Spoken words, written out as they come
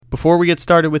Before we get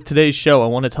started with today's show, I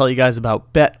want to tell you guys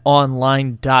about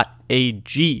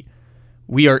betonline.ag.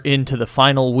 We are into the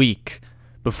final week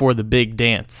before the big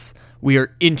dance. We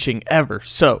are inching ever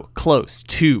so close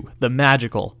to the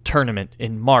magical tournament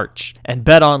in March, and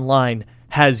BetOnline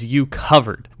has you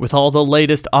covered with all the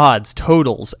latest odds,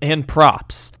 totals, and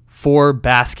props for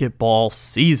basketball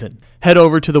season. Head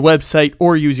over to the website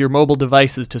or use your mobile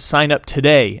devices to sign up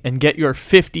today and get your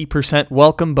 50%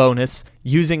 welcome bonus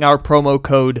using our promo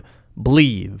code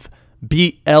BLEAV,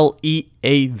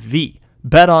 BLEAV.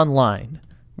 BetOnline,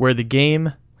 where the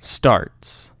game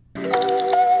starts.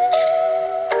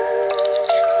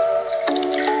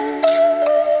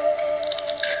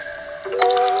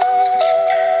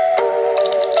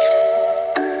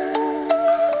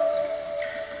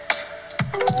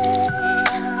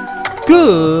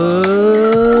 Good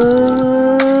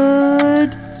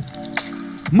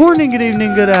morning, good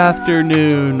evening, good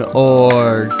afternoon,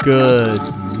 or good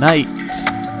night.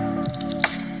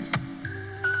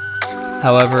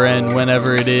 However and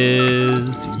whenever it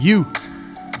is you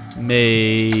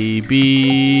may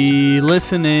be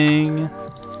listening,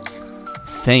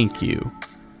 thank you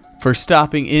for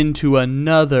stopping into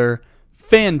another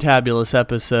fantabulous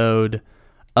episode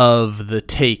of the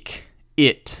Take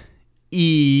It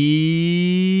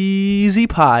Easy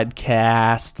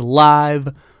podcast,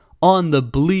 live on the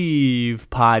Believe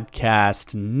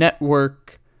Podcast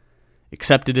Network,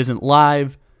 except it isn't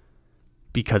live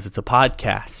because it's a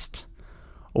podcast.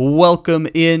 Welcome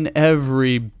in,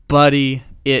 everybody.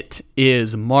 It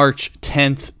is March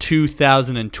 10th,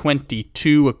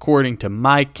 2022, according to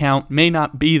my count. May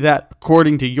not be that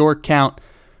according to your count,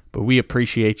 but we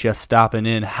appreciate you stopping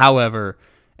in however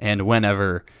and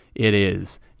whenever it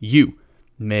is you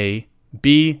may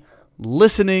be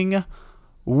listening.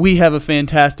 We have a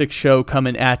fantastic show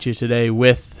coming at you today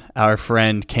with our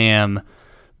friend Cam.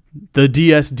 The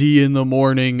DSD in the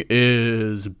morning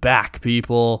is back,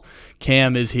 people.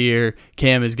 Cam is here.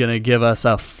 Cam is going to give us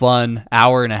a fun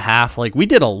hour and a half. Like, we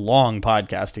did a long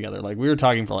podcast together. Like, we were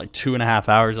talking for like 2.5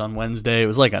 hours on Wednesday. It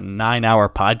was like a 9-hour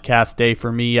podcast day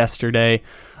for me yesterday.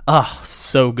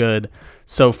 So good.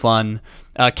 So fun.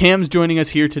 Cam's joining us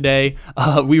here today.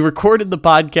 We recorded the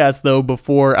podcast, though,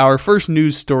 before our first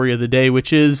news story of the day,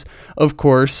 which is, of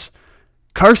course,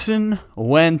 Carson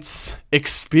Wentz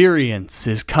experience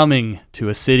is coming to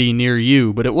a city near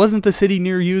you. But it wasn't the city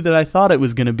near you that I thought it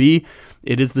was going to be.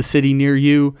 It is the city near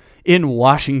you in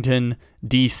Washington,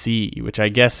 D.C., which I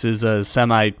guess is a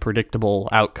semi-predictable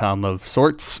outcome of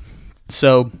sorts.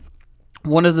 So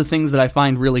one of the things that I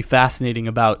find really fascinating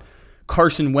about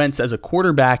Carson Wentz as a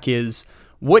quarterback is,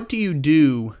 what do you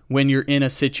do when you're in a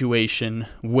situation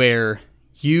where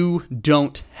you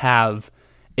don't have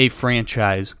a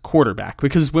franchise quarterback?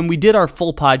 Because when we did our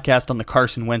full podcast on the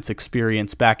Carson Wentz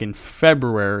experience back in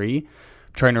February,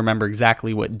 I'm trying to remember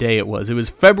exactly what day it was. It was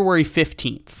February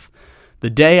 15th, the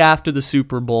day after the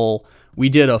Super Bowl. We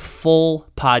did a full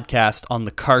podcast on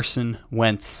the Carson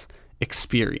Wentz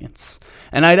experience.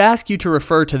 And I'd ask you to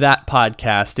refer to that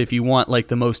podcast if you want like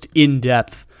the most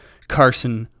in-depth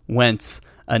Carson Wentz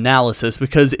analysis,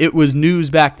 because it was news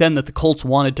back then that the Colts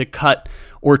wanted to cut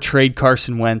or trade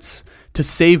Carson Wentz to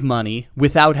save money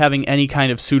without having any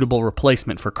kind of suitable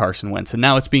replacement for Carson Wentz. And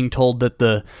now it's being told that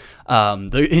the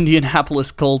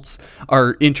Indianapolis Colts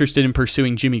are interested in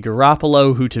pursuing Jimmy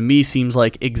Garoppolo, who to me seems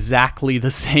like exactly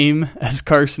the same as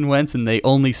Carson Wentz, and they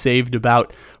only saved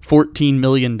about $14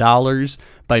 million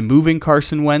by moving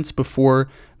Carson Wentz before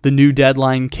the new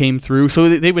deadline came through. So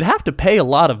they would have to pay a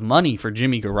lot of money for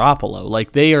Jimmy Garoppolo.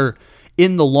 Like, they are,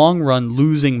 in the long run,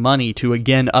 losing money to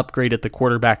again upgrade at the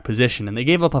quarterback position. And they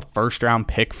gave up a first-round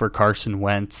pick for Carson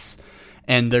Wentz,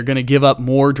 and they're going to give up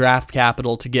more draft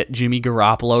capital to get Jimmy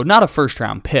Garoppolo. Not a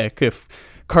first-round pick. If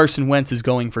Carson Wentz is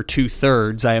going for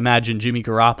 2/3, I imagine Jimmy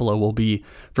Garoppolo will be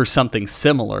for something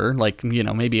similar, like,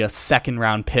 maybe a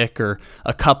second-round pick or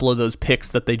a couple of those picks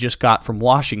that they just got from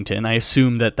Washington. I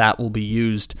assume that will be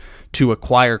used to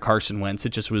acquire Carson Wentz.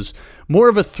 It just was more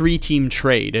of a 3-team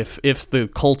trade. If the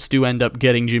Colts do end up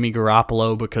getting Jimmy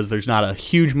Garoppolo, because there's not a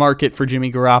huge market for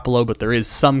Jimmy Garoppolo, but there is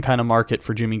some kind of market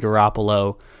for Jimmy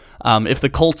Garoppolo. If the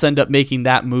Colts end up making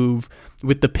that move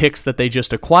with the picks that they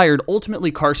just acquired,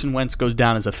 ultimately Carson Wentz goes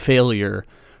down as a failure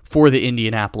for the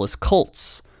Indianapolis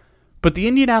Colts. But the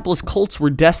Indianapolis Colts were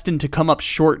destined to come up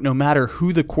short no matter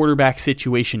who the quarterback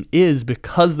situation is,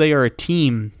 because they are a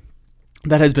team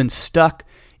that has been stuck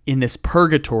in this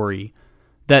purgatory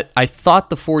that I thought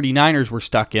the 49ers were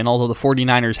stuck in, although the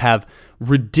 49ers have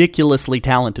ridiculously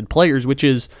talented players, which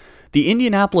is the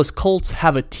Indianapolis Colts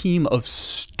have a team of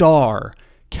star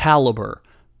caliber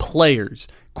players,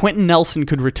 Quentin Nelson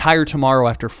could retire tomorrow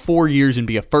after 4 years and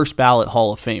be a first ballot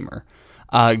Hall of Famer.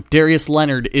 Darius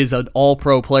Leonard is an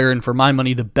all-pro player, and for my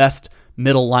money, the best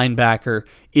middle linebacker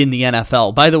in the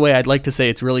NFL. By the way, I'd like to say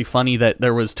it's really funny that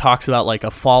there was talks about like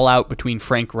a fallout between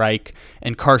Frank Reich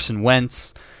and Carson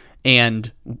Wentz, and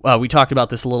we talked about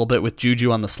this a little bit with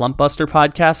Juju on the Slump Buster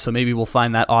podcast, so maybe we'll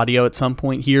find that audio at some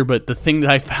point here, but the thing that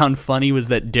I found funny was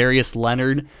that Darius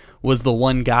Leonard was the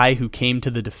one guy who came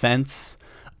to the defense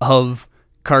of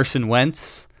Carson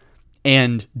Wentz,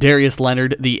 and Darius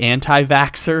Leonard, the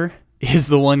anti-vaxxer, is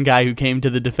the one guy who came to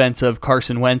the defense of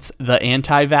Carson Wentz, the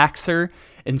anti-vaxxer.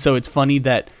 And so it's funny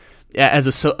that as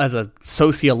a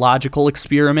sociological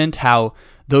experiment, how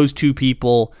those two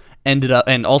people ended up,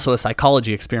 and also a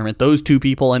psychology experiment, those two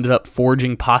people ended up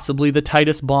forging possibly the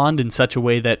tightest bond in such a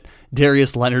way that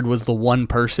Darius Leonard was the one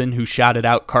person who shouted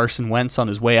out Carson Wentz on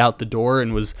his way out the door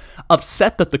and was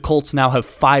upset that the Colts now have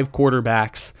 5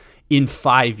 quarterbacks in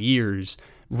 5 years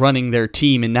running their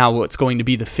team, and now what's going to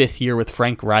be the 5th year with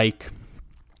Frank Reich.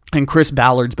 And Chris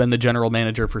Ballard's been the general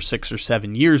manager for 6 or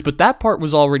 7 years, but that part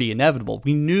was already inevitable.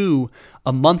 We knew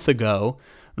a month ago,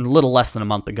 a little less than a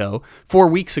month ago, 4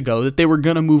 weeks ago, that they were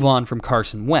going to move on from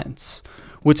Carson Wentz.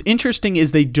 What's interesting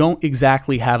is they don't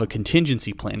exactly have a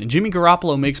contingency plan, and Jimmy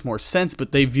Garoppolo makes more sense,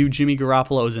 but they view Jimmy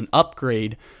Garoppolo as an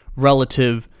upgrade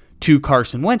relative to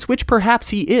Carson Wentz, which perhaps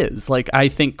he is. Like, I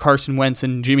think Carson Wentz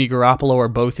and Jimmy Garoppolo are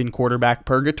both in quarterback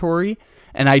purgatory,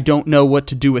 and I don't know what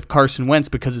to do with Carson Wentz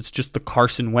because it's just the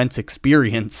Carson Wentz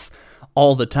experience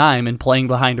all the time, and playing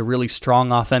behind a really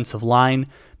strong offensive line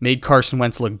made Carson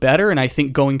Wentz look better, and I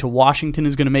think going to Washington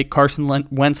is going to make Carson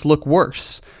Wentz look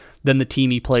worse than the team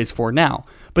he plays for now.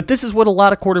 But this is what a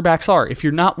lot of quarterbacks are. If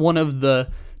you're not one of the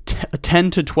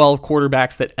 10 to 12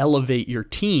 quarterbacks that elevate your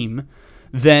team,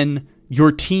 then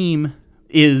your team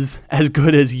is as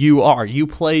good as you are. You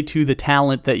play to the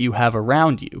talent that you have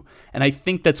around you. And I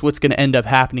think that's what's going to end up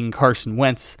happening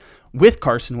with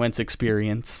Carson Wentz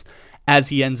experience, as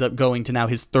he ends up going to now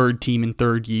his 3rd team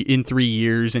in 3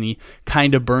 years, and he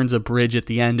kind of burns a bridge at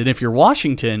the end. And if you're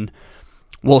Washington,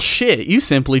 well, shit, you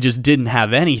simply just didn't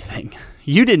have anything.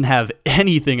 You didn't have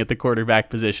anything at the quarterback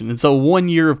position. And so 1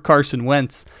 year of Carson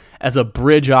Wentz as a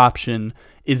bridge option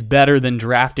is better than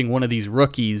drafting one of these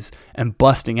rookies and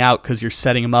busting out because you're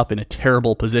setting them up in a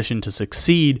terrible position to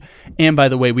succeed. And by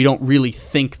the way, we don't really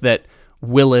think that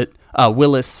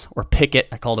Willis or Pickett,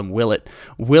 I called him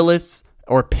Willis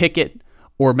or Pickett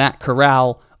or Matt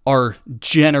Corral are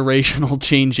generational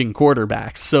changing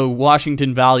quarterbacks. So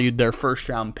Washington valued their 1st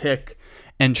round pick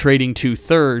and trading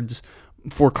 2/3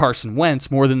 for Carson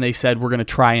Wentz more than they said we're going to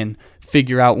try and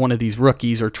figure out one of these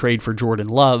rookies or trade for Jordan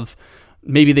Love.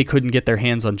 Maybe they couldn't get their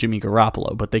hands on Jimmy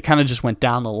Garoppolo, but they kind of just went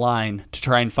down the line to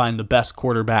try and find the best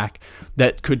quarterback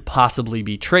that could possibly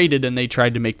be traded, and they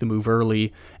tried to make the move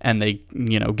early, and they,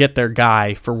 get their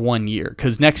guy for 1 year.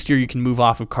 Because next year you can move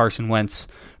off of Carson Wentz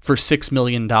for $6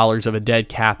 million of a dead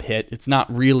cap hit. It's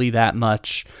not really that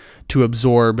much to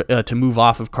absorb, to move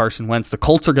off of Carson Wentz. The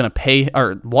Colts are going to pay,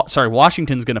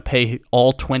 Washington's going to pay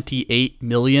all $28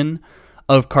 million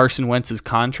of Carson Wentz's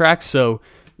contract. So,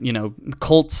 the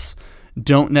Colts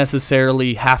don't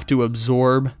necessarily have to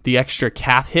absorb the extra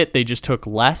cap hit. They just took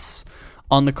less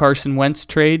on the Carson Wentz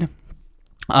trade.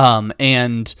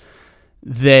 And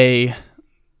they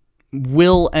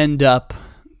will end up...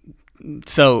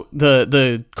 So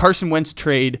the Carson Wentz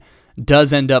trade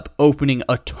does end up opening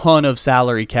a ton of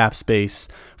salary cap space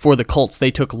for the Colts.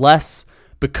 They took less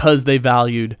because they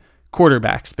valued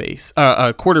quarterback space.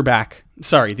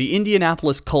 The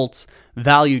Indianapolis Colts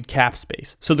valued cap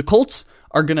space. So the Colts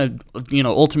are going to,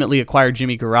 ultimately acquire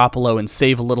Jimmy Garoppolo and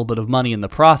save a little bit of money in the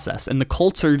process. And the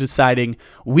Colts are deciding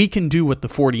we can do what the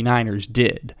 49ers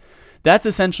did. That's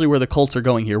essentially where the Colts are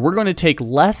going here. We're going to take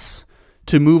less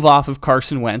to move off of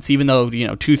Carson Wentz, even though,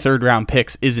 2 third-round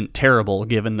picks isn't terrible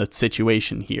given the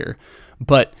situation here.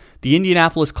 But the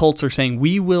Indianapolis Colts are saying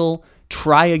we will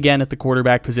try again at the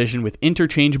quarterback position with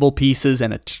interchangeable pieces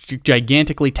and a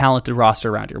gigantically talented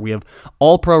roster around here. We have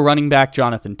all-pro running back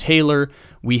Jonathan Taylor.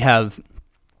 We have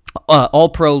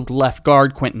all-pro left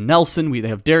guard Quentin Nelson. We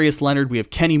have Darius Leonard. We have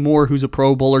Kenny Moore, who's a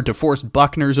Pro Bowler. DeForest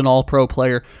Buckner's an all-pro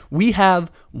player. We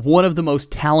have one of the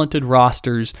most talented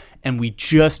rosters, and we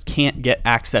just can't get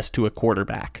access to a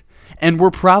quarterback. And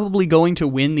we're probably going to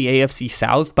win the AFC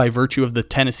South by virtue of the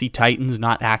Tennessee Titans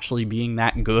not actually being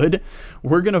that good.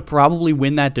 We're going to probably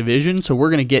win that division, so we're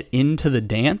going to get into the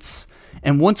dance.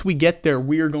 And once we get there,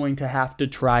 we are going to have to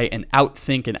try and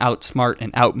outthink and outsmart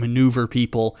and outmaneuver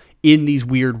people in these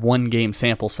weird one-game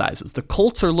sample sizes. The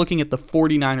Colts are looking at the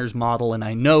 49ers model, and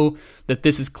I know that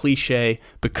this is cliche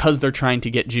because they're trying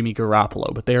to get Jimmy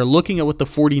Garoppolo, but they are looking at what the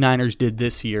 49ers did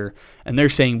this year, and they're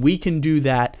saying we can do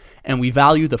that, and we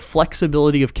value the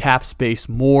flexibility of cap space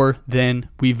more than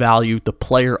we value the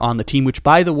player on the team, which,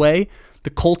 by the way,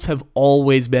 the Colts have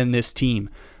always been this team.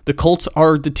 The Colts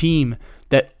are the team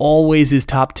that always is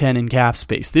top 10 in cap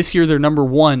space. This year they're number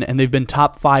 1, and they've been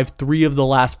top 5 3 of the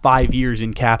last 5 years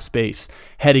in cap space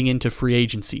heading into free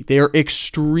agency. They are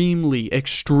extremely,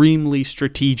 extremely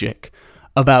strategic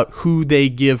about who they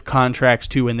give contracts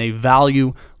to, and they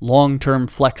value long-term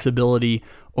flexibility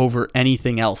over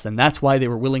anything else. And that's why they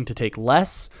were willing to take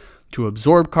less to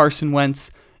absorb Carson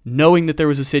Wentz, knowing that there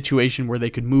was a situation where they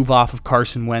could move off of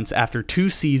Carson Wentz after 2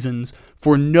 seasons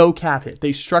for no cap hit.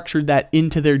 They structured that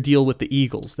into their deal with the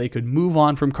Eagles. They could move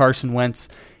on from Carson Wentz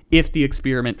if the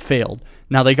experiment failed.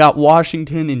 Now, they got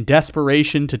Washington in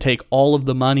desperation to take all of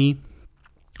the money,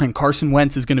 and Carson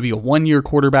Wentz is going to be a 1-year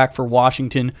quarterback for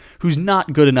Washington who's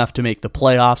not good enough to make the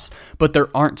playoffs, but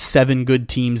there aren't 7 good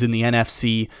teams in the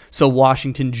NFC, so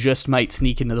Washington just might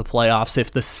sneak into the playoffs if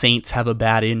the Saints have a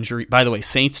bad injury. By the way,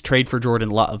 Saints trade for Jordan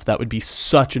Love. That would be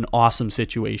such an awesome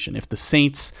situation. If the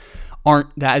Saints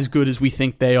aren't that as good as we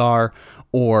think they are,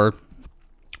 or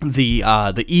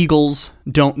the Eagles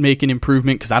don't make an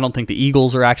improvement, because I don't think the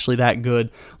Eagles are actually that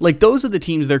good. Like, those are the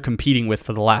teams they're competing with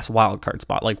for the last wild card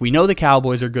spot. Like, we know the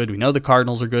Cowboys are good, we know the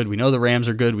Cardinals are good, we know the Rams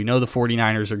are good, we know the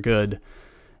 49ers are good,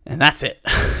 and that's it.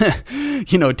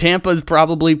 Tampa's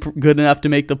probably good enough to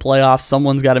make the playoffs.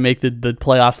 Someone's got to make the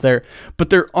playoffs there, but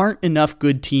there aren't enough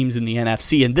good teams in the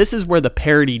NFC, and this is where the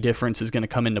parity difference is going to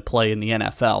come into play in the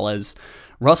NFL, as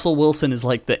Russell Wilson is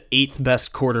like the 8th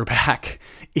best quarterback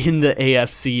in the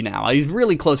AFC now. He's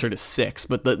really closer to 6,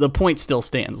 but the point still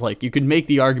stands. Like, you could make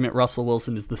the argument Russell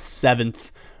Wilson is the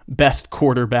 7th best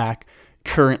quarterback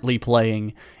currently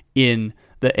playing in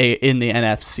the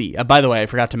NFC. By the way, I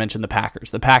forgot to mention the Packers.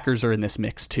 The Packers are in this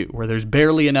mix too, where there's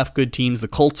barely enough good teams. The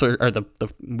Colts the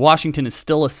Washington is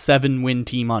still a 7-win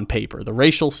team on paper. The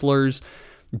racial slurs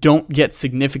don't get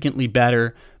significantly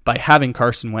better by having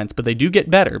Carson Wentz, but they do get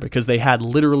better because they had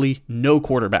literally no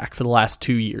quarterback for the last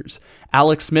 2 years.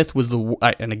 Alex Smith was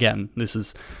and again, this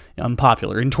is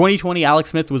unpopular. In 2020, Alex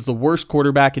Smith was the worst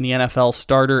quarterback in the NFL,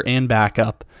 starter and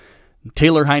backup.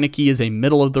 Taylor Heineke is a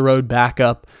middle-of-the-road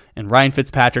backup, and Ryan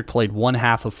Fitzpatrick played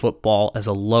 1/2 of football as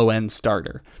a low-end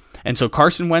starter. And so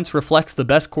Carson Wentz reflects the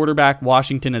best quarterback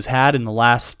Washington has had in the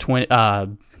last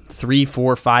 3,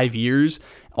 4, 5 years.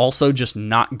 Also just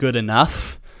not good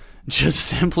enough. Just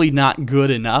simply not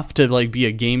good enough to be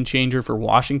a game changer for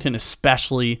Washington,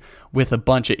 especially with a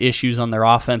bunch of issues on their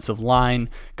offensive line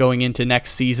going into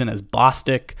next season, as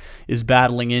Bostic is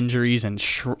battling injuries and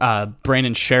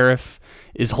Brandon Sheriff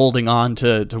is holding on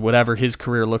to whatever his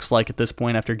career looks like at this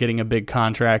point after getting a big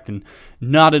contract, and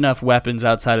not enough weapons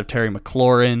outside of Terry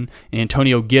McLaurin.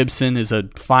 Antonio Gibson is a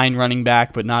fine running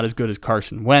back, but not as good as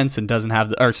Carson Wentz, and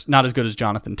not as good as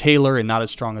Jonathan Taylor, and not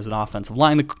as strong as an offensive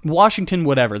line. Washington,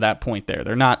 whatever, that point there,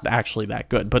 they're not actually that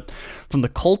good. But from the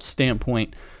Colts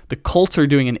standpoint, the Colts are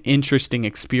doing an interesting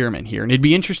experiment here, and it'd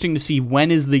be interesting to see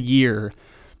when is the year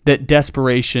that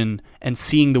desperation and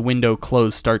seeing the window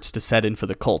close starts to set in for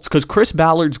the Colts. Because Chris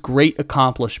Ballard's great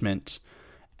accomplishment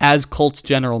as Colts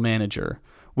general manager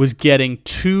was getting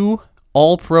 2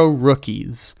 all-pro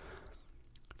rookies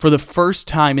for the first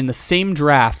time in the same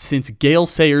draft since Gale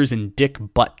Sayers and Dick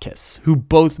Butkus, who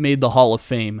both made the Hall of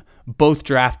Fame, both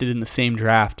drafted in the same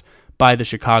draft by the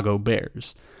Chicago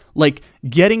Bears. Like,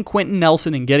 getting Quentin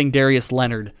Nelson and getting Darius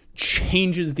Leonard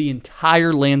changes the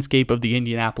entire landscape of the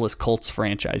Indianapolis Colts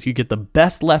franchise. You get the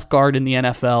best left guard in the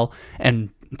NFL, and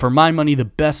for my money, the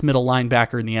best middle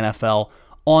linebacker in the NFL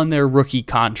on their rookie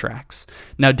contracts.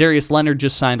 Now, Darius Leonard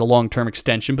just signed a long-term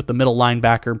extension, but the middle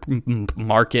linebacker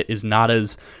market is not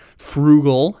as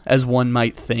frugal as one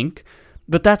might think.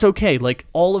 But that's okay. Like,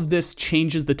 all of this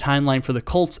changes the timeline for the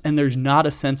Colts, and there's not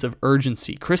a sense of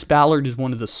urgency. Chris Ballard is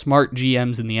one of the smart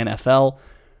GMs in the NFL,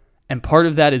 and part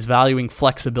of that is valuing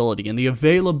flexibility and the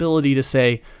availability to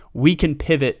say, we can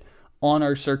pivot on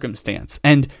our circumstance.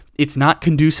 And it's not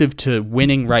conducive to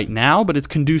winning right now, but it's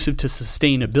conducive to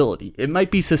sustainability. It might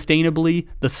be sustainably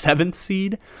the 7th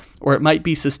seed, or it might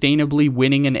be sustainably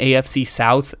winning an AFC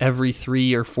South every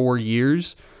 3 or 4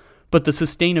 years. But the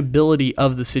sustainability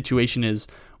of the situation is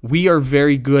we are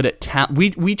very good at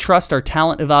we trust our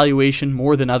talent evaluation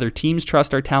more than other teams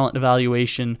trust our talent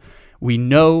evaluation. We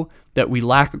know that we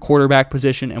lack a quarterback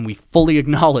position, and we fully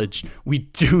acknowledge we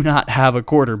do not have a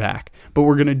quarterback. but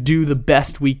we're going to do the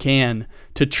best we can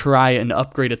to try and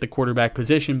upgrade at the quarterback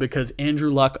position because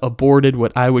Andrew Luck aborted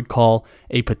what I would call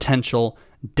a potential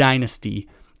dynasty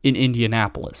in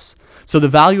Indianapolis. So the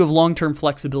value of long-term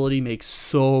flexibility makes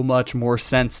so much more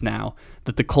sense now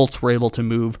that the Colts were able to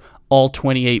move all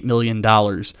 $28 million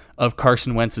of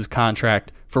Carson Wentz's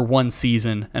contract for one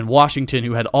season, and Washington,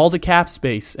 who had all the cap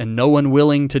space and no one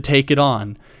willing to take it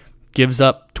on, gives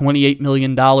up $28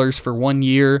 million for 1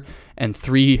 year and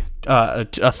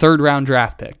a third-round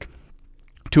draft pick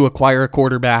to acquire a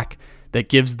quarterback that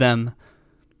gives them,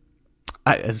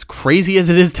 as crazy as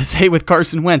it is to say with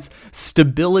Carson Wentz,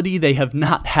 stability they have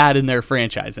not had in their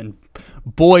franchise. And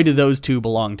boy, do those two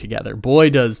belong together. Boy,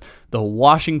 does the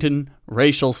Washington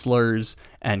racial slurs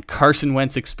and Carson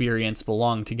Wentz experience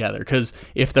belong together. Because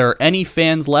if there are any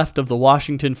fans left of the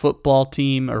Washington football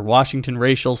team or Washington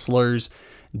racial slurs,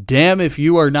 damn if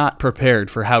you are not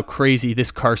prepared for how crazy this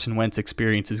Carson Wentz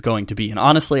experience is going to be. And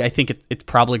honestly, I think it's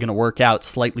probably going to work out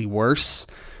slightly worse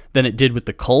than it did with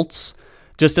the Colts.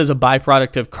 Just as a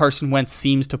byproduct of Carson Wentz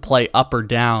seems to play up or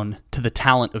down to the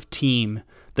talent of team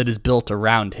that is built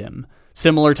around him.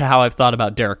 Similar to how I've thought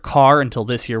about Derek Carr until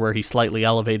this year where he slightly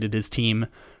elevated his team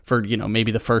for,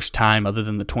 maybe the first time other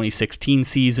than the 2016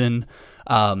 season.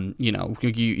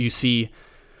 You see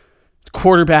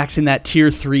quarterbacks in that tier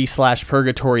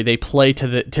 3/purgatory, they play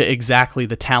to exactly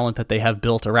the talent that they have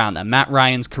built around them. Matt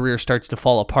Ryan's career starts to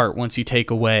fall apart once you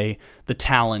take away the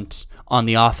talent on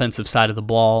the offensive side of the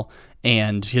ball,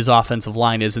 and his offensive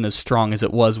line isn't as strong as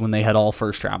it was when they had all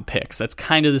first-round picks. That's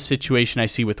kind of the situation I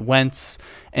see with Wentz,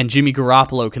 and Jimmy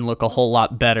Garoppolo can look a whole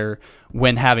lot better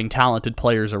when having talented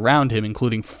players around him,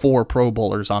 including 4 Pro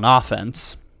Bowlers on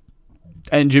offense.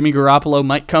 And Jimmy Garoppolo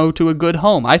might go to a good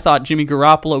home. I thought Jimmy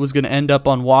Garoppolo was going to end up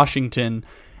on Washington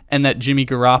and that Jimmy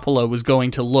Garoppolo was going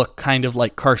to look kind of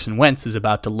like Carson Wentz is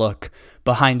about to look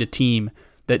behind a team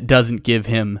that doesn't give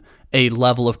him a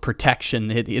level of protection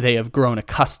that they have grown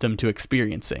accustomed to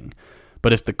experiencing.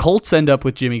 But if the Colts end up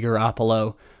with Jimmy Garoppolo,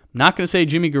 I'm not going to say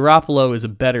Jimmy Garoppolo is a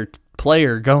better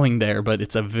player going there, but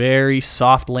it's a very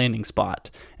soft landing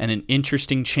spot and an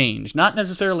interesting change. Not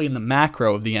necessarily in the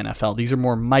macro of the NFL. These are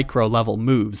more micro-level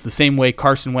moves. The same way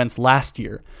Carson Wentz last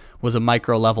year was a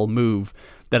micro-level move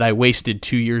that I wasted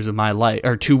 2 years of my life,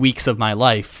 or 2 weeks of my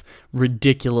life,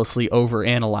 ridiculously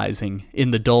overanalyzing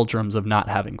in the doldrums of not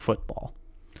having football.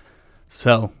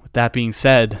 So, with that being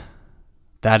said,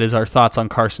 that is our thoughts on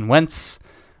Carson Wentz.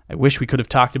 I wish we could have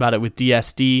talked about it with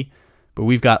DSD, but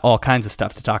we've got all kinds of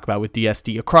stuff to talk about with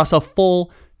DSD across a full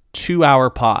 2-hour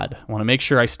pod. I want to make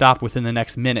sure I stop within the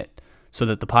next minute so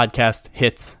that the podcast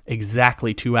hits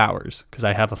exactly 2 hours, because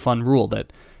I have a fun rule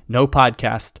that no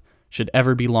podcast should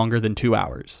ever be longer than 2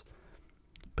 hours.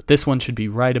 But this one should be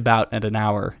right about at 1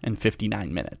 hour and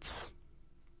 59 minutes.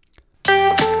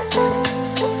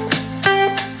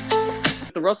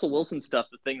 The Russell Wilson stuff,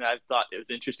 the thing that I thought it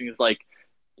was interesting is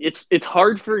it's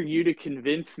hard for you to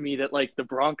convince me that the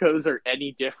Broncos are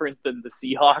any different than the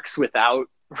Seahawks without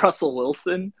Russell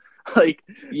Wilson.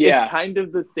 It's kind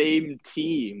of the same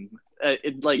team.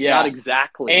 Not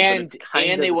exactly. And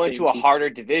they went to a harder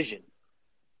division.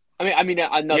 Sorry,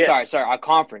 a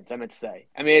conference, I meant to say.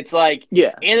 And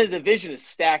the division is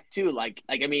stacked too.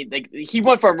 He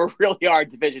went from a really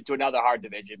hard division to another hard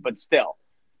division, but still.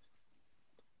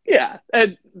 Yeah,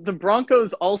 and the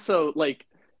Broncos also, the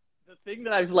thing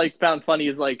that I've, found funny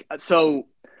is, so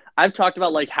I've talked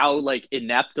about, how,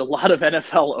 inept a lot of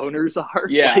NFL owners are.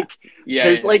 Yeah.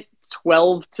 There's, 10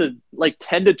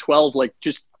 to 12,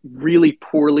 just really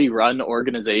poorly run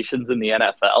organizations in the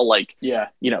NFL.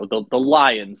 The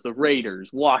Lions, the Raiders,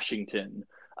 Washington,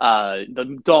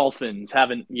 the Dolphins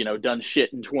haven't, done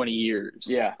shit in 20 years.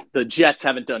 Yeah. The Jets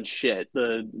haven't done shit.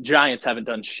 The Giants haven't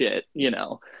done shit,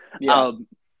 Yeah.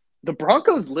 The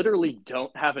Broncos literally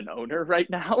don't have an owner right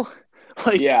now.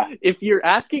 If you're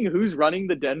asking who's running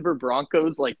the Denver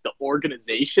Broncos, the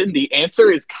organization, the answer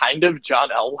is kind of John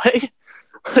Elway.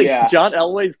 John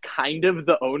Elway's kind of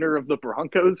the owner of the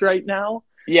Broncos right now.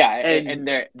 Yeah, and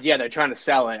they're trying to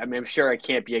sell it. I'm sure it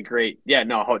can't be a great. Yeah,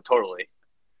 no, totally.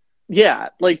 Yeah,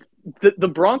 the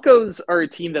Broncos are a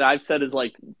team that I've said is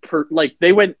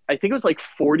they went, I think it was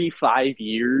 45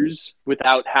 years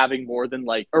without having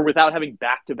without having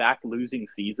back-to-back losing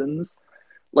seasons.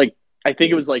 I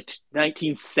think it was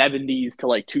 1970s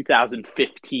to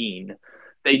 2015.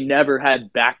 They never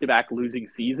had back-to-back losing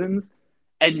seasons.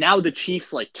 And now the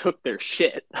Chiefs took their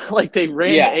shit. They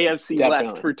ran the AFC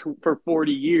definitely. West for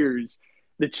 40 years.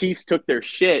 The Chiefs took their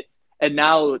shit. And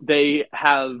now they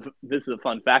have, this is a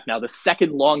fun fact now, the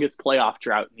second longest playoff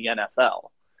drought in the NFL.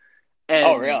 And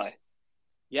oh, really?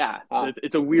 Yeah,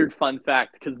 it's a weird fun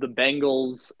fact because the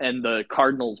Bengals and the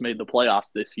Cardinals made the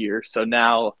playoffs this year. So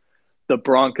now the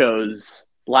Broncos,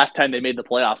 last time they made the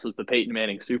playoffs was the Peyton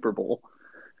Manning Super Bowl.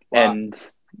 Wow. And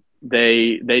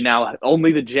they now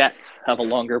only the Jets have a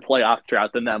longer playoff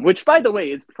drought than them, which, by the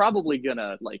way, is probably going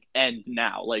to like end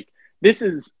now. Like this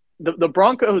is the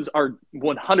Broncos are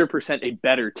 100% a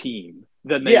better team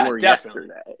than they were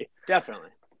yesterday.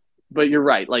 Definitely. But you're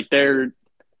right. Like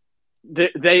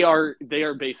they are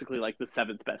basically like the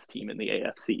 7th best team in the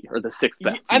AFC or the 6th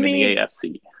best team in the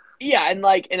AFC. Yeah, and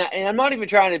I'm not even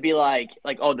trying to be like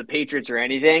oh, the Patriots or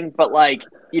anything, but like,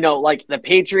 you know, like the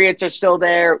Patriots are still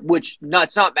there, which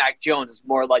it's not Mac Jones, it's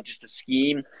more like just a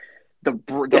scheme. The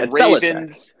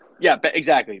Ravens,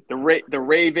 exactly. The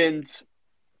Ravens,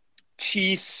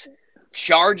 Chiefs,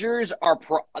 Chargers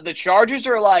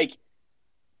are like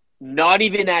not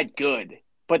even that good.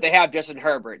 But they have Justin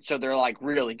Herbert, so they're like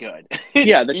really good.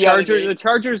 Yeah, the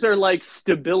Chargers are like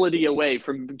stability away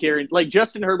from guaranteed. Like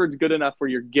Justin Herbert's good enough where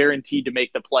you're guaranteed to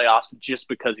make the playoffs just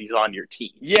because he's on your team.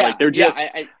 Yeah, like they're just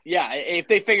if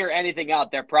they figure anything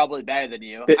out, they're probably better than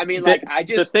you.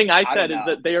 The thing I said is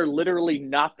that they are literally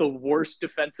not the worst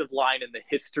defensive line in the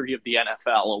history of the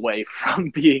NFL away from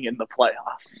being in the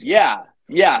playoffs. Yeah,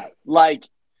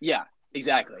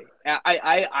 exactly.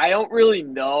 I don't really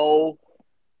know.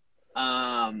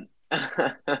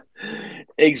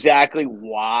 Exactly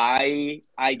why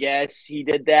I guess he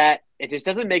did that. It just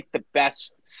doesn't make the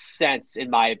best sense, in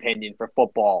my opinion, for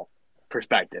football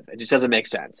perspective. It just doesn't make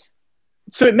sense.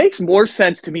 So it makes more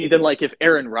sense to me than like if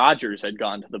Aaron Rodgers had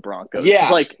gone to the Broncos.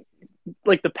 Yeah.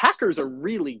 Like the Packers are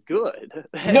really good.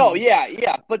 No,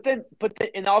 yeah. But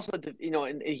and also, you know,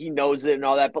 and he knows it and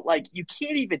all that. But like, you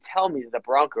can't even tell me that the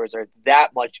Broncos are that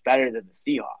much better than the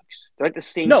Seahawks. They're like the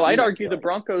same. No, I'd argue the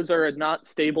Broncos are a not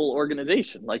stable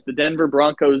organization. Like the Denver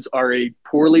Broncos are a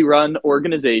poorly run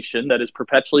organization that is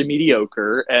perpetually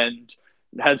mediocre and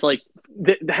has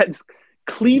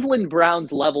Cleveland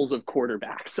Browns levels of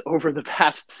quarterbacks over the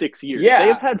past 6 years. Yeah. They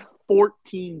have had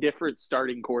 14 different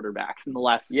starting quarterbacks in the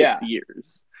last 6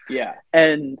 years. Yeah.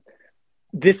 And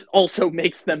this also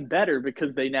makes them better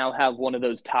because they now have one of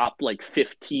those top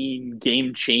 15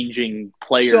 game-changing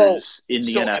players in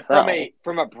the NFL.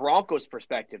 From a Broncos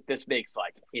perspective, this makes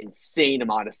insane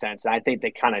amount of sense. And I think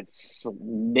they kind of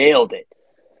nailed it.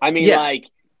 I mean,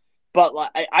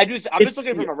 I'm just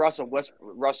looking from a Russell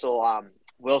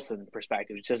Wilson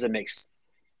perspective. It doesn't make sense.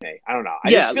 I don't know. I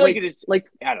just feel like it is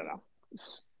I don't know.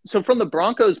 So from the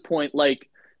Broncos' point,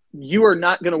 you are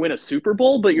not going to win a Super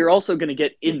Bowl, but you're also going to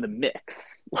get in the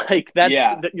mix.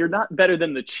 You're not better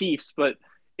than the Chiefs, but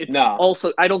it's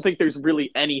also, I don't think there's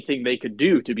really anything they could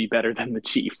do to be better than the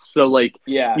Chiefs. So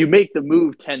you make the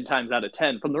move 10 times out of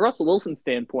 10. From the Russell Wilson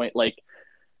standpoint,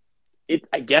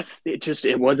 I guess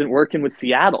it wasn't working with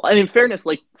Seattle. And in fairness,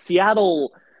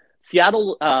 Seattle,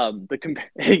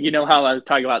 you know how I was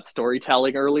talking about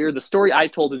storytelling earlier? The story I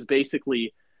told is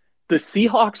basically the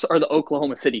Seahawks are the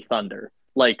Oklahoma City Thunder.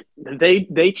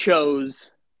 They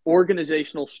chose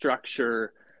organizational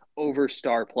structure over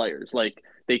star players.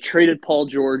 They traded Paul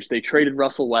George, they traded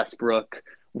Russell Westbrook,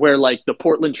 where the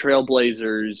Portland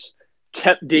Trailblazers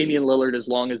kept Damian Lillard as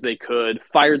long as they could,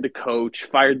 fired the coach,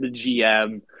 fired the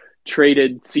GM,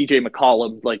 traded CJ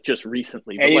McCollum just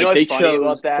recently. But they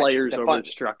chose players over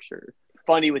structure.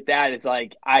 Funny with that is I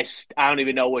don't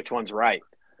even know which one's right.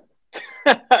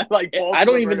 I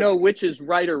don't even know which is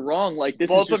right or wrong. This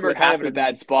both is just of them are kind of in a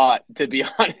bad spot, to be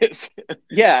honest.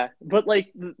 Yeah, but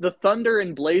the Thunder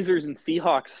and Blazers and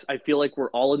Seahawks, I feel like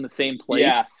we're all in the same place.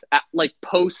 Yeah. At,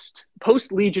 post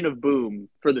Legion of Boom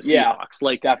for the Seahawks.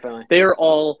 Definitely. They are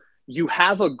all. You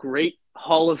have a great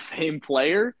Hall of Fame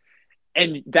player,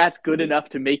 and that's good enough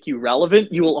to make you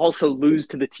relevant. You will also lose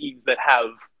to the teams that have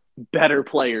better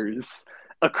players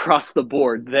across the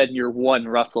board than your one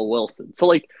Russell Wilson.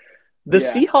 So the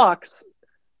Seahawks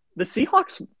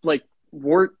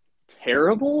weren't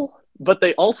terrible, but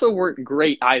they also weren't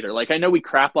great either. I know we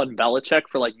crap on Belichick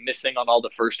for missing on all the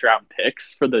first round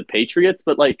picks for the Patriots,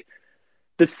 but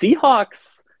the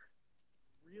Seahawks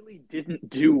really didn't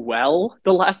do well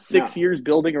the last 6 years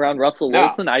building around Russell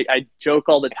Wilson. I joke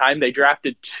all the time. They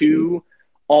drafted 2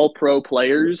 all-pro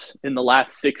players in the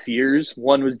last 6 years.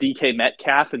 One was DK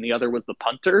Metcalf and the other was the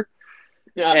punter.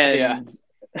 And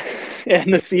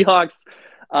the Seahawks,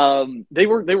 they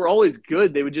were always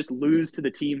good. They would just lose to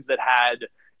the teams that had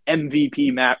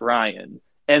MVP Matt Ryan,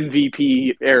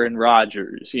 MVP Aaron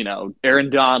Rodgers, Aaron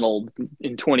Donald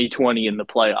in 2020 in the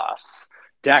playoffs,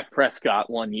 Dak Prescott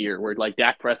one year where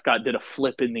Dak Prescott did a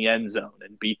flip in the end zone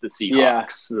and beat the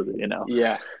Seahawks.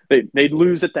 They'd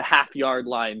lose at the half-yard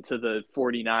line to the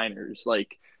 49ers.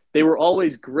 they were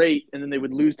always great, and then they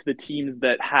would lose to the teams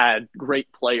that had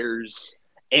great players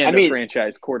and a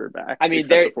franchise quarterback. I mean,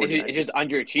 it's just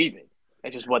underachieving.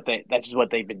 That's just what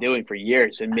they've been doing for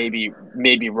years, and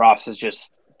maybe Russ is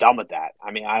just done with that.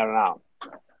 I mean, I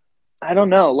don't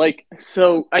know. Like,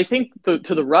 so I think to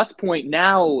the Russ point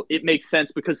now, it makes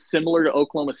sense because similar to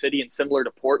Oklahoma City and similar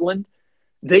to Portland,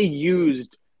 they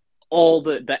used all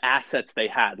the assets they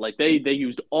had. Like they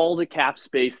used all the cap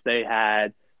space they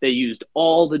had. They used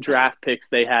all the draft picks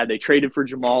they had. They traded for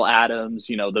Jamal Adams.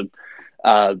 You know,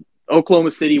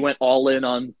 Oklahoma City went all in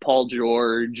on Paul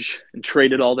George and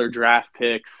traded all their draft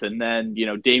picks. And then, you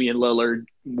know, Damian Lillard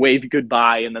waved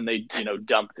goodbye and then they, you know,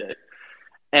 dumped it.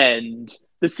 And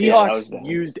the Seahawks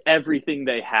used everything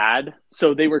they had.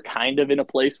 So they were kind of in a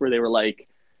place where they were like,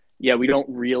 yeah, we don't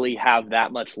really have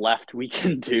that much left we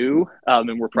can do.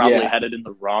 And we're probably headed in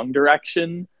the wrong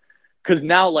direction. Because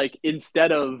now, like,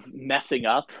 instead of messing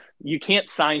up, you can't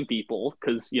sign people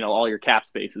because, you know, all your cap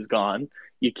space is gone.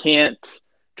 You can't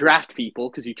draft people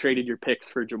because you traded your picks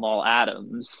for Jamal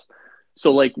Adams.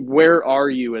 So, like, where are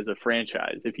you as a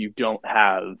franchise if you don't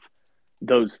have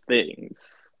those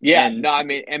things? Yeah, no, I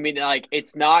mean, like,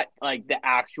 it's not like the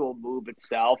actual move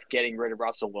itself, getting rid of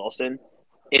Russell Wilson.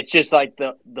 It's just like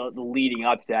the leading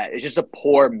up to that. It's just a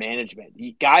poor management.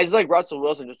 Guys like Russell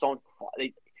Wilson just don't.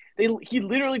 He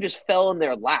literally just fell in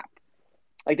their lap.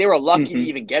 Like, they were lucky to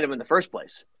even get him in the first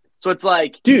place. So it's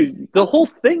like, dude, the whole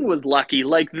thing was lucky.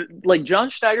 Like John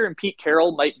Schneider and Pete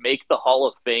Carroll might make the Hall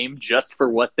of Fame just for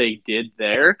what they did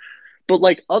there, but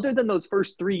like other than those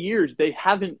first 3 years, they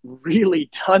haven't really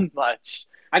done much.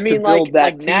 I mean, like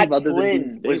Matt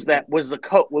Flynn was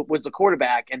the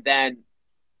quarterback, and then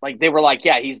like they were like,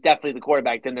 yeah, he's definitely the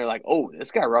quarterback. Then they're like, oh,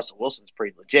 this guy Russell Wilson's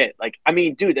pretty legit. Like, I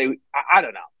mean, dude, I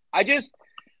don't know.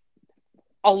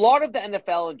 A lot of the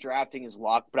NFL and drafting is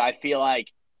luck, but I feel like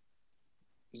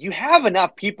you have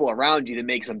enough people around you to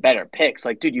make some better picks.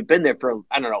 Like, dude, you've been there for,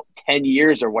 I don't know, 10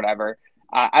 years or whatever.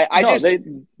 They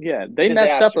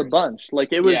messed up a bunch.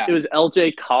 Like it was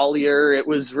LJ Collier, it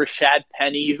was Rashad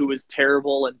Penny, who was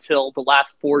terrible until the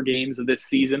last 4 games of this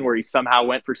season where he somehow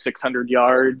went for 600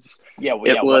 yards. That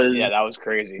was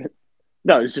crazy.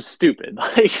 No, it was just stupid.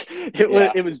 Like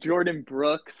it was Jordan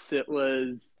Brooks. It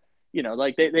was, you know,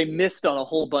 like they missed on a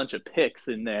whole bunch of picks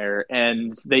in there,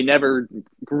 and they never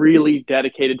really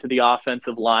dedicated to the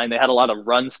offensive line. They had a lot of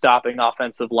run-stopping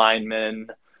offensive linemen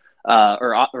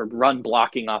or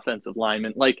run-blocking offensive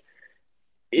linemen. Like,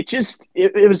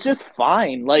 it was just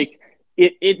fine. Like,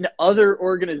 in other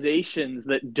organizations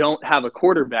that don't have a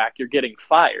quarterback, you're getting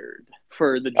fired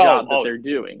for the job that they're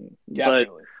doing.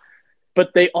 Definitely.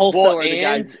 But they also are the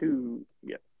guys who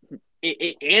 –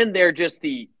 and they're just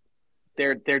the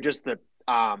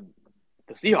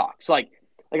Seahawks. Like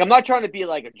I'm not trying to be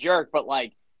like a jerk, but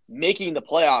like making the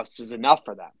playoffs is enough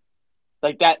for them.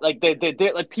 Like that, like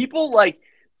they're like people like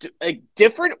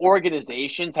different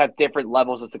organizations have different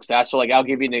levels of success. So like I'll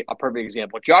give you a perfect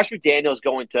example. Josh McDaniels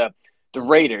going to the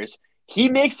Raiders. He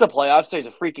makes the playoffs, so he's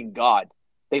a freaking god.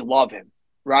 They love him,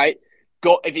 right?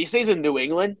 If he stays in New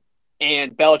England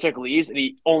and Belichick leaves and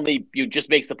he just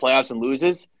makes the playoffs and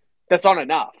loses, that's not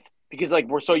enough. Because, like,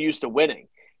 we're so used to winning.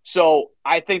 So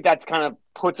I think that's kind of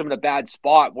puts him in a bad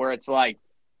spot where it's like,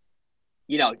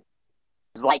 you know,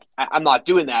 it's like, I'm not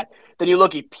doing that. Then you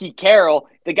look at Pete Carroll.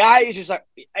 The guy is just like,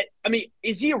 I mean,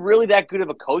 is he really that good of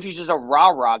a coach? He's just a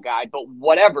rah-rah guy. But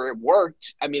whatever, it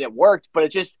worked. I mean, it worked. But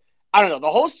it's just, I don't know.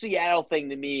 The whole Seattle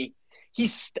thing to me,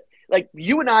 like,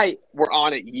 you and I were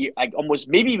on it like almost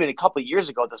maybe even a couple of years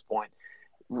ago at this point.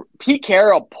 Pete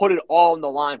Carroll put it all on the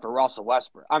line for Russell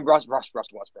Westbrook.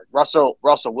 Russell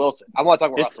Wilson. I want to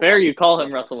talk about. It's fair you call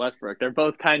him Russell Westbrook. They're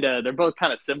both kind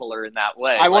of similar in that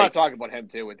way. I want to talk about him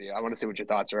too with you. I want to see what your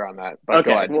thoughts are on that. But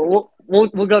okay, go ahead.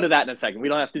 We'll go to that in a second. We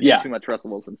don't have to do too much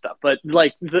Russell Wilson stuff. But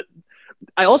like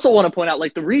I also want to point out,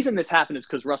 like, the reason this happened is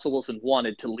because Russell Wilson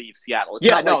wanted to leave Seattle. It's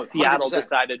not like Seattle 100%.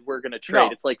 Decided we're going to trade.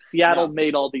 No. It's like Seattle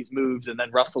made all these moves, and then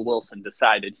Russell Wilson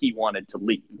decided he wanted to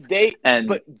leave. But they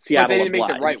didn't make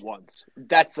the right ones.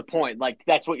 That's the point. Like,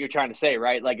 that's what you're trying to say,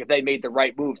 right? Like, if they made the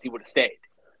right moves, he would have stayed.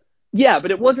 Yeah,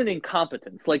 but it wasn't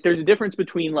incompetence. Like, there's a difference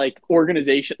between, like,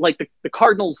 organization. Like, the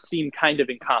Cardinals seem kind of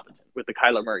incompetent with the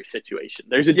Kyler Murray situation.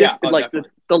 There's a difference. Like,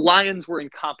 the Lions were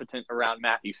incompetent around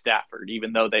Matthew Stafford,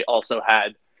 even though they also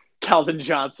had Calvin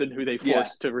Johnson, who they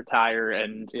forced to retire,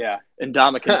 and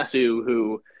Ndamukong Suh,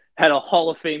 who had a Hall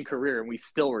of Fame career, and we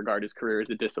still regard his career as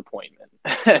a disappointment.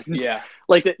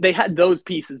 Like, they had those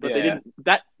pieces, but they didn't.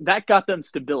 That got them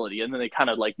stability, and then they kind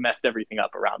of like messed everything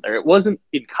up around there. It wasn't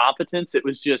incompetence; it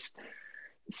was just,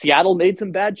 Seattle made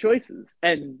some bad choices.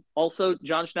 And also,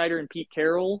 John Schneider and Pete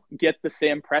Carroll get the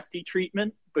Sam Presti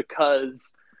treatment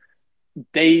because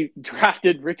they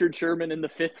drafted Richard Sherman in the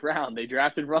 5th round. They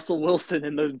drafted Russell Wilson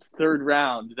in the 3rd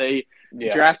round. They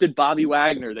drafted Bobby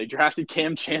Wagner. They drafted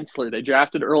Cam Chancellor. They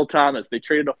drafted Earl Thomas. They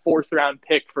traded a 4th round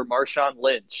pick for Marshawn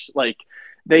Lynch. Like,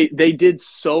 they did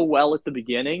so well at the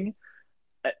beginning.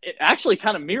 It actually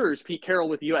kind of mirrors Pete Carroll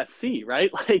with USC,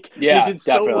 right? Like, yeah, they did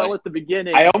definitely. so well at the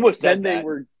beginning. I almost said they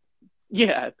were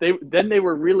they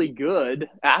were really good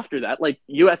after that. Like,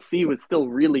 USC was still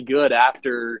really good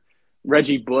after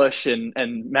Reggie Bush and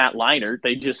Matt Leinart.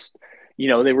 They just,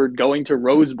 they were going to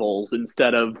Rose Bowls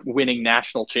instead of winning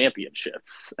national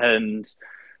championships. And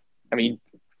I mean,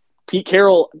 Pete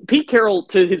Carroll,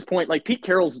 to his point, like, Pete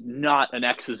Carroll's not an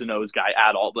X's and O's guy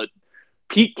at all, but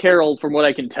Pete Carroll, from what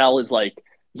I can tell, is like,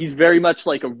 he's very much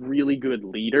like a really good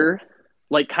leader.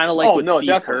 Like, kind of like Steve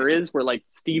definitely. Kerr is, where like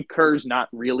Steve Kerr's not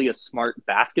really a smart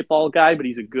basketball guy, but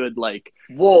he's a good, good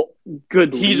he's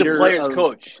leader. He's a player's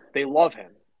coach. They love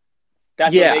him.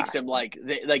 That's what makes him like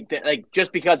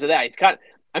just because of that. He's kind of,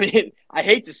 I mean, I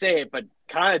hate to say it, but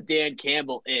kind of Dan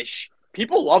Campbell-ish.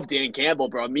 People love Dan Campbell,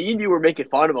 bro. Me and you were making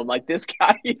fun of him. Like, this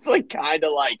guy, he's like kind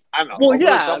of like, I don't know. Well,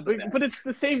 yeah, but it's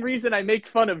the same reason I make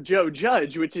fun of Joe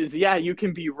Judge, which is, you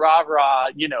can be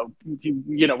rah-rah, we're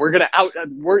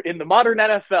in the modern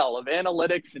NFL of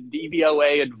analytics and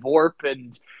DVOA and VORP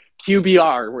and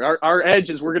QBR. Our edge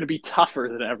is we're going to be tougher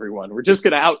than everyone. We're just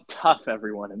going to out-tough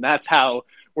everyone, and that's how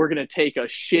we're going to take a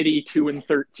shitty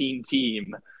 2-13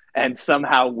 team and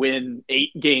somehow win 8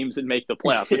 games and make the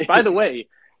playoffs, which, by the way,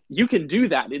 you can do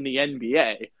that in the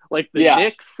NBA. Like, the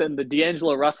Knicks and the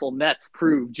D'Angelo Russell Nets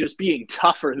prove just being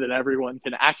tougher than everyone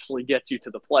can actually get you to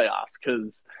the playoffs,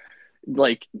 because,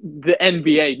 like, the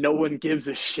NBA, no one gives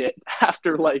a shit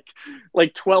after, like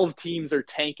 12 teams are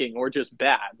tanking or just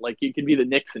bad. Like, you can be the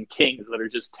Knicks and Kings that are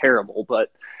just terrible, but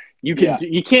you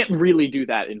can't really do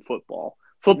that in football.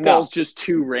 Football's just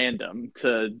too random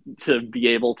to be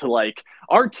able to, like,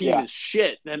 our team is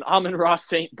shit and Amon-Ra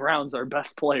St. Brown's our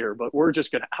best player, but we're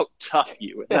just going to out-tough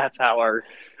you. And that's how our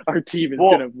team is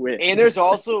going to win. And there's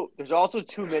also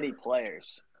too many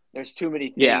players. There's too many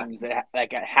things that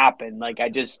happen. Like,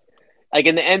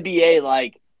 in the NBA,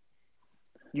 like,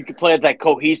 you could play that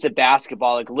cohesive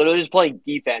basketball, like literally just playing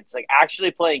defense, like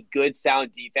actually playing good,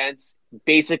 sound defense,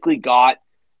 basically got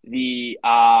the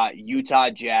Utah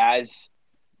Jazz.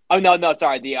 Oh, no,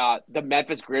 sorry. The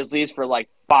Memphis Grizzlies for like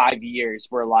 5 years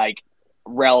were like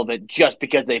relevant just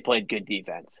because they played good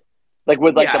defense. Like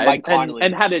with the Mike Conley.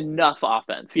 And had enough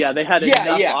offense. Yeah, they had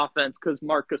enough offense because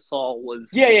Marc Gasol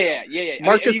was. Yeah.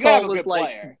 Marc Gasol was like.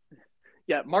 Player.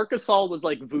 Yeah, Marc Gasol was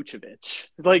like Vucevic,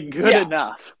 like good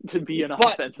enough to be an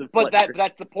offensive player. But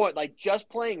that's the point. Like, just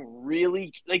playing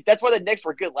really, like, that's why the Knicks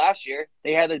were good last year.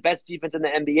 They had the best defense in the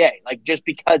NBA. Like, just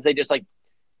because they just like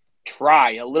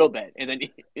try a little bit, and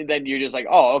then you're just like,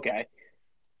 oh, okay.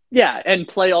 Yeah, and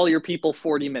play all your people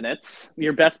 40 minutes.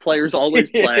 Your best players always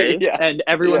play, and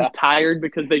everyone's tired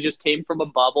because they just came from a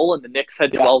bubble, and the Knicks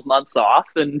had 12 months off,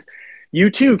 and you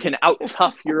too can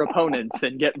out-tough your opponents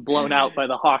and get blown out by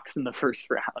the Hawks in the first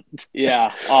round.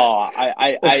 Yeah. Oh,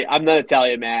 I'm going to tell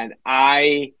you, man,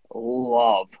 I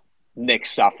love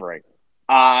Knicks suffering.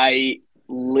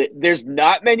 There's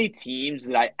not many teams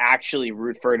that I actually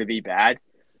root for to be bad,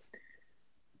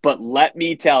 but let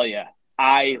me tell you,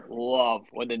 I love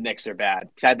when the Knicks are bad,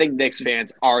 because I think Knicks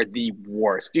fans are the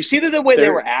worst. Do you see the way they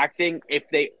were acting if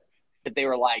they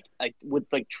were like with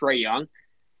like Trae Young?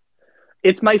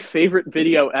 It's my favorite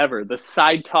video ever, the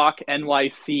Side Talk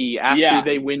NYC after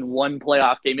they win one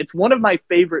playoff game. It's one of my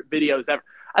favorite videos ever.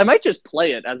 I might just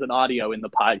play it as an audio in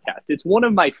the podcast. It's one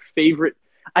of my favorite.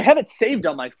 I have it saved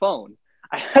on my phone.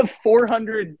 I have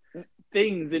 400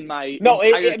 things in my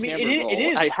it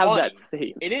is. I have funny. That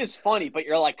saved. It is funny, but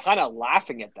you're like kind of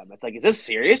laughing at them. It's like, is this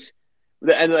serious?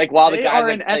 And like, while they the guys are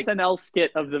an SNL skit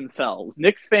of themselves.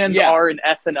 Knicks fans are an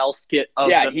SNL skit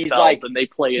of themselves, and they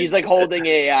play. He's like holding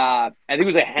I think it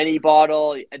was a Henny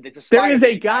bottle. There is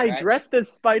a guy dressed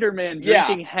as Spider-Man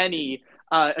drinking Henny.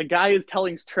 A guy is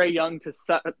telling Trae Young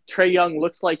Trae Young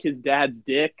looks like his dad's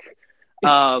dick.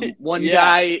 One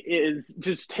guy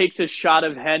just takes a shot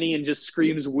of Henny and just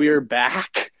screams, "We're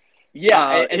back."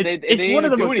 Yeah, it's one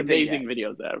of the most amazing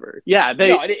videos ever. Yeah,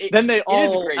 they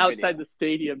all outside the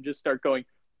stadium just start going,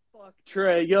 "Fuck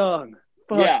Trae Young,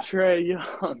 Trae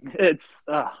Young."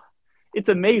 It's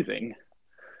amazing.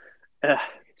 But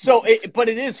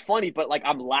it is funny. But like,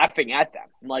 I'm laughing at them.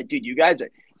 I'm like, dude, you guys are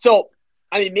so.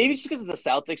 I mean, maybe it's because of the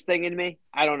Celtics thing in me.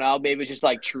 I don't know. Maybe it's just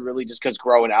like truly just because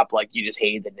growing up, like, you just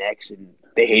hated the Knicks and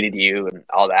they hated you and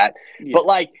all that. Yeah. But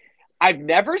like, I've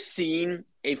never seen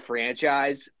a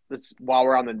franchise that's while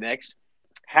we're on the Knicks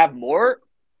have more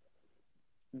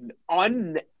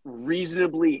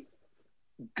unreasonably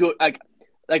good like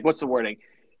what's the wording?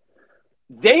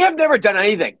 They have never done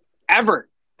anything ever.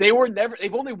 They've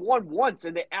only won once,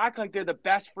 and they act like they're the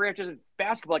best franchise in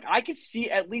basketball. Like I could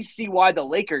at least see why the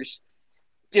Lakers,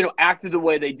 acted the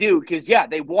way they do because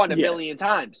they won a million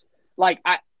times. Like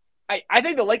I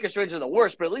think the Lakers fans are the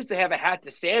worst, but at least they have a hat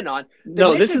to stand on.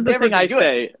 This is the thing I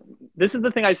say. This is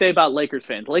the thing I say about Lakers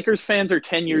fans. Lakers fans are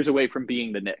 10 years away from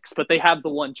being the Knicks, but they have the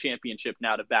one championship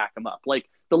now to back them up. Like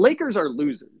the Lakers are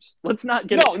losers. Let's not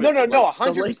get no,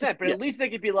 100%. But at least they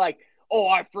could be like, oh,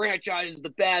 our franchise is the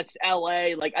best.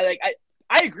 LA, I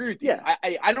agree with you. Yeah.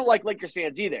 I don't like Lakers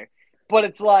fans either, but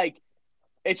it's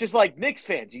just like Knicks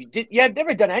fans. You have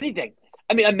never done anything.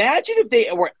 I mean, imagine if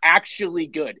they were actually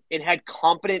good and had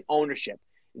competent ownership.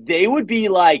 They would be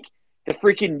like the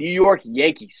freaking New York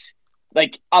Yankees.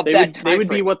 Like they would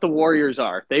be what the Warriors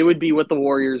are. They would be what the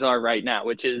Warriors are right now,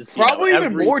 which is probably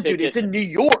even more, dude. It's in New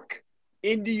York.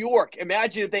 In New York,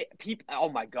 imagine if oh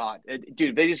my God, dude,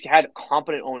 if they just had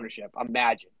competent ownership.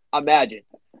 Imagine.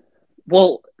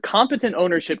 Well, competent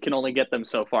ownership can only get them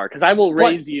so far because I will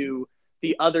raise you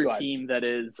the other team that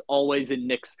is always in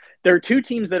Knicks. There are two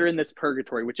teams that are in this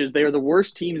purgatory, which is they are the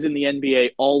worst teams in the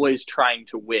NBA always trying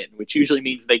to win, which usually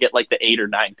means they get like the 8 or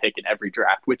 9 pick in every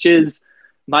draft, which is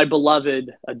my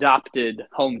beloved adopted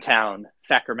hometown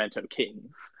Sacramento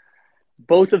Kings.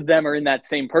 Both of them are in that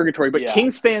same purgatory, but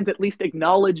Kings fans at least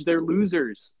acknowledge they're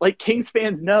losers. Like Kings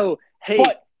fans know, hey,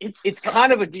 but it's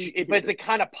kind of it's a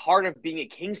kind of part of being a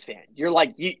Kings fan. You're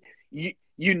like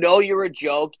you're a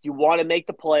joke. You want to make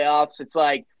the playoffs. It's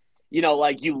like,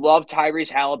 like you love Tyrese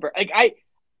Halliburton. Like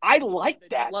I like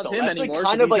that. Don't love though. him That's anymore.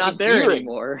 Kind of he's like not there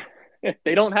anymore.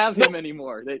 They don't have him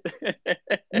anymore. No.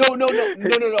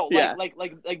 Yeah.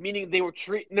 Like meaning they were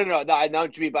No, I know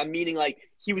what you mean, but I'm meaning like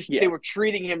he was. They were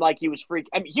treating him like he was freak.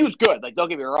 I mean, he was good. Like, don't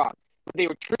get me wrong, but they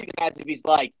were treating him as if he's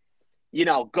like,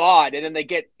 God. And then they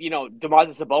get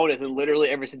Domantas Sabonis, and literally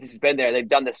ever since he's been there, they've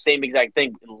done the same exact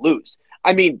thing and lose.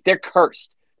 I mean, they're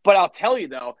cursed. But I'll tell you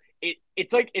though,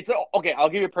 okay. I'll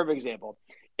give you a perfect example.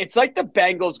 It's like the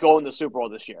Bengals going to the Super Bowl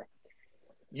this year.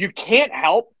 You can't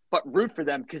help but root for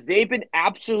them because they've been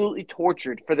absolutely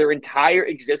tortured for their entire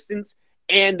existence,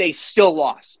 and they still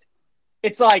lost.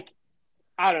 It's like,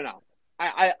 I don't know.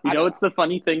 What's the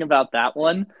funny thing about that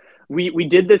one? We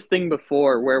did this thing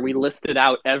before where we listed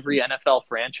out every NFL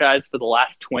franchise for the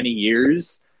last 20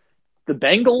 years. The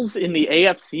Bengals in the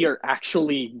AFC are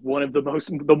actually one of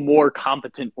the more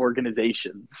competent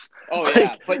organizations. Oh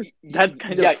yeah, but that's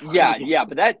kind of funny. yeah.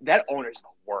 But that owner's the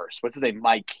worst. What's his name?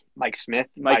 Mike Smith.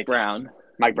 Mike Brown.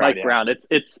 Mike Brown.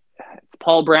 It's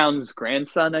Paul Brown's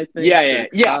grandson, I think. Yeah.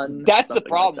 Son, that's the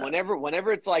problem. Like that.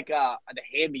 Whenever it's like the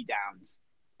hand-me-downs,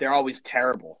 they're always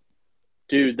terrible.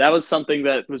 Dude, that was something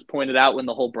that was pointed out when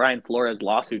the whole Brian Flores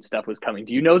lawsuit stuff was coming.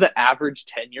 Do you know the average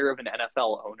tenure of an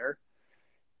NFL owner?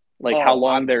 Like how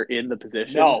long they're in the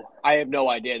position? No, I have no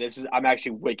idea. I'm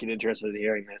actually wicked interested in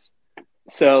hearing this.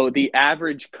 So the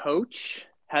average coach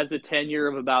has a tenure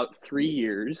of about 3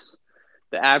 years.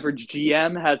 The average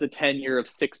GM has a tenure of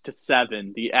 6 to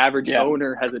 7. The average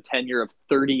owner has a tenure of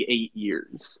 38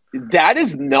 years. That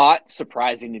is not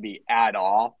surprising to me at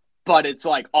all. But it's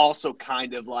like also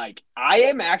kind of like I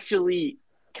am actually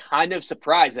kind of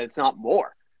surprised that it's not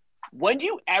more. When do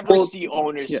you ever see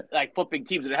owners like flipping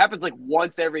teams? And it happens like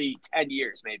once every 10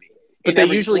 years, maybe. But they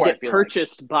usually get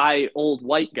purchased by old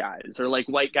white guys or like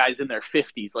white guys in their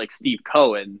 50s, like Steve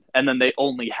Cohen, and then they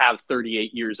only have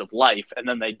 38 years of life, and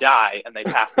then they die and they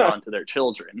pass it on to their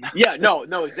children. Yeah, no,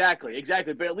 exactly.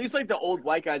 But at least like the old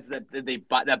white guys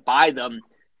that buy them,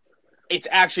 it's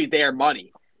actually their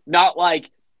money, not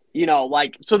like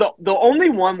so the only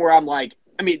one where I'm like,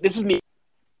 I mean, this is me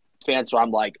fan, so I'm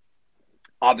like,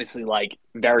 obviously like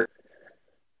very,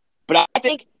 but I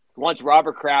think once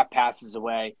Robert Kraft passes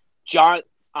away,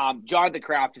 Jonathan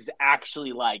Kraft is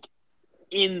actually like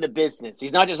in the business.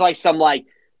 He's not just like some like,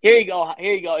 here you go.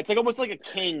 It's like almost like a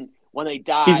king when they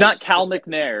die. He's not Cal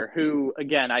McNair, who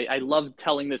again, I love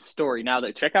telling this story now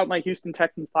that check out my Houston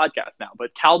Texans podcast now,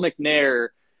 but Cal McNair,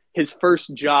 his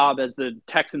first job as the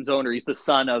Texans owner, he's the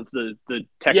son of the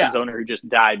Texans owner who just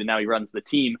died, and now he runs the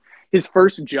team. His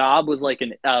first job was like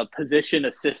a position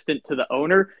assistant to the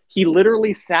owner. He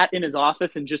literally sat in his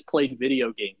office and just played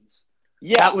video games.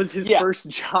 Yeah, that was his first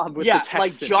job with the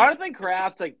Texans. Like Jonathan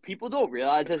Kraft, like people don't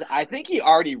realize this. I think he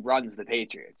already runs the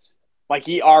Patriots. Like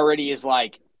he already is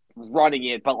like running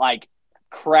it, but like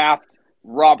Kraft,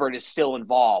 Robert is still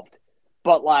involved,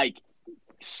 but like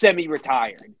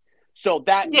semi-retired. So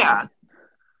that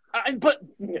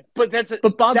But that's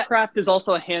But Bob Kraft is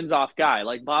also a hands-off guy.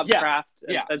 Like Bob Kraft,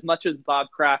 yeah. as much as Bob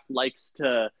Kraft likes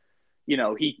to,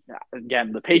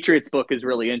 the Patriots book is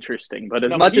really interesting. But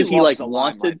as much as he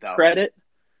wanted credit,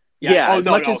 as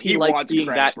much as he likes being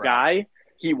that guy,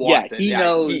 he wants it. He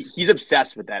knows he's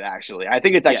obsessed with that. Actually, I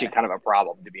think it's actually kind of a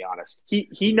problem, to be honest.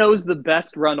 He knows the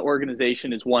best run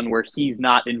organization is one where he's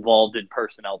not involved in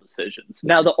personnel decisions.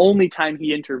 Now, the only time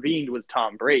he intervened was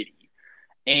Tom Brady,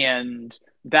 and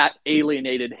that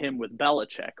alienated him with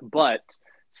Belichick. But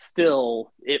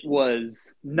still, it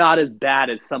was not as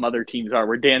bad as some other teams are,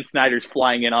 where Dan Snyder's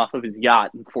flying in off of his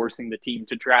yacht and forcing the team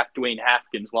to draft Dwayne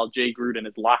Haskins while Jay Gruden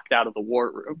is locked out of the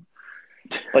war room.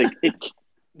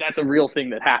 That's a real thing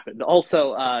that happened.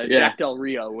 Also, Jack Del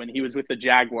Rio, when he was with the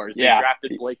Jaguars, they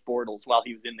drafted Blake Bortles while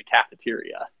he was in the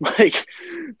cafeteria.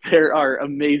 There are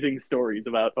amazing stories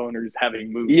about owners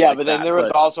having moves. Yeah, but then there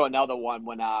was also another one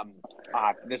when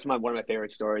this is one of my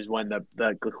favorite stories, when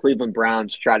the Cleveland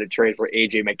Browns tried to trade for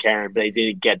A.J. McCarron, but they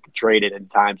didn't get traded in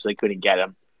time, so they couldn't get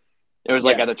him. It was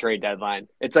at the trade deadline.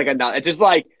 It's it's just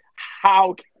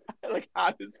how.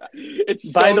 How does that?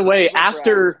 It's by the way,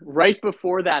 right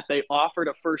before that, they offered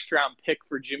a first-round pick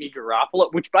for Jimmy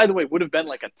Garoppolo, which, by the way, would have been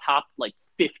a top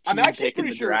 15 I'm actually pick in pretty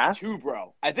the sure draft. It was 2,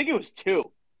 bro. I think it was 2.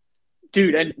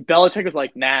 Dude, and Belichick was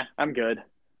like, "Nah, I'm good.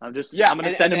 I'm going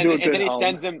to send him to a good home."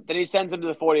 Then he sends him to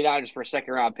the 49ers for a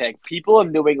second-round pick. People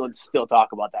in New England still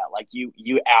talk about that.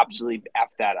 You absolutely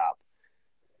effed that up.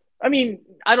 I mean,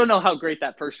 I don't know how great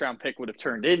that first-round pick would have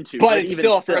turned into. But it's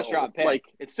still a first-round pick.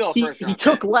 It's still a first-round pick. He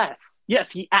took less. Yes,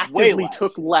 he actively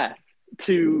took less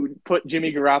to put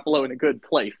Jimmy Garoppolo in a good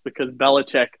place because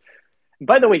Belichick –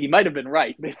 by the way, he might have been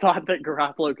right. They thought that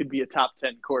Garoppolo could be a top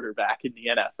 10 quarterback in the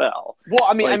NFL.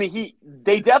 Well,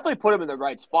 they definitely put him in the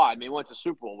right spot. I mean, he went to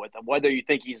Super Bowl with him. Whether you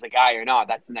think he's the guy or not,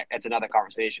 that's another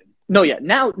conversation. No, yeah.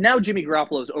 Now Jimmy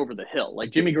Garoppolo's over the hill.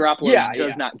 Jimmy Garoppolo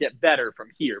does not get better from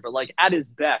here. But at his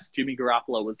best, Jimmy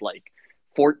Garoppolo was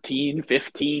 14,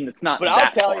 15. It's not. But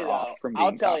I'll tell you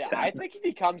though. I think if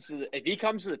he comes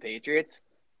to the Patriots,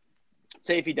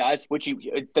 say if he does, which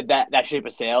that ship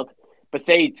has sailed. But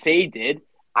say he did,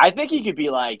 I think he could be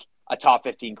a top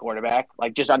 15 quarterback,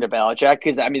 just under Belichick.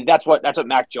 Because that's what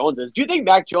Mac Jones is. Do you think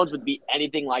Mac Jones would be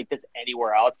anything like this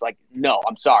anywhere else? No,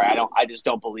 I'm sorry, I just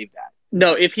don't believe that.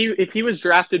 No, if he was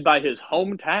drafted by his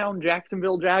hometown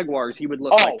Jacksonville Jaguars, he would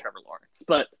look like Trevor Lawrence.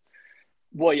 But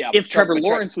if Trevor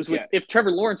Lawrence was with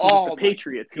the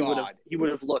Patriots, he would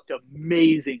have looked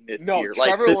amazing this year.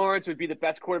 Trevor Lawrence would be the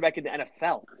best quarterback in the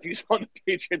NFL if he was on the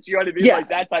Patriots. You know what I mean?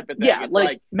 That type of thing.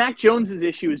 Yeah, Mac Jones's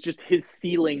issue is just his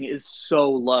ceiling is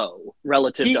so low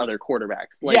relative to other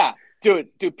quarterbacks.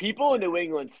 Dude, people in New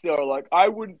England still are like, I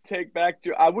wouldn't take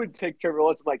Trevor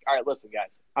Lawrence. I'm like, all right, listen,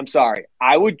 guys, I'm sorry.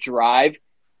 I would drive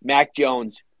Mac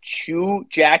Jones to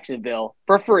Jacksonville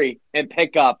for free and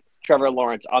pick up Trevor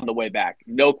Lawrence on the way back.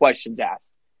 No questions asked.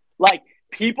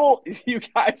 People, you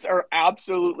guys are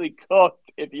absolutely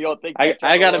cooked if you don't think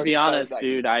I got to be honest,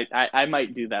 dude. I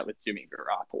might do that with Jimmy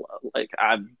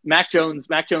Garoppolo. Mac Jones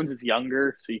is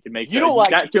younger, so you can make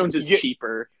Mac Jones is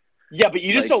cheaper. Yeah, but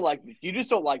you just don't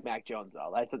like Mac Jones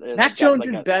though. Mac Jones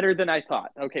is better than I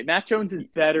thought. Okay, Mac Jones is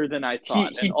better than I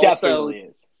thought. He definitely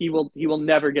is. He will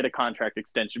never get a contract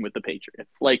extension with the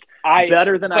Patriots.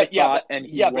 Better than I thought.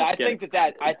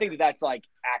 I think that's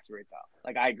accurate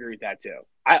though. I agree with that too.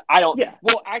 I don't. Yeah.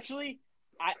 Well, actually,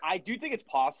 I do think it's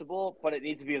possible, but it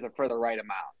needs to be for the right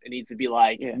amount. It needs to be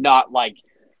not okay.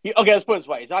 Let's put it this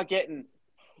way: he's not getting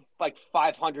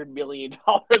 $500 million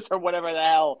or whatever the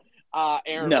hell.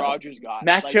 Aaron Rodgers got.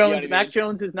 Mac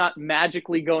Jones is not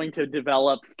magically going to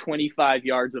develop 25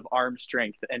 yards of arm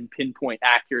strength and pinpoint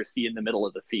accuracy in the middle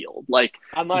of the field.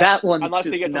 Unless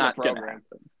he gets on the program.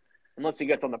 Unless he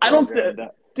gets on the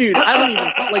program. I don't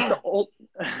even the old.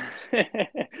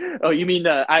 Oh, you mean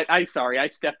sorry, I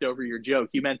stepped over your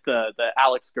joke. You meant the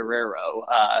Alex Guerrero.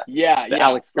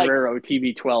 Alex Guerrero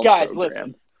TB12 guys,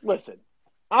 program. Listen.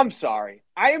 I'm sorry.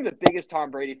 I am the biggest Tom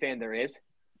Brady fan there is.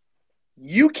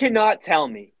 You cannot tell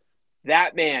me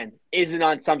that man isn't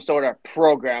on some sort of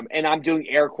program, and I'm doing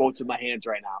air quotes with my hands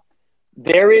right now.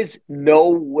 There is no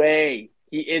way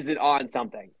he isn't on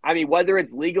something. Whether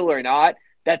it's legal or not,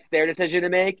 that's their decision to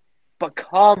make. But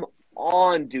come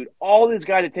on, dude. All these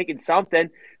guys are taking something.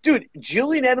 Dude,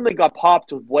 Julian Edelman got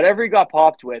popped with whatever he got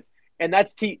popped with, and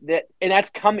that's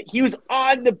coming. He was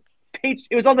on the page.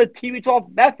 It was on the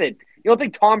TB12 method. You don't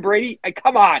think Tom Brady?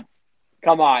 Come on.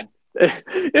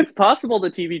 It's possible the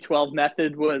TB12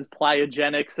 method was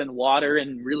plyogenics and water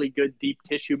and really good deep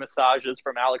tissue massages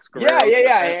from Alex Guerrero.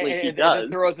 Yeah. He does.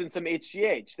 It throws in some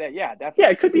HGH. Definitely. Yeah,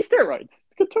 it could be steroids.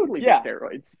 It could totally be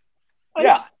steroids.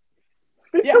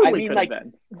 It Yeah, totally I mean, could have like,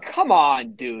 been. come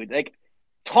on, dude. Like,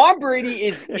 Tom Brady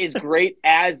is great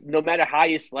as no matter how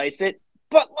you slice it,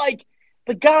 but like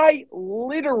the guy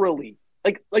literally,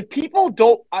 like people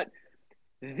don't.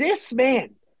 This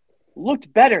man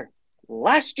looked better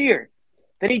last year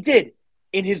than he did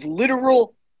in his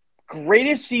literal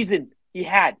greatest season he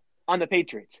had on the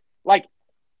Patriots. Like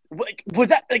was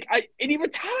that like? And he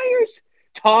retires.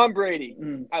 Tom Brady.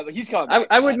 He's coming back.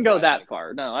 I wouldn't go that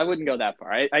far. No, I wouldn't go that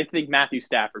far. I think Matthew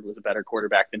Stafford was a better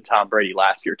quarterback than Tom Brady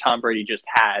last year. Tom Brady just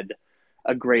had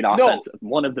a great offense,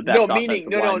 one of the best offensive lines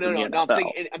in the NFL. No,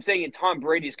 I'm saying in Tom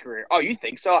Brady's career. Oh, you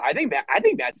think so? I think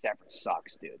Matt Stafford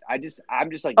sucks, dude. I'm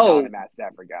just like not a Matt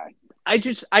Stafford guy.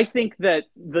 I think that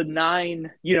the 9,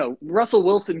 Russell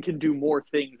Wilson can do more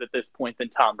things at this point than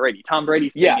Tom Brady. Tom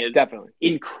Brady's thing is definitely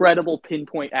incredible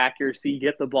pinpoint accuracy,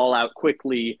 get the ball out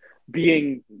quickly,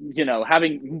 being,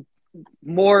 having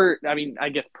more, I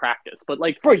guess practice, but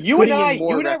like, bro, you and I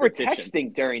were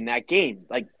texting during that game.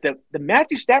 Like the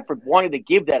Matthew Stafford wanted to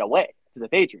give that away to the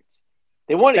Patriots.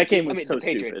 They wanted that game was so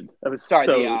stupid. That was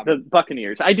the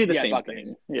Buccaneers. I do the same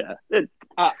Buccaneers. thing. Yeah.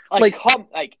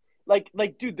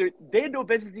 Dude, they had no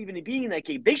business even being in that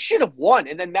game. They should have won.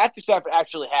 And then Matthew Stafford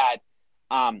actually had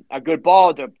a good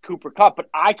ball to Cooper Kupp, but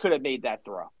I could have made that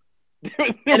throw.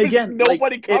 There was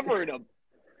nobody covering him.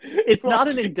 It's not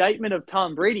an indictment of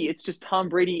Tom Brady. It's just Tom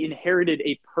Brady inherited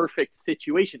a perfect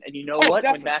situation. And you know what?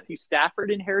 Definitely. When Matthew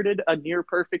Stafford inherited a near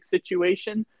perfect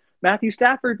situation, Matthew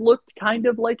Stafford looked kind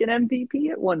of like an MVP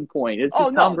at one point. It's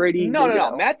just Tom Brady.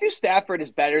 No. Matthew Stafford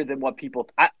is better than what people.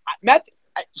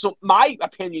 So my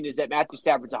opinion is that Matthew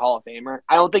Stafford's a Hall of Famer.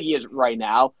 I don't think he is right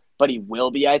now, but he will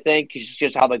be. I think because it's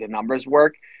just how the numbers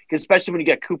work. Because especially when you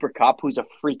get Cooper Kupp, who's a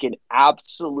freaking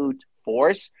absolute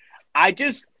force. I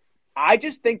just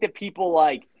think that people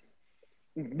like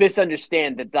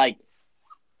misunderstand that like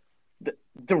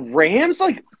the Rams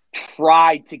like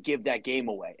tried to give that game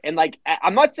away. And like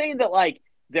I'm not saying that like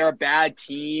they're a bad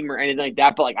team or anything like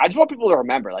that, but like I just want people to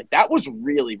remember like that was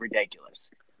really ridiculous.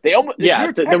 There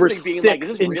were 6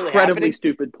 incredibly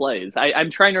stupid plays. I'm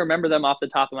trying to remember them off the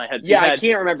top of my head. So I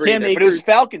can't remember either, but it was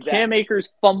Falcons. Cam Akers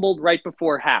fumbled right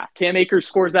before half. Cam Akers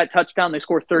scores that touchdown. They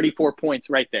score 34 points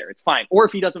right there. It's fine. Or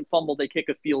if he doesn't fumble, they kick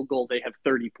a field goal. They have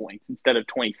 30 points instead of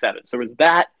 27. So it was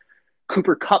that.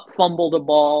 Cooper Kupp fumbled a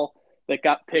ball that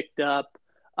got picked up.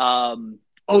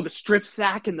 The strip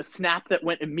sack and the snap that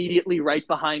went immediately right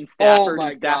behind Stafford.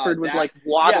 And Stafford was like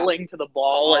waddling to the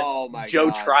ball. And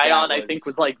Joe Tryon, I think,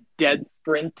 was like dead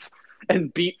sprint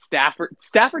and beat Stafford.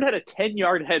 Stafford had a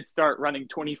 10-yard head start running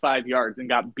 25 yards and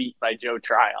got beat by Joe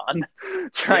Tryon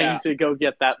trying to go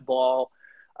get that ball.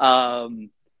 Cam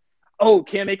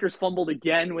Akers fumbled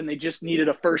again when they just needed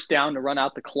a first down to run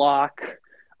out the clock.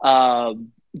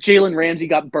 Jalen Ramsey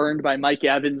got burned by Mike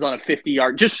Evans on a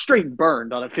 50-yard, just straight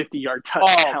burned on a 50-yard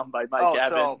touchdown by Mike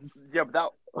Evans.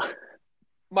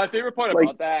 My favorite part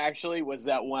about that actually was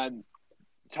that when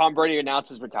Tom Brady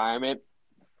announced his retirement,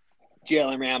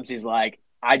 Jalen Ramsey's like,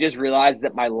 I just realized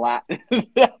that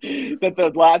that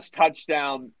the last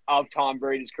touchdown of Tom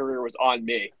Brady's career was on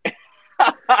me.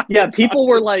 Yeah, people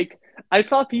were like, I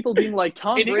saw people being like,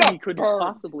 Tom Brady couldn't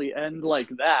possibly end like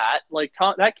that. Like,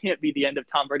 that can't be the end of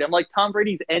Tom Brady. I'm like, Tom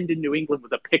Brady's end in New England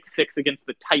was a pick 6 against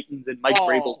the Titans and Mike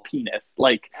Vrabel's penis.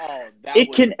 Like,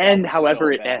 it can end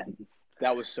however it ends.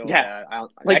 That was so bad.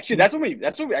 That's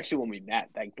when we met.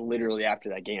 Like, literally after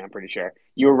that game, I'm pretty sure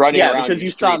you were running around because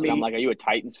you saw me. I'm like, are you a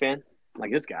Titans fan? I'm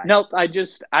like, this guy. Nope. I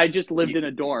just lived in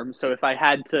a dorm, so if I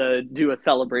had to do a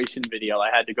celebration video,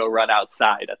 I had to go run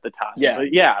outside at the time.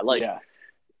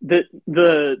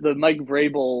 The Mike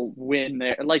Vrabel win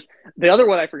there. Like, the other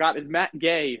one I forgot is Matt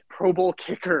Gay, Pro Bowl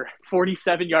kicker,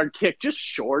 47-yard kick, just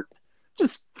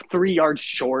 3 yards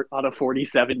short on a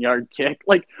 47-yard kick.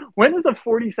 Like, when is a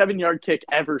 47-yard kick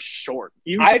ever short?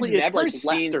 Usually I've never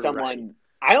seen someone. Right.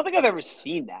 I don't think I've ever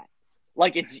seen that.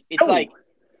 Like, it's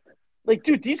like,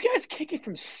 dude, these guys kick it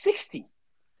from 60.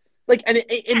 Like, and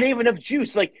they have enough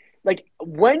juice. Like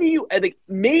when do you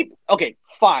maybe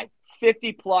fine.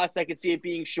 50 plus, I could see it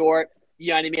being short. You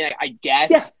know what I mean? I guess.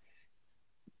 Yeah.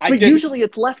 But usually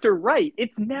it's left or right.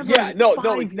 It's never 5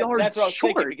 yards that's what I was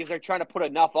short. Thinking because they're trying to put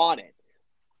enough on it.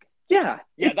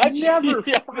 It's never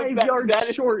 5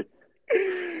 yards short.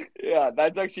 Yeah,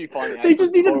 that's actually funny. They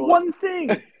just needed one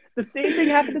thing. The same thing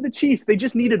happened to the Chiefs. They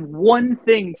just needed one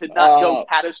thing to not go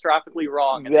catastrophically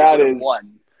wrong, and they would have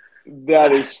won.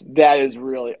 That is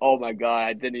really, oh my God,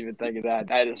 I didn't even think of that.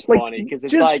 That is funny because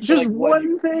it's just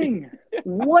one thing.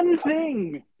 One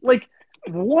thing. Like,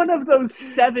 one of those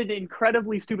 7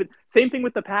 incredibly stupid. Same thing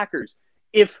with the Packers.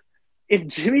 If if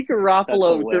Jimmy That's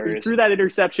Garoppolo hilarious. threw that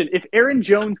interception, if Aaron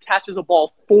Jones catches a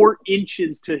ball 4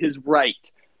 inches to his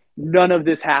right, none of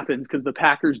this happens because the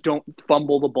Packers don't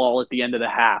fumble the ball at the end of the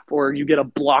half, or you get a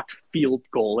blocked field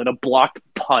goal and a blocked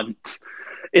punt.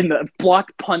 In the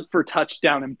blocked punt for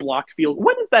touchdown and blocked field.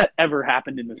 When has that ever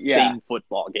happened in the same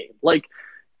football game? Like,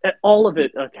 all of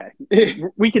it. Okay,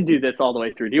 we can do this all the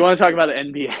way through. Do you want to talk about the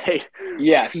NBA?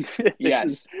 Yes.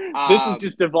 This is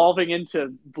just evolving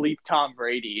into bleep Tom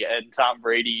Brady and Tom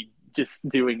Brady just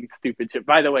doing stupid shit.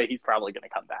 By the way, he's probably going to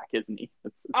come back, isn't he?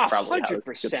 That's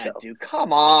 100%, dude.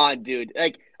 Come on, dude.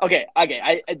 Like, okay.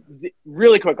 I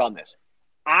really quick on this.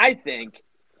 I think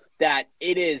that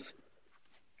it is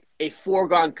a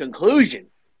foregone conclusion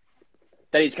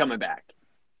that he's coming back,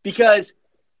 because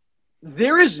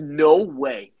there is no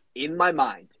way in my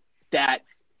mind that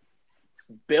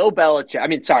Bill Belichick.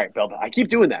 I keep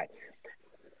doing that.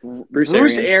 Bruce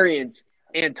Arians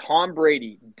and Tom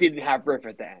Brady didn't have Griff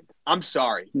at the end. I'm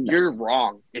sorry. No. You're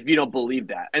wrong if you don't believe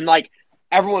that. And, like,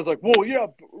 everyone's like, well, yeah,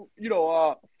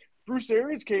 Bruce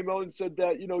Arians came out and said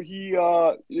that,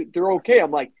 they're okay. I'm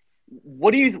like,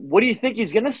 what do you think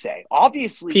he's going to say?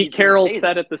 Obviously, Pete Carroll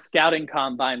said at the scouting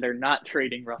combine they're not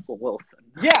trading Russell Wilson.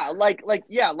 Yeah,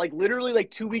 literally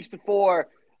like 2 weeks before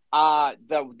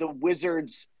the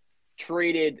Wizards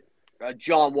traded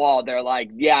John Wall, they're like,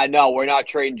 yeah, no, we're not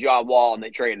trading John Wall, and they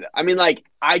traded it. I mean, like,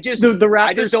 the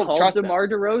Raptors don't called DeMar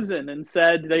DeRozan and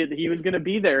said he was going to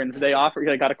be there, and they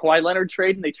got a Kawhi Leonard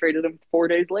trade, and they traded him 4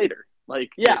 days later.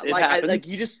 Like, yeah, I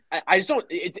just don't.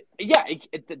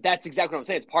 That's exactly what I'm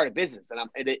saying. It's part of business, and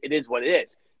it is what it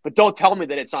is. But don't tell me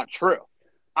that it's not true.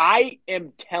 I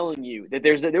am telling you that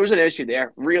there was an issue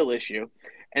there, real issue,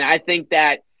 and I think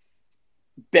that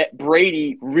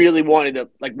Brady really wanted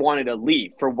to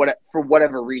leave for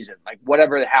whatever reason, like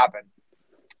whatever happened.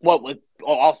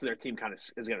 Also their team kind of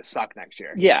is going to suck next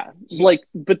year. Yeah,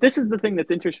 but this is the thing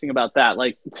that's interesting about that.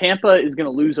 Like, Tampa is going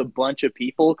to lose a bunch of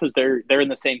people because they're in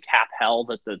the same cap hell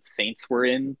that the Saints were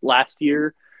in last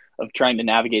year of trying to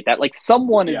navigate that. Like,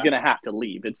 someone is going to have to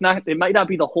leave. It might not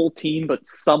be the whole team, but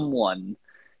someone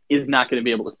is not going to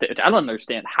be able to stay. I don't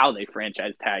understand how they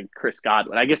franchise tag Chris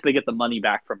Godwin. I guess they get the money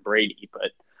back from Brady,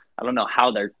 but I don't know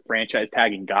how they're franchise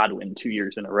tagging Godwin 2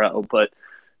 years in a row. But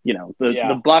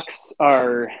the Bucks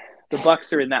are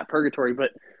in that purgatory.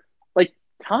 But, like,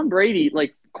 Tom Brady,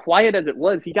 like, quiet as it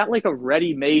was, he got like a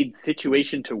ready-made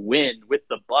situation to win with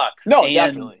the Bucks. No,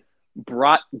 definitely.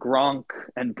 Brought Gronk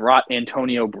and brought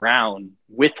Antonio Brown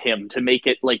with him to make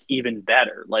it like even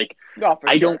better. Like,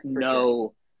 I don't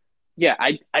know. Yeah,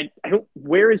 I don't.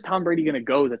 Where is Tom Brady going to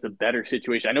go? That's a better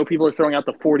situation. I know people are throwing out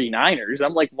the 49ers.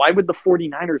 I'm like, why would the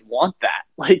 49ers want that?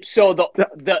 Like,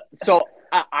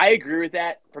 I agree with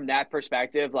that from that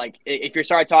perspective. Like, if you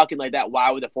start talking like that,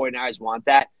 why would the 49ers want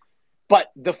that? But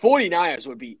the 49ers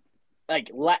would be like,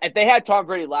 if they had Tom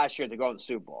Brady last year to go in the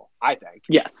Super Bowl, I think.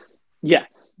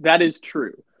 Yes, that is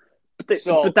true.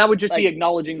 But that would just be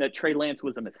acknowledging that Trey Lance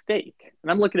was a mistake. And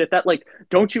I'm looking at that like,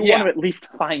 don't you want to at least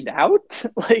find out?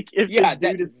 Like, if the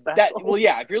dude is special?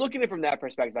 If you're looking at it from that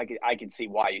perspective, I can see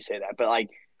why you say that. But, like,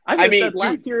 I mean, said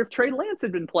last year, if Trey Lance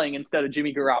had been playing instead of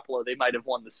Jimmy Garoppolo, they might have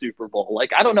won the Super Bowl.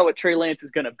 Like, I don't know what Trey Lance is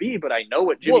going to be, but I know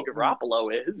what Jimmy Garoppolo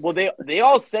is. Well, they're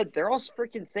all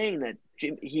freaking saying that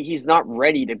he's not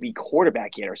ready to be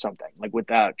quarterback yet or something. Like, with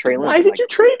Trey Lance. Why did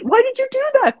you do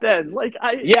that then? Like,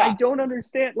 I don't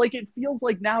understand. Like, it feels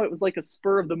like now it was like a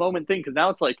spur of the moment thing, because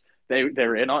now it's like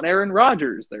they're in on Aaron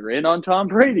Rodgers, they're in on Tom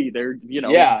Brady, they're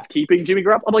keeping Jimmy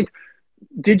Garoppolo. I'm like,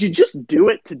 did you just do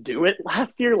it to do it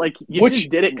last year? Like, you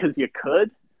just did it because you could?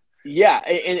 Yeah,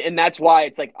 and that's why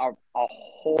it's like a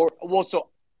whole – well, so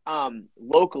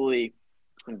locally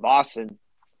in Boston,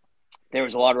 there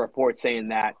was a lot of reports saying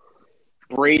that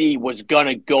Brady was going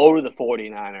to go to the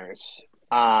 49ers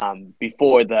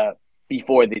before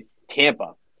the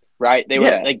Tampa, right? They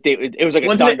were like it was like a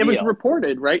done deal. It was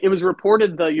reported, right? It was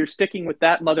reported you're sticking with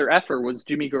that mother effer was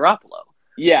Jimmy Garoppolo.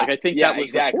 Yeah, like, I think that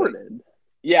was reported.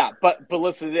 Yeah, but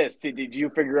listen to this. Did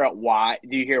you figure out why?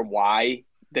 Do you hear why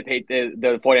the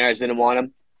 49ers didn't want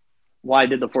him? Why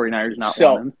did the 49ers not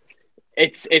want him?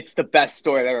 It's the best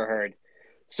story I've ever heard.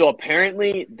 So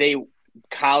apparently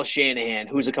Kyle Shanahan,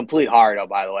 who's a complete hardo,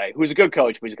 by the way, who's a good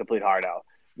coach, but he's a complete hardo,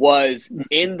 was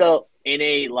in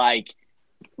a like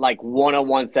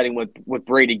one-on-one setting with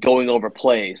Brady, going over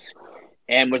plays,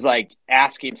 and was like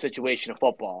asking him situational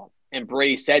football. And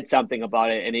Brady said something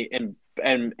about it,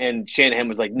 and Shanahan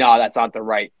was like, "No, that's not the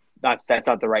right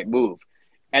move."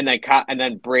 And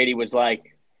then Brady was like,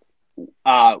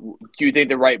 "Do you think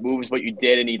the right move is what you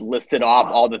did?" And he listed off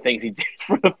all the things he did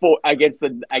against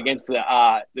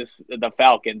the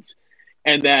Falcons.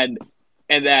 And then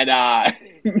And then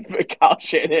Kyle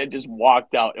Shanahan just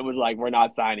walked out and was like, "We're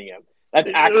not signing him." That's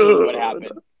actually what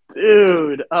happened.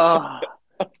 Dude,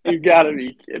 you gotta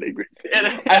be kidding me.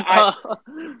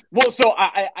 Well, so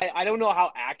I don't know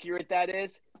how accurate that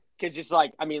is because just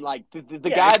like I mean, like the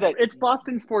guy that it's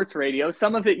Boston Sports Radio.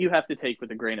 Some of it you have to take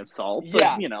with a grain of salt.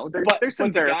 But, you know, there's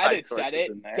some but the guy that said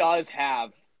it does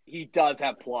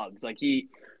have plugs. Like he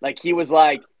was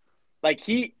like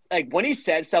when he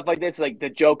said stuff like this, like the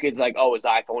joke is like, oh, his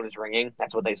iPhone is ringing.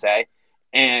 That's what they say,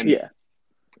 and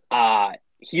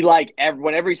he like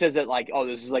whenever he says that, like, oh,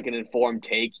 this is like an informed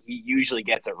take, he usually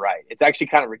gets it right. It's actually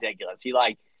kind of ridiculous. He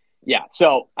like,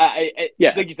 So like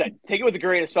you said, take it with a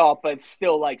grain of salt, but it's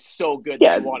still like so good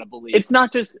that you want to believe. It's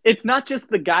not just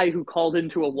the guy who called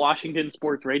into a Washington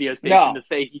sports radio station to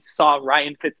say he saw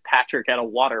Ryan Fitzpatrick at a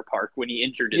water park when he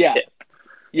injured his hip.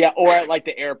 Yeah, or at like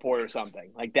the airport or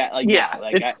something like that. Like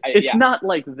it's not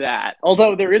like that.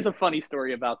 Although there is a funny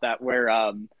story about that where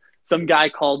some guy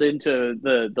called into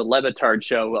the Le Batard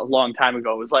show a long time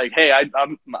ago. It was like, hey, I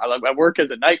work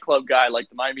as a nightclub guy. Like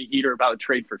the Miami Heat are about to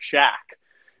trade for Shaq,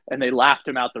 and they laughed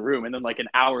him out the room. And then like an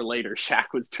hour later,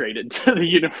 Shaq was traded to the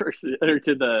university or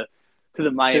to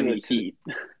the Miami Heat.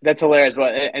 That's hilarious.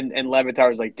 But and Le Batard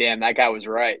was like, damn, that guy was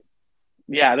right.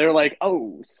 Yeah, they're like,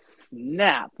 oh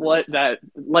snap! What that?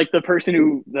 Like the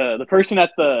person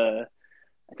at the,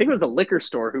 I think it was a liquor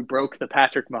store who broke the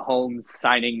Patrick Mahomes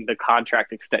signing the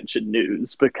contract extension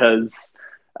news because,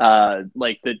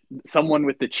 someone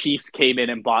with the Chiefs came in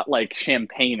and bought like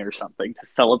champagne or something to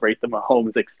celebrate the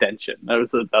Mahomes extension. That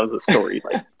was a story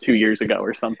like 2 years ago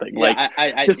or something.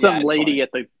 Some lady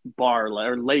at the bar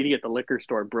or lady at the liquor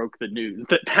store broke the news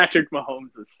that Patrick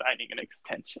Mahomes is signing an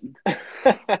extension.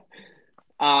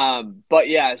 But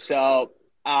yeah, so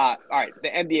all right, the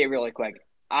NBA really quick.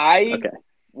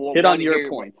 Hit on your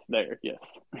points there. Yes.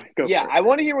 Go for it. I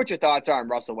want to hear what your thoughts are on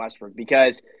Russell Westbrook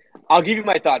because I'll give you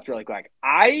my thoughts really quick.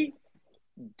 I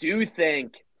do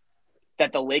think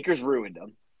that the Lakers ruined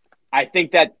him. I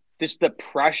think that just the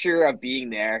pressure of being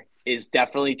there is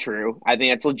definitely true. I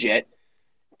think that's legit.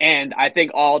 And I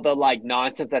think all the like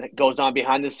nonsense that goes on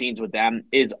behind the scenes with them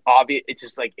is obvious. It's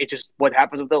just what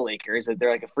happens with the Lakers, that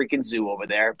they're like a freaking zoo over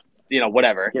there. You know,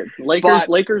 whatever. Yeah,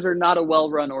 Lakers are not a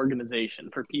well-run organization.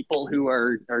 For people who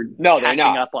are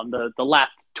catching up on the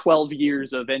last 12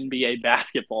 years of NBA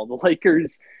basketball, the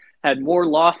Lakers had more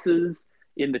losses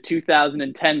in the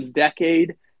 2010s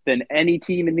decade than any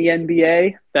team in the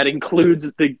NBA. That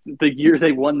includes the year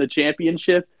they won the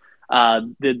championship.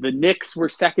 The Knicks were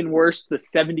second worst. The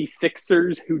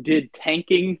 76ers, who did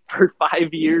tanking for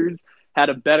 5 years, had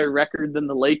a better record than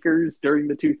the Lakers during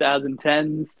the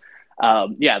 2010s.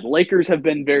 The Lakers have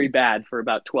been very bad for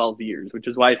about 12 years, which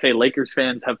is why I say Lakers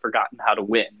fans have forgotten how to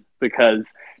win,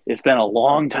 because it's been a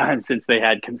long time since they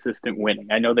had consistent winning.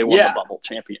 I know they won the bubble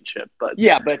championship, but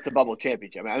but it's a bubble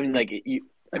championship. I mean,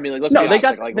 let's no, they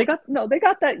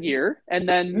got that year, and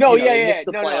then missed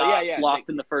the playoffs, lost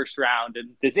in the first round,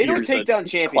 and they don't take down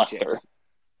championships. Cluster.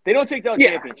 They don't take down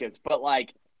championships, but I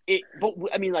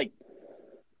mean,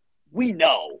 we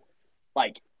know,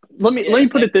 like. Let me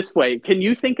put it this way. Can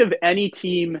you think of any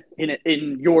team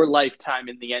in your lifetime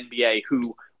in the NBA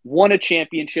who won a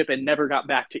championship and never got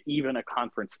back to even a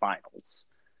conference finals?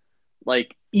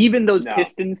 Like, even those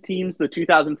Pistons teams, the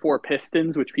 2004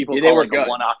 Pistons, which people call like a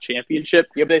one-off championship,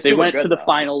 they went to the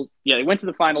finals. Yeah, they went to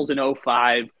the finals in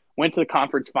 2005, went to the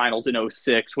conference finals in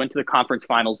 2006, went to the conference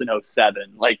finals in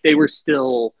 2007. Like, they were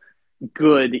still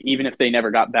good even if they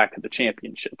never got back to the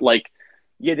championship. Like,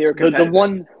 they were competitive.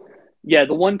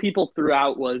 The one people threw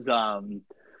out was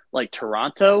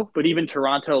Toronto, but even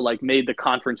Toronto made the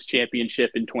conference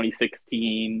championship in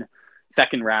 2016,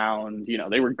 second round. You know,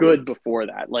 they were good before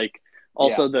that. The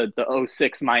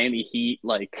 2006 Miami Heat,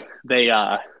 they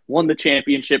won the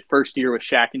championship first year with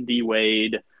Shaq and D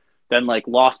Wade, then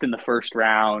lost in the first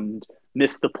round,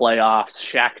 missed the playoffs,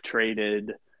 Shaq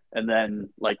traded, and then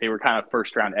they were kind of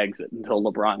first round exit until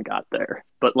LeBron got there.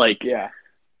 But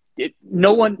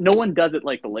no one does it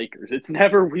like the Lakers. It's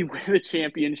never we win a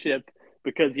championship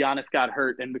because Giannis got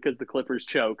hurt and because the Clippers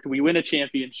choked. We win a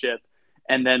championship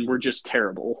and then we're just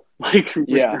terrible.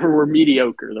 We're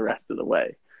mediocre the rest of the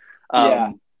way.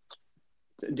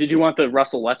 Did you want the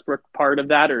Russell Westbrook part of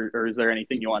that, or is there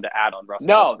anything you wanted to add on Russell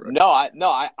Westbrook?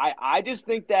 I just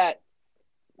think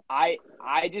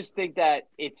that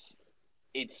it's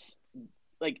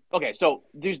okay, so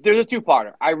there's a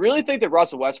two-parter. I really think that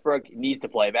Russell Westbrook needs to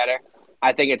play better.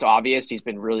 I think it's obvious he's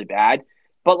been really bad.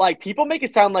 But people make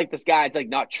it sound like this guy is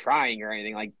not trying or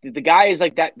anything. The guy is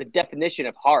that the definition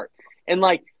of heart. And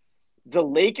the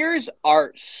Lakers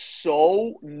are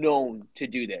so known to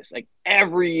do this.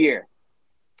 Every year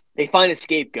they find a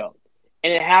scapegoat,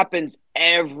 and it happens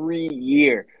every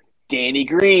year. Danny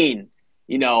Green,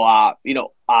 KCP.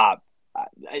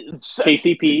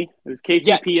 It was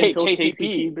KCP until KCP.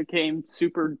 KCP became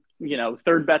super,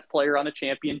 third best player on a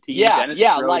champion team. Yeah, Dennis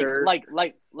yeah, Schroeder.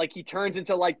 like he turns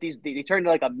into like they turn into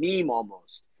like a meme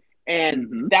almost, and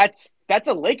Mhm. that's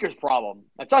a Lakers problem.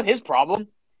 That's not his problem,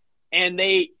 and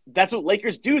that's what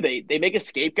Lakers do. They make a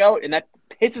scapegoat, and that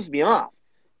pisses me off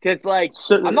because it's like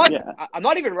I'm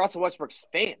not even Russell Westbrook's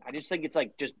fan. I just think it's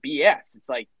like just BS. It's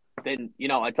like then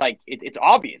it's like it's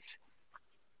obvious.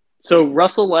 So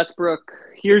Russell Westbrook,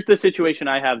 here's the situation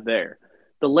I have there.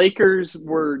 The Lakers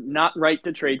were not right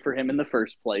to trade for him in the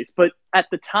first place, but at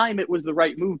the time it was the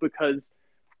right move because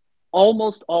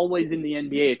almost always in the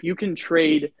NBA, if you can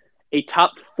trade a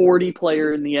top 40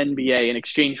 player in the NBA in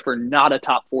exchange for not a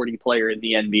top 40 player in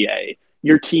the NBA,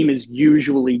 your team is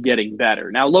usually getting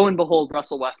better. Now, lo and behold,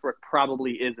 Russell Westbrook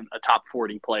probably isn't a top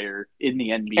 40 player in the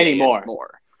NBA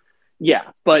anymore. Yeah,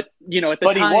 but at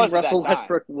the time, Russell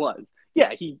Westbrook was.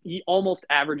 Yeah, he almost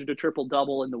averaged a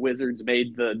triple-double, and the Wizards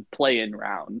made the play-in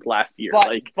round last year.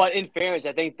 But in fairness,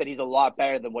 I think that he's a lot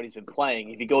better than what he's been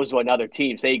playing. If he goes to another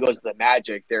team, say he goes to the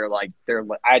Magic,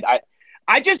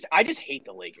 I just hate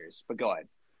the Lakers. But go ahead.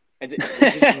 I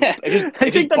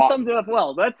think that sums it up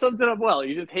well. That sums it up well.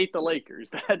 You just hate the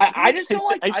Lakers. I just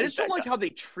don't like how they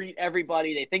treat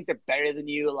everybody. They think they're better than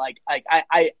you.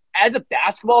 I as a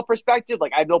basketball perspective,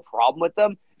 I have no problem with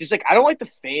them. Just I don't like the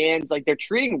fans. They're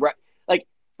treating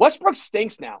Westbrook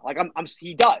stinks now.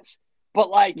 He does.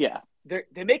 But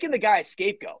they're making the guy a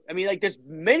scapegoat. I mean, there's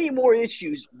many more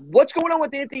issues. What's going on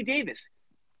with Anthony Davis?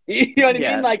 You know what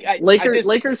I mean?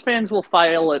 Lakers fans will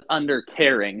file it under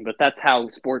caring, but that's how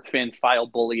sports fans file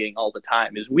bullying all the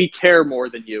time. Is we care more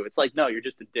than you? It's no, you're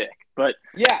just a dick. But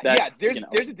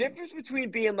there's a difference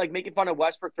between being making fun of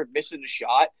Westbrook for missing a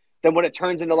shot than when it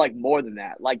turns into more than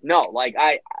that.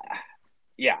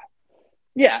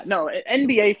 Yeah, no,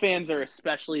 NBA fans are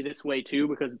especially this way too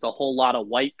because it's a whole lot of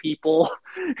white people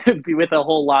with a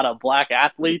whole lot of black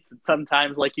athletes, and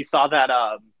sometimes you saw that.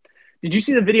 Did you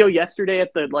see the video yesterday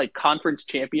at the conference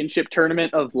championship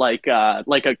tournament of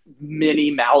a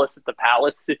mini Malice at the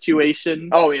Palace situation?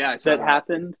 Oh yeah, that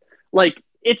happened.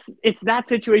 It's that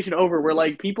situation over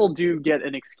where people do get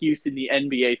an excuse in the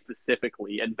NBA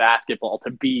specifically and basketball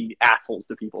to be assholes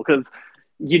to people because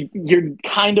you're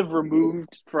kind of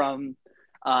removed from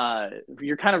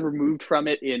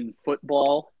it in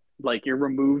football. You're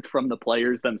removed from the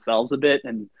players themselves a bit,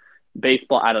 and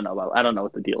baseball, I don't know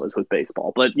what the deal is with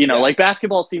baseball, but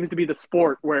basketball seems to be the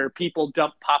sport where people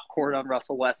dump popcorn on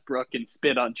Russell Westbrook and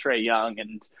spit on Trae Young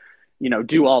and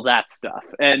do all that stuff.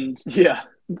 And yeah,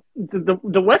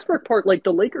 the Westbrook part,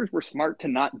 the Lakers were smart to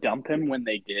not dump him when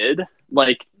they did.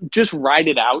 Just ride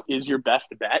it out is your best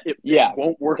bet. It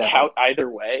won't work out either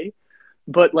way.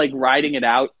 But riding it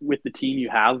out with the team you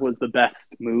have was the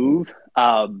best move.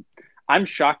 I'm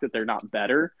shocked that they're not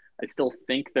better. I still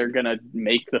think they're going to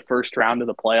make the first round of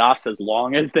the playoffs as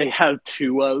long as they have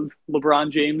two of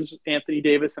LeBron James, Anthony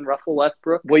Davis, and Russell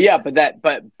Westbrook. Well, yeah, but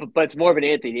it's more of an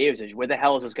Anthony Davis issue. Where the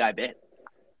hell has this guy been?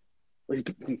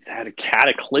 He's had a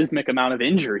cataclysmic amount of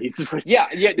injuries. Is the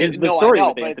story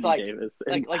with Anthony Davis.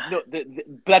 But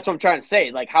that's what I'm trying to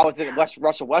say. How is it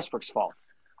Russell Westbrook's fault?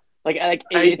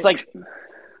 It's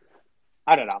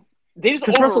I don't know. They just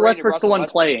because Russell Westbrook's the one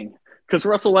playing. Because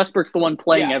Russell Westbrook's the one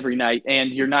playing every night,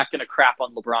 and you're not going to crap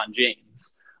on LeBron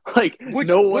James.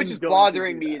 Which is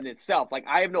bothering me in itself.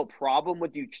 I have no problem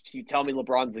with you tell me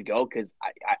LeBron's the GOAT because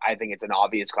I think it's an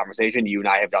obvious conversation. You and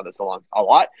I have done this a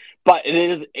lot, but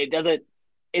it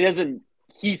doesn't.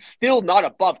 He's still not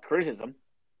above criticism.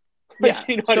 Yeah.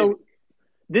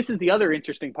 This is the other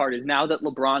interesting part is now that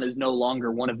LeBron is no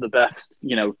longer one of the best,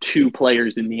 two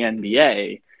players in the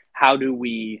NBA. How do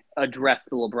we address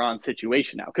the LeBron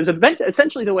situation now? Because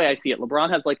essentially the way I see it, LeBron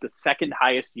has the second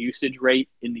highest usage rate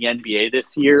in the NBA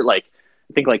this year. I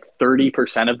think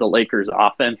 30% of the Lakers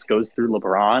offense goes through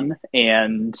LeBron,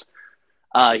 and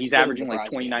he's averaging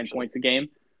 29 points a game.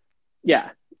 Yeah.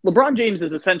 LeBron James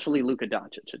is essentially Luka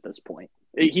Doncic at this point.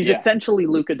 He's essentially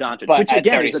Luka Doncic, but which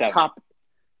again 37. is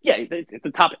it's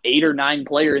a top 8 or 9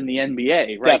 player in the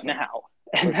NBA right now.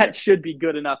 And that should be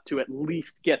good enough to at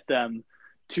least get them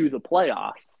to the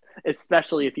playoffs,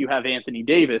 especially if you have Anthony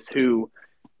Davis, who,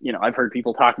 I've heard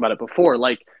people talk about it before.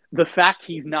 The fact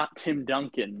he's not Tim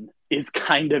Duncan is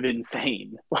kind of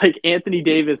insane. Anthony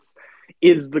Davis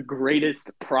is the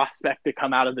greatest prospect to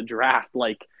come out of the draft,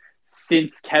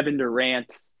 since Kevin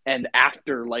Durant and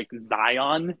after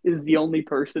Zion is the only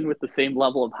person with the same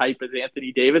level of hype as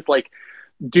Anthony Davis.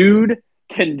 Dude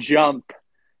can jump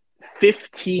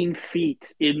 15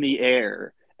 feet in the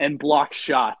air and block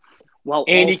shots while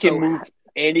And also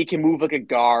he can move like a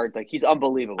guard. Like, he's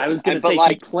unbelievable. I was going to say,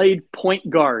 like, he played point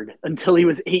guard until he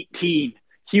was 18.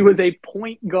 He was a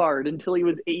point guard until he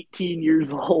was 18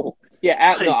 years old.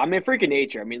 Yeah, no, I mean, freaking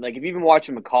nature. I mean, like, if you even watch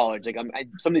him in college, like,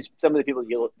 some of the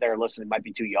people that are listening might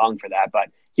be too young for that, but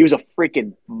he was a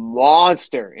freaking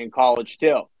monster in college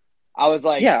too. I was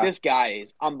like, This guy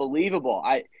is unbelievable.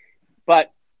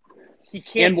 But he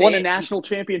can't. And won a national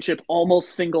championship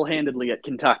almost single-handedly at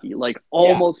Kentucky. Like,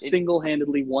 almost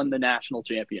single-handedly won the national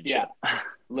championship. Yeah,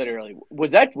 literally.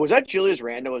 Was that Julius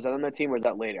Randle? Was that on that team, or was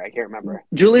that later? I can't remember.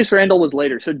 Julius Randle was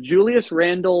later. So Julius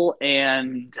Randle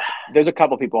and there's a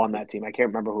couple people on that team. I can't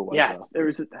remember who it was. Yeah, though. There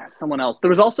was someone else. There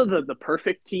was also the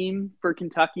perfect team for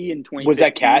Kentucky in 2015. Was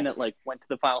that Cat? That like went to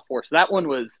the Final Four. So that one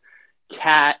was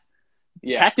Cat.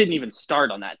 Yeah. Cat didn't even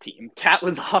start on that team. Cat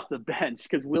was off the bench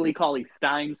because Willie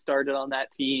Cauley-Stein started on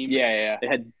that team. Yeah. They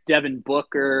had Devin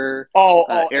Booker.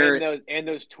 And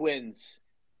those twins.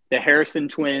 The Harrison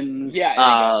twins.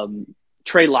 Yeah.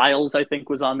 Trey Lyles, I think,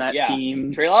 was on that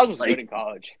team. Trey Lyles was good in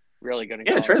college. Really good in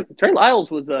college. Yeah, Trey Lyles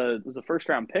was a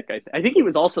first-round pick. I think he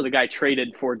was also the guy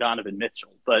traded for Donovan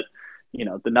Mitchell. But,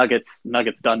 the Nuggets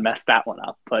done messed that one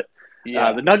up. But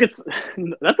the Nuggets,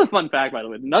 that's a fun fact, by the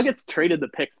way. The Nuggets traded the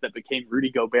picks that became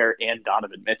Rudy Gobert and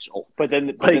Donovan Mitchell. But then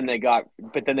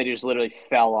they just literally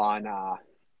fell on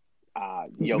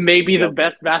maybe the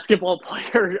best basketball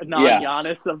player,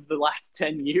 Giannis, of the last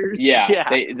 10 years. Yeah.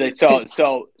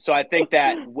 So I think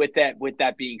that with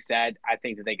that being said, I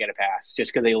think that they get a pass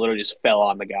just because they literally just fell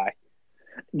on the guy.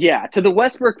 Yeah. To the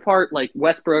Westbrook part, like,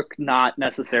 Westbrook, not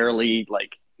necessarily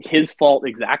like his fault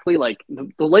exactly. Like,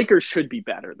 the Lakers should be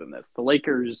better than this. The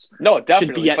Lakers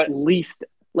should be at least,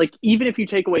 like, even if you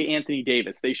take away Anthony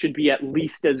Davis, they should be at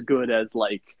least as good as,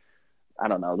 like, I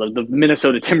don't know, the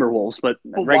Minnesota Timberwolves, but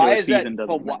regular season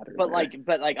doesn't matter.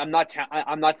 But I'm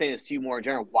not saying this to you more in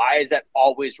general. Why is that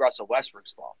always Russell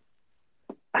Westbrook's fault?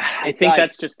 I think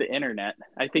that's just the internet.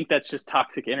 I think that's just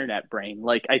toxic internet brain.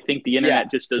 Like, I think the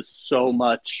internet just does so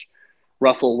much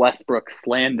Russell Westbrook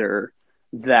slander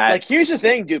that, like, here's the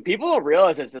thing, dude. People don't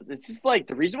realize this. It's just like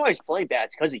the reason why he's playing bad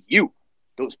is because of you,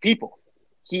 those people.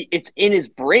 It's in his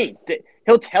brain.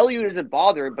 He'll tell you it doesn't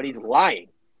bother him, but he's lying.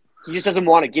 He just doesn't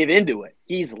want to give into it.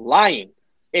 He's lying.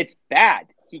 It's bad.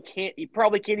 He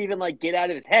probably can't even, like, get out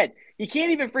of his head. He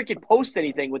can't even freaking post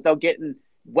anything without getting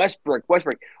Westbrook.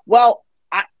 Well,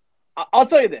 I'll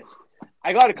tell you this.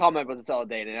 I got a comment about this all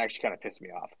day, and it actually kind of pissed me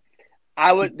off.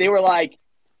 They were like,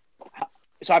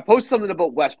 so I posted something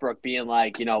about Westbrook being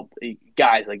like,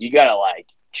 guys, like, you gotta, like,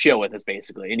 chill with us,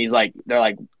 basically. And they're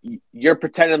like, you're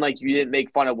pretending like you didn't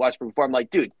make fun of Westbrook before. I'm like,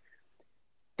 dude,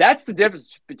 that's the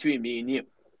difference between me and you.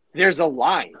 There's a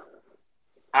line.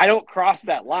 I don't cross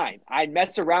that line. I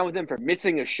mess around with him for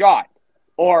missing a shot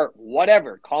or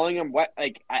whatever, calling him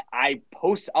I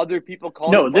post other people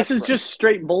calling him this Westbrook. is just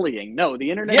straight bullying. No,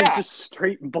 the internet is just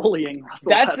straight bullying.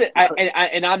 That's it.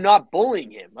 And I'm not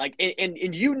bullying him. Like, and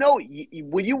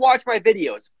when you watch my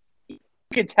videos, you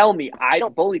can tell me I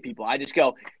don't bully people. I just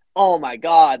go, oh my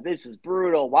God, this is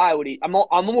brutal. Why would he? I'm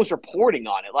almost reporting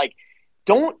on it. Like,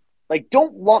 don't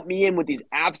lump me in with these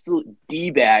absolute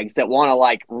D-bags that want to,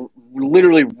 like,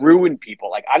 literally ruin people.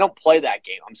 Like, I don't play that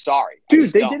game. I'm sorry.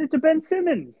 Dude, they did it to Ben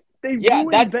Simmons. They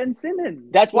ruined Ben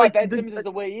Simmons. That's why Ben Simmons is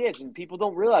the way he is, and people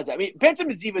don't realize that. I mean, Ben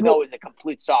Simmons, even though is a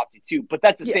complete softie too, but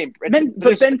that's the same. But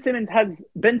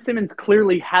Ben Simmons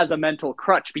clearly has a mental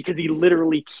crutch because he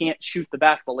literally can't shoot the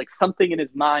basketball. Like, something in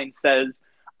his mind says,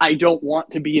 I don't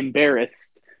want to be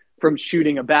embarrassed from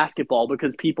shooting a basketball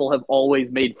because people have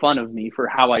always made fun of me for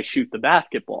how I shoot the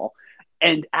basketball.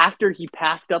 And after he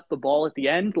passed up the ball at the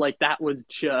end, like, that was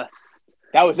it.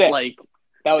 Like,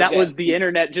 that was the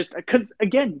internet, just because,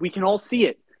 again, we can all see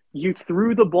it. You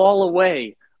threw the ball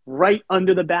away right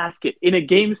under the basket in a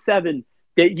game 7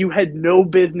 that you had no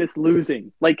business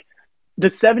losing. Like, the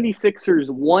 76ers,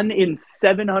 1 in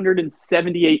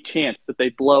 778 chance that they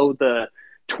blow the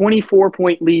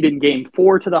 24-point lead in game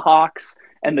 4 to the Hawks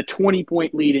and the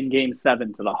 20-point lead in game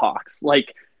 7 to the Hawks.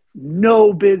 Like,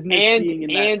 no business being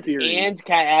in that series. And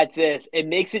can I add this? It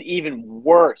makes it even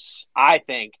worse, I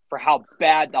think, for how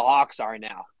bad the Hawks are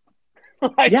now.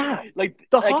 The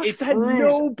Hawks had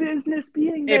no business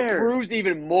being there. It proves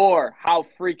even more how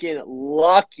freaking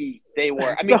lucky they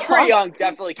were. I mean, Trae Young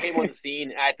definitely came on the scene,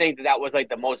 and I think that was, like,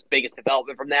 the most biggest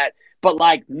development from that. But,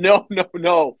 like, no.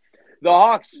 The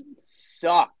Hawks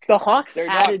suck. The Hawks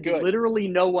added literally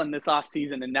no one this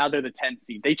offseason, and now they're the 10th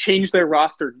seed. They changed their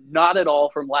roster not at all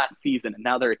from last season, and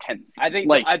now they're a 10th seed.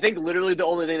 I think literally the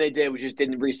only thing they did was just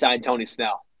didn't re-sign Tony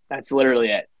Snell. That's literally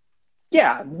it.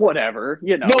 Yeah, whatever.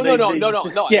 No.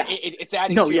 Yeah, It's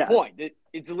adding no, to your yeah. point.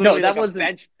 It's literally that like a wasn't.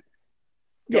 bench.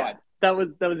 Go Yeah, ahead.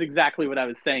 that was exactly what I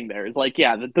was saying there. Is like,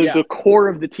 yeah, Yeah. the core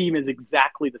of the team is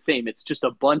exactly the same. It's just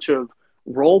a bunch of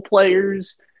role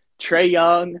players, Trae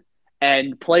Young,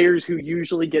 and players who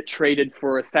usually get traded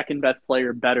for a second best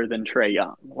player better than Trae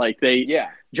Young. Like Yeah.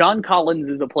 John Collins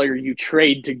is a player you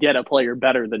trade to get a player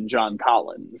better than John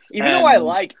Collins. Even though I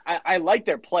like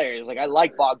their players, like I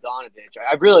like Bogdanovich,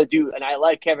 I really do, and I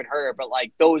like Kevin Herter, but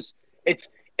like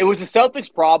it was the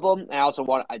Celtics' problem.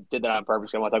 And I did that on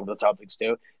purpose. I want to talk about the Celtics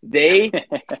too. They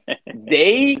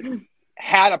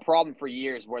had a problem for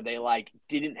years where they like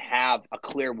didn't have a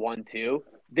clear 1-2.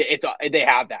 They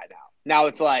have that now. Now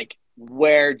it's like,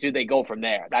 where do they go from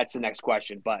there? That's the next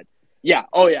question. But yeah,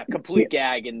 complete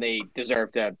gag, and they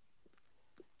deserve to.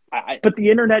 But the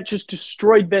internet just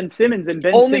destroyed Ben Simmons, and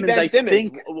Only Ben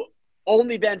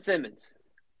Simmons.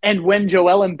 And when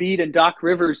Joel Embiid and Doc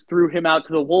Rivers threw him out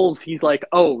to the Wolves, he's like,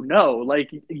 "Oh no! Like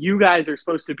you guys are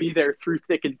supposed to be there through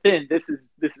thick and thin. This is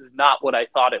not what I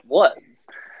thought it was."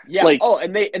 Yeah. Like,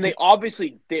 and they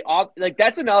obviously like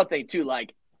that's another thing too.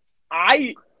 Like,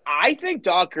 I think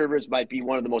Doc Rivers might be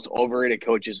one of the most overrated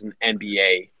coaches in the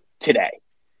NBA today.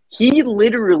 He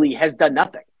literally has done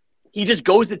nothing. He just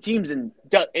goes to teams and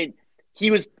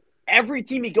every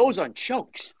team he goes on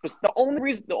chokes. But the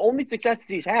only success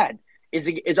he's had is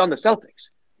on the Celtics,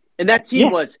 and that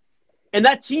team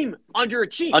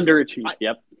underachieved.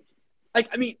 Yep. Like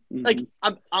I mean, like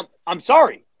I'm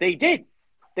sorry, they did.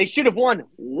 They should have won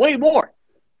way more,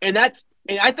 and I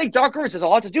think Doc Rivers has a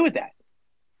lot to do with that.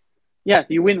 Yeah,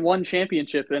 you win one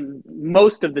championship, and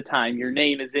most of the time your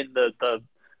name is in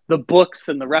the books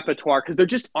and the repertoire because there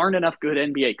just aren't enough good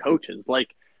NBA coaches.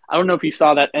 Like, I don't know if you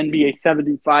saw that NBA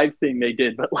 75 thing they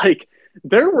did, but like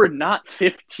there were not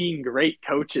 15 great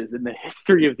coaches in the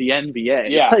history of the NBA.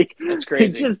 Yeah, like that's crazy.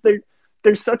 It's just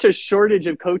there's such a shortage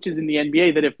of coaches in the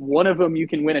NBA that if one of them you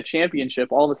can win a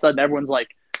championship, all of a sudden everyone's like,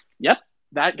 "Yep,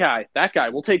 that guy,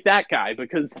 we'll take that guy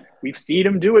because we've seen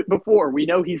him do it before. We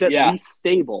know he's at least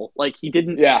stable. Like he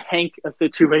didn't tank a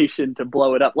situation to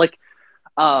blow it up. Like,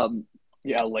 like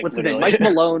what's his name? Mike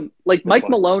Malone. Like Mike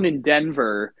Malone in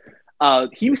Denver.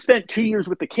 He spent 2 years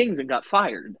with the Kings and got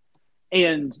fired.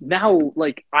 And now,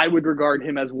 like, I would regard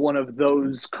him as one of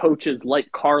those coaches like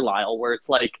Carlisle, where it's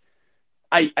like,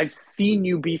 I've seen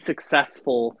you be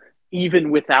successful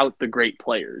even without the great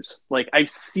players. Like, I've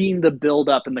seen the build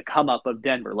up and the come up of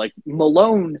Denver. Like,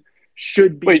 Malone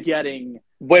should be getting.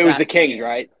 Wait, it was the Kings,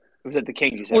 right? It was at the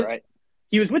Kings, you said, right?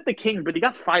 He was with the Kings, but he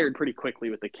got fired pretty quickly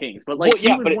with the Kings. But like,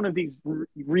 he was one of these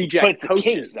reject but it's coaches. The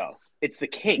Kings, though. It's the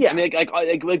Kings. Yeah. I mean,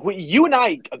 like you and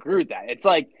I agree with that. It's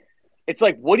like,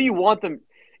 what do you want them?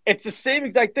 It's the same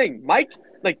exact thing.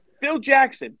 Phil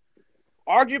Jackson,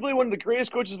 arguably one of the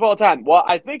greatest coaches of all time. Well,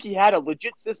 I think he had a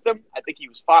legit system. I think he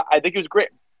was fine. I think he was great.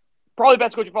 Probably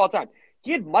best coach of all time.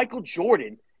 He had Michael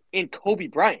Jordan and Kobe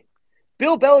Bryant.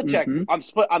 Bill Belichick,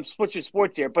 I'm switching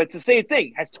sports here, but it's the same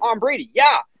thing. Has Tom Brady.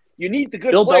 Yeah. You need the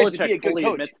good players to be a good fully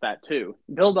coach. Admits that too.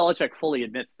 Bill Belichick fully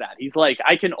admits that. He's like,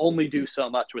 I can only do so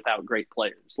much without great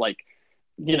players. Like,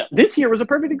 this year was a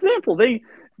perfect example.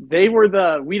 They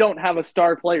were we don't have a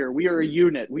star player. We are a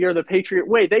unit. We are the Patriot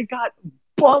way. They got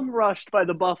bum rushed by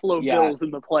the Buffalo Bills in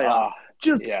the playoffs.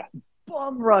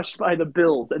 Bum rushed by the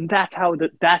Bills, and that's how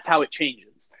it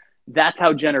changes. That's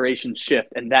how generations shift,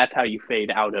 and that's how you fade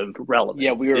out of relevance.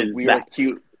 Yeah, we were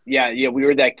cute. Yeah, we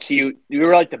were that cute. We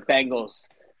were like the Bengals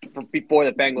before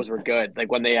the Bengals were good.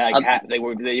 Like when they they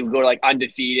would go to like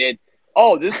undefeated.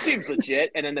 Oh, this team's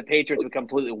legit, and then the Patriots would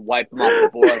completely wipe them off the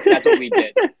board. That's what we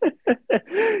did.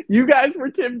 You guys were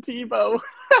Tim Tebow.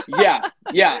 Yeah.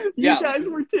 You guys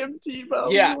were Tim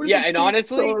Tebow. Yeah, and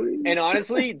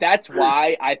honestly, that's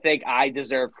why I think I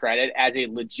deserve credit as a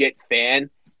legit fan,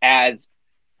 as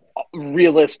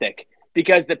realistic,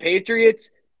 because the Patriots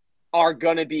are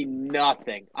gonna be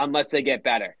nothing unless they get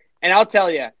better. And I'll tell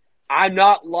you, I'm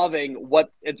not loving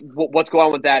what's going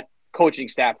on with that coaching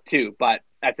staff too, but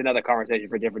that's another conversation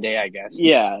for a different day, I guess.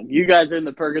 Yeah, you guys are in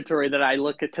the purgatory that I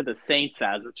look at to the Saints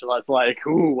as, which was like,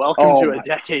 ooh, welcome to a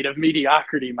decade of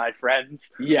mediocrity, my friends.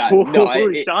 Yeah,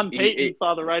 Sean Payton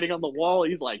saw the writing on the wall.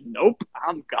 He's like, nope,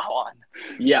 I'm gone.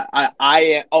 Yeah,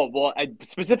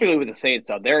 specifically with the Saints,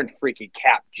 though, they're in freaking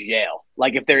cap jail.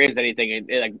 Like, if there is anything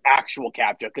in like actual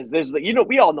cap jail, because there's,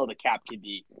 we all know the cap can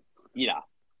be,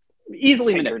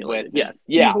 easily manipulated. Yes,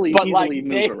 yeah, easily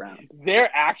move around. They're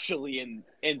actually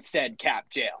in said cap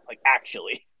jail, like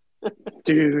actually.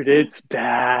 Dude, it's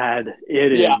bad.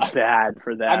 It is bad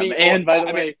for them. I mean, and by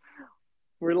the way,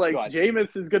 We're like,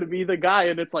 Jameis is going to be the guy,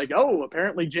 and it's like, oh,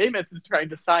 apparently Jameis is trying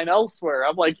to sign elsewhere.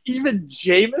 I'm like, even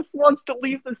Jameis wants to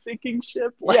leave the sinking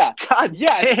ship? Like, yeah. God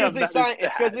yeah, damn,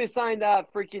 it's because they signed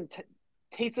freaking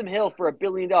Taysom Hill for $1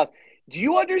 billion. Do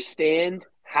you understand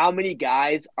how many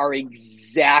guys are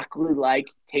exactly like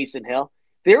Taysom Hill?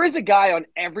 There is a guy on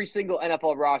every single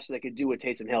NFL roster that could do what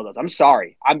Taysom Hill does. I'm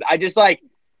sorry. I just like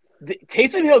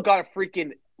Taysom Hill got a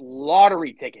freaking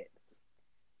lottery ticket.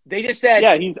 They just said,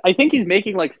 yeah, I think he's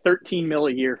making like $13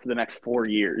 million a year for the next 4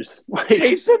 years. Like,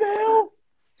 Taysom Hill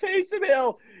is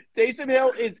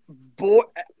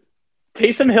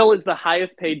Taysom Hill is the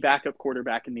highest paid backup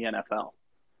quarterback in the NFL.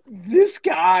 This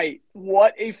guy,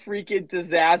 what a freaking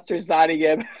disaster signing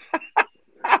him.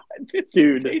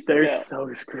 Dude, they're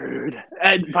so screwed.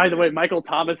 And by the way, Michael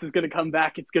Thomas is going to come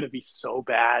back. It's going to be so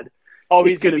bad. Oh,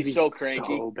 he's going to be so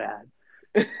cranky. So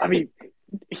bad. I mean,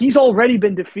 he's already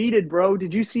been defeated, bro.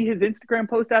 Did you see his Instagram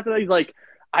post after that? He's like,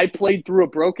 I played through a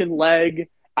broken leg.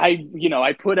 I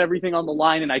put everything on the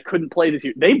line and I couldn't play this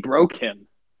year. They broke him.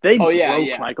 They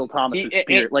broke Michael Thomas'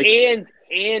 spirit. And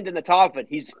in the top of it,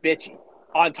 he's bitchy.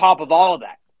 On top of all of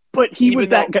that. But he was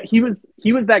that guy. He was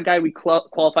that guy we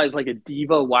qualify as like a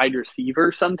diva wide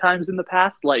receiver sometimes in the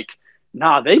past. Like,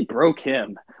 nah, they broke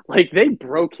him. Like, they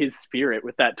broke his spirit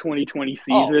with that 2020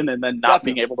 season and then not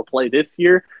being able to play this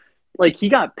year. Like, he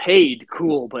got paid,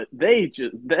 cool, but they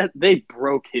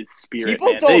broke his spirit.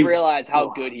 People don't realize how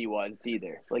good he was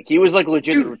either. Like, he was like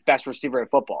legit the best receiver in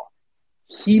football.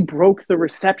 He broke the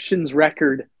receptions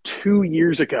record 2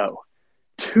 years ago.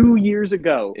 2 years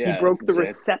ago, he broke the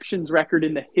receptions record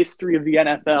in the history of the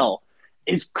NFL.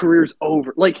 His career's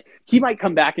over. Like, he might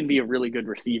come back and be a really good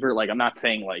receiver. Like, I'm not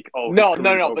saying like, oh, but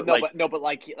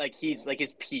he's like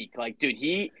his peak. Like, dude,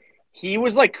 he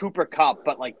was like Cooper Kupp,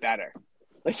 but like better.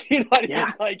 Like, you know what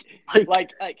I mean?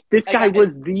 Like this guy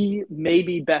was the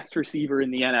maybe best receiver in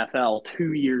the NFL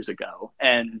 2 years ago,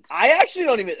 and I actually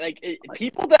don't even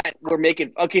people that were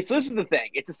making. Okay, so this is the thing.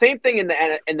 It's the same thing in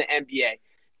the NBA.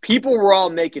 People were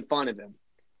all making fun of him.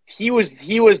 He was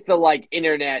the like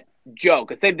internet joke.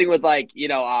 The same thing with like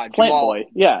Jamal. Boy.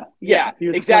 Yeah,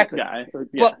 exactly. Guy.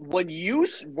 But when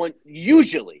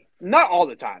usually, not all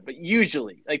the time, but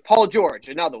usually, like Paul George,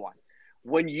 another one.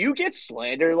 When you get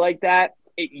slandered like that,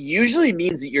 it usually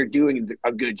means that you're doing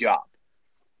a good job.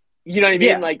 You know what I mean?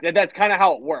 Yeah. Like that's kind of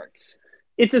how it works.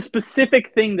 It's a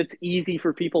specific thing that's easy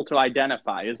for people to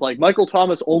identify. Is like Michael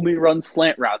Thomas only runs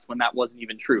slant routes when that wasn't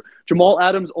even true. Jamal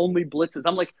Adams only blitzes.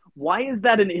 I'm like, why is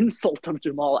that an insult of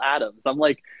Jamal Adams? I'm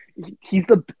like, he's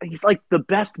like the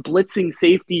best blitzing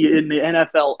safety in the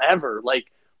NFL ever. Like,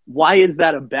 why is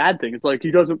that a bad thing? It's like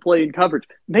he doesn't play in coverage.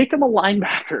 Make him a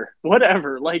linebacker,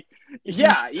 whatever. Like, he's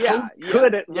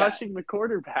good at rushing the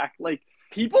quarterback. Like,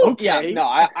 people,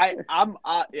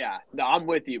 I'm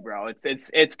with you, bro.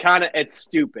 It's kind of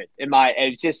stupid.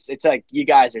 It's like you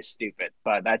guys are stupid,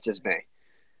 but that's just me,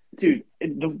 dude.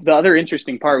 The other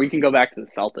interesting part, we can go back to the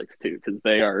Celtics too, because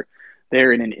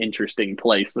they're in an interesting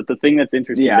place. But the thing that's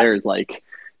interesting there is like,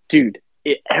 dude,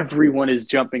 everyone is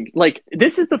jumping. Like,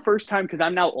 this is the first time, because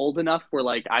I'm now old enough where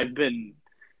like I've been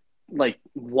like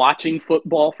watching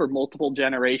football for multiple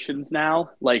generations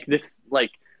now. Like this,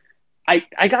 like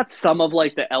I got some of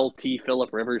like the LT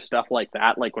Phillip Rivers stuff like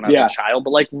that, like when I was a child,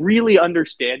 but like really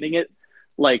understanding it.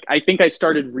 Like, I think I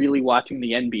started really watching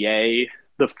the NBA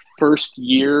the first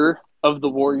year of the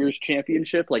Warriors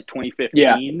championship, like 2015.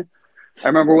 Yeah. I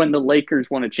remember when the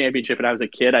Lakers won a championship and I was a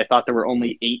kid, I thought there were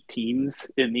only 8 teams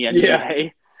in the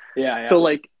NBA. Yeah. So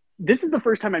like, this is the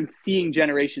first time I'm seeing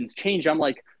generations change. I'm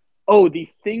like, oh,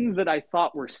 these things that I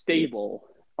thought were stable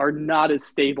are not as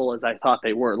stable as I thought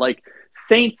they were. Like,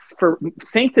 Saints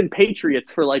and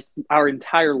Patriots for like our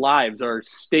entire lives are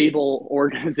stable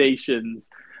organizations.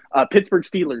 Pittsburgh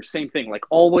Steelers, same thing. Like,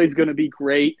 always going to be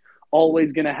great,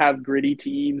 always going to have gritty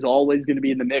teams, always going to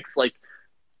be in the mix. Like,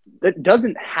 that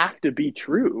doesn't have to be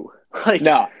true. Like,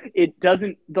 no, it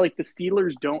doesn't. Like, the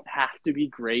Steelers don't have to be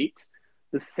great.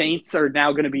 The Saints are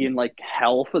now going to be in like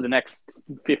hell for the next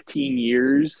 15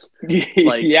 years. Like,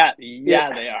 they are.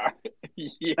 Yeah,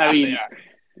 I mean, they are.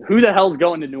 Who the hell's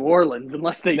going to New Orleans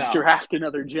unless they draft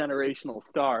another generational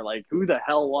star? Like, who the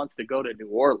hell wants to go to New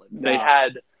Orleans? They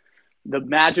had the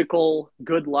magical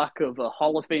good luck of a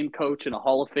Hall of Fame coach and a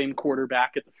Hall of Fame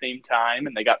quarterback at the same time,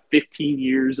 and they got 15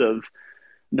 years of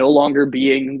no longer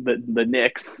being the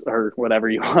Knicks or whatever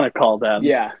you want to call them.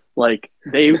 Yeah. Like,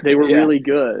 they were really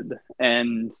good.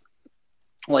 And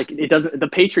like, the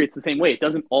Patriots the same way. It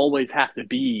doesn't always have to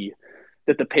be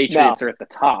that the Patriots are at the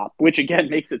top, which again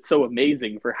makes it so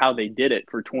amazing for how they did it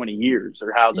for 20 years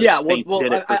or how the Saints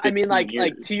did it for 15 years. Like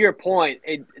to your point,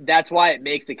 that's why it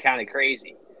makes it kind of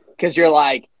crazy. because you're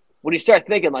like, when you start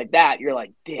thinking like that, you're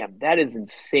like, damn, that is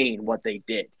insane what they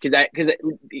did. Because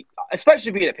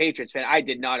especially being a Patriots fan, I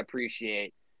did not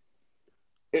appreciate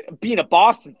being a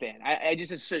Boston fan. I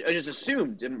just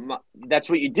assumed that's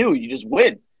what you do. You just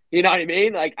win. You know what I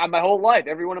mean? Like my whole life,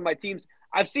 every one of my teams,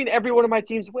 I've seen every one of my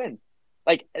teams win.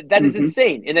 Like that is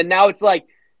insane. And then now it's like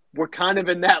we're kind of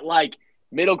in that like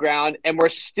middle ground, and we're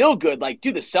still good. Like,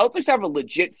 dude, the Celtics have a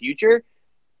legit future,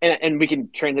 and we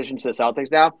can transition to the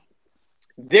Celtics now.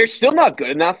 They're still not good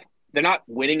enough. They're not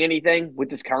winning anything with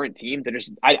this current team. They're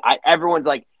just everyone's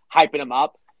like hyping them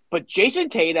up, but Jason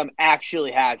Tatum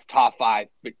actually has top 5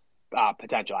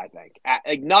 potential. I think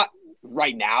like not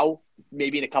right now,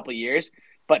 maybe in a couple of years,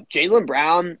 but Jaylen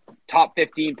Brown, top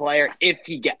 15 player if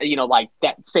he get like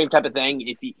that same type of thing.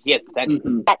 If he has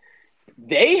potential,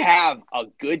 they have a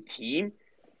good team,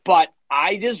 but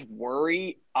I just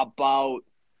worry about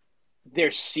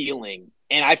their ceiling.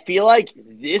 And I feel like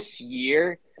this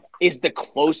year is the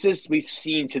closest we've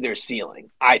seen to their ceiling,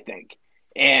 I think.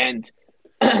 And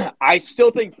I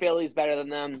still think Philly's better than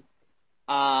them.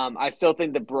 I still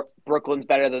think the Brooklyn's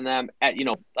better than them at,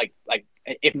 like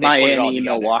if they Miami,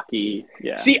 Milwaukee.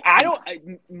 Yeah. See,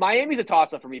 Miami's a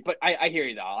toss up for me, but I hear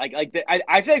you though.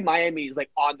 I feel like Miami is like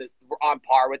we're on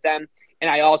par with them. And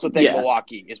I also think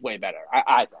Milwaukee is way better.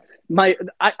 I think.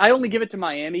 I only give it to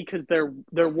Miami because they're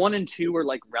 1 and 2 are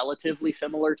like relatively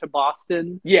similar to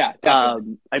Boston. Yeah,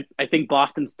 definitely. I think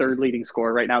Boston's 3rd leading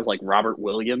scorer right now is like Robert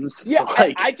Williams. Yeah, so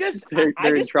like,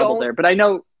 they're in trouble there. But I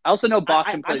also know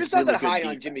Boston plays. I'm just not really that high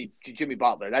defense. on Jimmy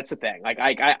Butler. That's the thing. Like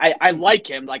I like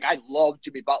him. Like I love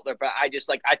Jimmy Butler, but I just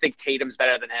like I think Tatum's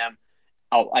better than him.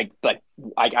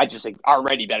 I just think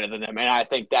already better than him, and I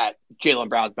think that Jaylen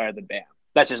Brown's better than Bam.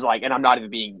 That's just like, and I'm not even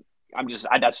being.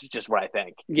 That's just what I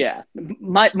think. Yeah.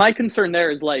 My concern there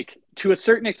is like, to a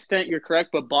certain extent, you're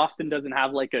correct, but Boston doesn't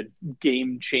have like a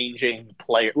game-changing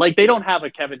player. Like they don't have a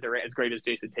Kevin Durant as great as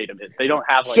Jason Tatum is. They don't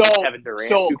have like a Kevin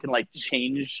Durant who can like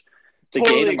change the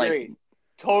game. Agree.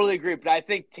 Totally agree. But I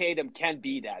think Tatum can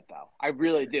be that though. I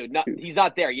really do. He's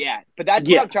not there yet. But that's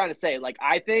what I'm trying to say. Like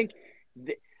I think,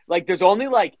 there's only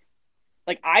like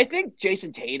I think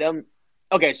Jason Tatum.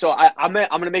 Okay, so I'm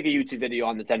gonna make a YouTube video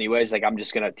on this anyways. Like I'm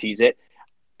just gonna tease it.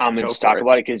 I'm gonna just talk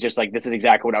about it because just like this is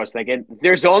exactly what I was thinking.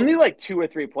 There's only like 2 or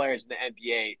 3 players in the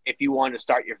NBA. If you want to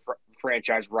start your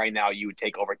franchise right now, you would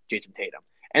take over Jason Tatum.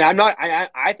 And I'm not. I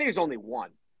think there's only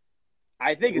one.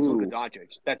 I think it's Luka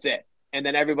Doncic. That's it. And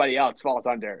then everybody else falls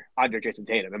under Jason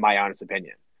Tatum, in my honest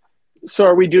opinion. So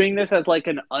are we doing this as like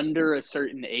an under a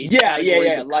certain age? Yeah.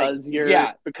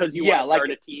 Because you want to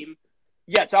start a team.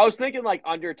 Yeah, so I was thinking like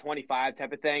under 25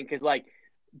 type of thing, because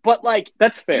but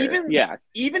that's fair.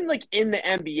 Even like in the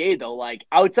NBA though, like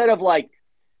outside of like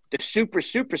the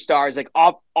superstars, like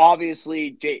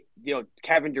obviously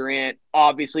Kevin Durant,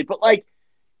 obviously, but like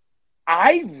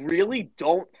I really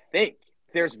don't think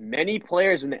there's many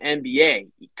players in the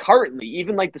NBA currently,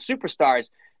 even like the superstars,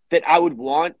 that I would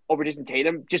want over Jason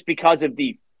Tatum just because of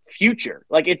the future.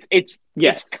 Like it's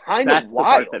kind of that's wild.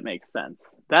 The part that makes sense.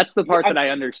 That's the part that I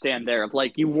understand there of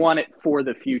like you want it for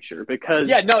the future because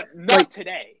not like,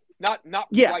 today, not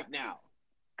right now.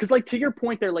 Because like to your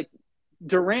point, they're like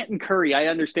Durant and Curry. I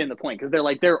understand the point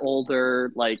because they're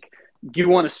older. Like you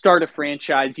want to start a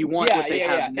franchise, you want what they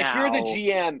have now.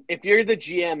 If you're the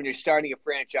GM and you're starting a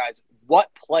franchise, what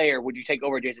player would you take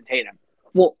over Jason Tatum?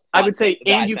 Well, I would say,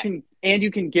 and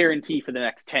you can guarantee for the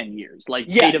next 10 years. Like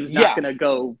Tatum's not going to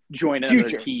go join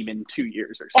another team in 2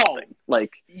 years or something.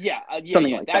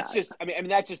 Something like that's that. Just, I mean,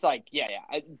 that's just like,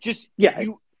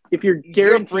 if you're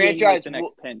guaranteeing the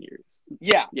next 10 years.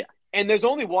 Yeah. And there's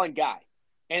only one guy,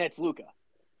 and it's Luka.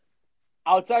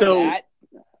 Outside of that,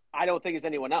 I don't think there's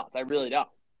anyone else. I really don't.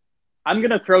 I'm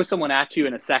going to throw someone at you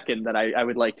in a second that I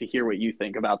would like to hear what you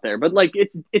think about there. But like,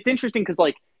 it's interesting because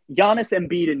like, Giannis,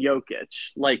 Embiid, and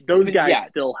Jokic, like those guys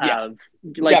still have,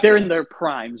 like they're in their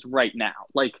primes right now.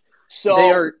 Like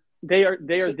so they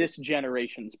are this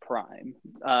generation's prime.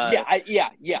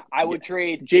 I would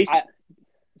trade Jason.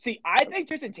 I think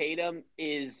Jason Tatum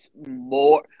is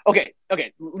more okay.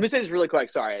 Let me say this really quick.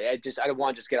 Sorry, I don't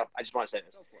want to just get off. I just want to say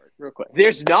this real quick.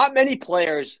 There's not many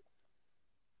players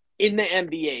in the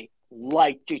NBA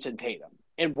like Jason Tatum,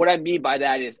 and what I mean by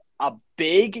that is a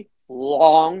big,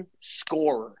 long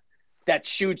scorer that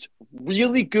shoots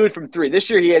really good from 3. This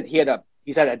year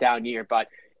he's had a down year,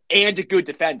 and a good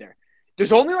defender.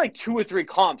 There's only like 2 or 3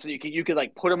 comps that you could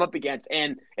like put him up against,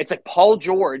 and it's like Paul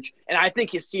George, and I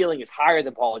think his ceiling is higher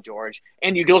than Paul George.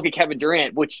 And you can look at Kevin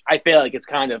Durant, which I feel like it's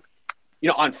kind of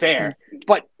unfair,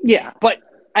 but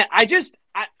I just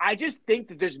think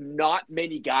that there's not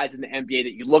many guys in the NBA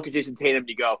that you look at Jason Tatum and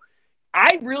you go,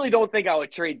 I really don't think I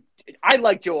would trade I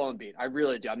like Joel Embiid. I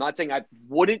really do. I'm not saying I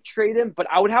wouldn't trade him, but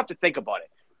I would have to think about it.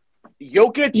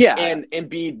 Jokic and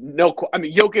Embiid,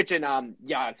 Jokic and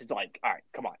Giannis. It's like, all right,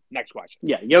 come on, next question.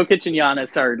 Yeah, Jokic and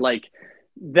Giannis are like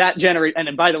that generation.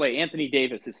 And by the way, Anthony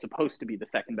Davis is supposed to be the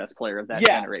second best player of that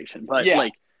generation. But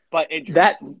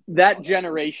that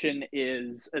generation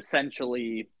is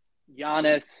essentially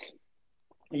Giannis,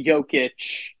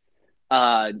 Jokic,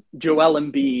 Joel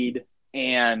Embiid,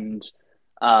 and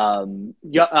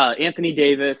Anthony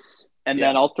Davis. And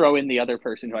then I'll throw in the other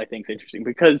person who I think is interesting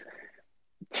because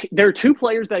there are two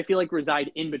players that I feel like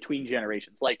reside in between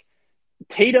generations. Like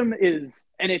Tatum is,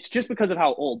 and it's just because of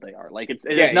how old they are. Like it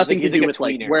has nothing to do with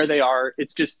like where they are.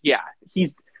 It's just,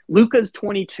 Luka's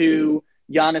 22,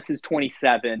 Giannis is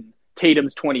 27,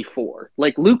 Tatum's 24.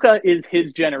 Like Luka is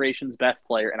his generation's best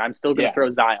player, and I'm still going to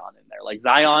throw Zion in there. Like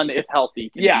Zion, if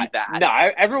healthy, can be that. No,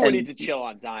 everyone needs to chill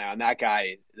on Zion. That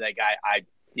guy.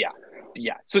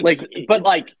 So like, but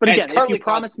again, if you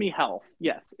promise me health,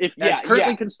 yes. If as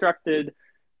currently constructed,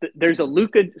 there's a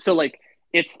Luka. So like,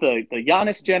 it's the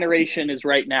Giannis generation is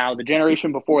right now. The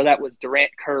generation before that was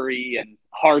Durant, Curry, and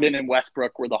Harden and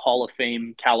Westbrook were the Hall of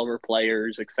Fame caliber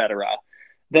players, etc.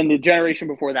 Then the generation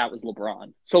before that was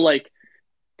LeBron. So like,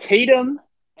 Tatum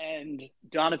and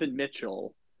Donovan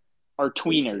Mitchell are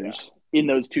tweeners in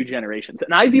those two generations,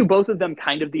 and I view both of them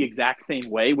kind of the exact same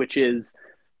way, which is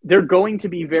they're going to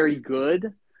be very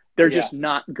good. They're just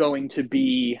not going to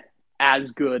be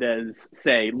as good as,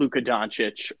 say, Luka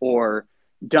Doncic or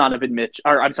Donovan Mitchell,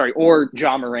 or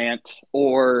Ja Morant,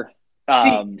 or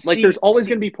there's always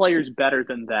going to be players better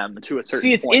than them to a certain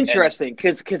point. It's interesting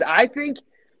because I think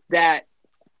that,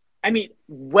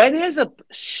 when has a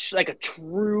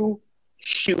true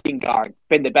shooting guard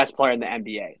been the best player in the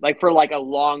NBA? Like for like a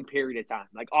long period of time.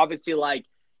 Like obviously like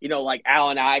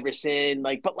Allen Iverson,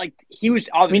 but he was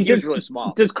obviously he was really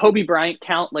small. Does Kobe Bryant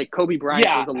count? Like Kobe Bryant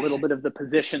was a little bit of the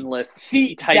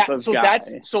positionless type of guy.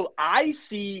 I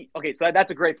see. Okay, so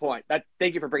that's a great point.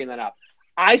 Thank you for bringing that up.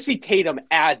 I see Tatum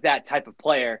as that type of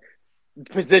player,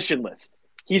 positionless.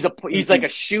 He's like a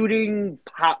shooting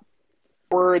pop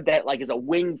forward that like is a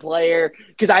wing player.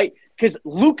 Because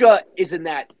Luka is in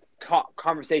that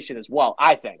conversation as well,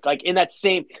 I think, like in that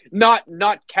same not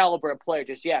caliber of player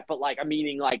just yet, but like I'm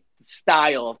meaning like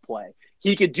style of play.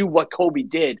 He could do what Kobe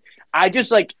did. I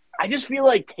just feel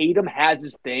like Tatum has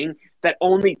this thing that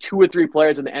only 2 or 3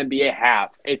 players in the NBA have.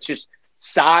 It's just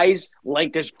size,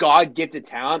 length, this God-gifted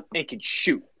talent, and can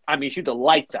shoot. Shoot the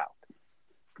lights out.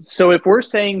 So if we're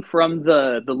saying from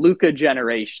the Luka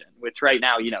generation, which right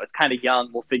now, it's kind of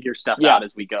young, we'll figure stuff out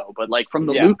as we go. But like from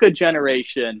the Luka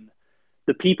generation,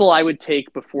 the people I would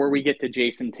take before we get to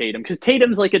Jason Tatum, because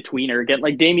Tatum's like a tweener. Again,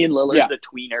 like Damian Lillard's a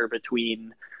tweener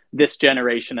between this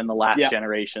generation and the last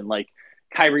generation. Like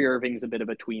Kyrie Irving's a bit of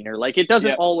a tweener. Like it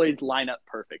doesn't always line up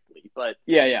perfectly. But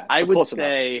I would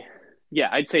say,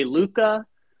 I'd say Luka.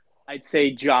 I'd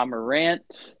say Ja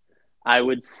Morant. I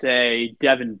would say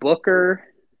Devin Booker.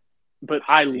 But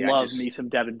I love me some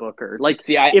Devin Booker. Like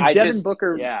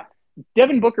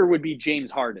Devin Booker would be James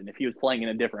Harden if he was playing in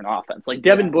a different offense. Like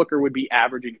Devin Booker would be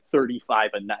averaging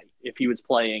 35 a night if he was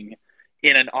playing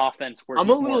in an offense where I'm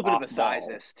a little bit of a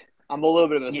sizist.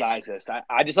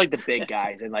 I just like the big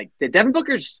guys, and like the Devin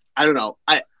Booker's. I don't know.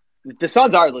 The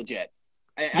Suns are legit.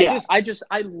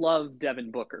 I love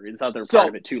Devin Booker. Is other part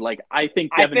of it too. Like I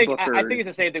think Booker. I think it's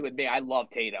the same thing with me. I love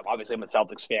Tatum. Obviously, I'm a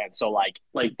Celtics fan, so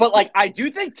but I do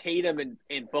think Tatum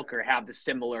and Booker have the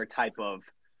similar type of.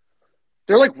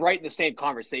 They're like right in the same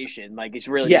conversation. Like it's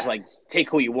really just like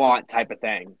take who you want type of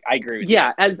thing. I agree with you.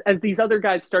 Yeah, as these other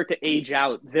guys start to age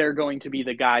out, they're going to be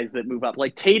the guys that move up.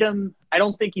 Like Tatum, I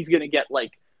don't think he's going to get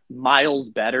like miles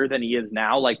better than he is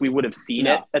now. Like we would have seen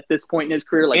it at this point in his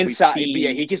career. Like inside,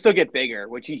 he can still get bigger,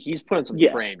 which he's putting some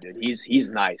frame, dude. He's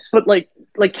nice. But like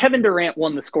Kevin Durant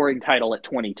won the scoring title at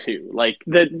 22. Like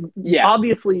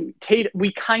obviously Tatum.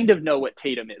 We kind of know what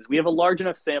Tatum is. We have a large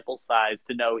enough sample size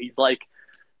to know he's like.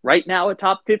 Right now, a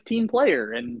top 15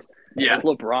 player. And as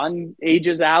LeBron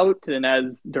ages out and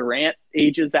as Durant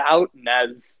ages out and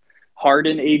as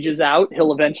Harden ages out,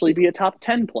 he'll eventually be a top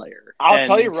 10 player. I'll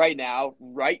tell you right now,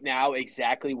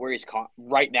 exactly where he's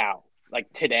right now.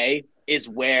 Like today is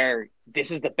where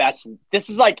this is the best. This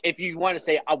is like, if you want to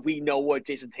say we know what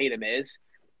Jason Tatum is,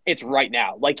 it's right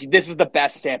now. Like this is the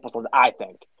best sample size, I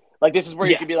think. Like this is where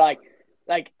you can be like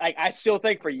I still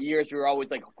think for years we were always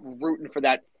like rooting for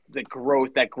that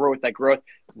growth.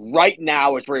 Right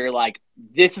now is where you're like,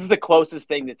 this is the closest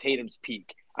thing to Tatum's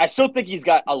peak. I still think he's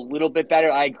got a little bit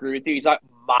better. I agree with you. He's not.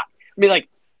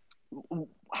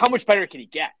 How much better can he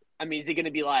get? I mean, is he going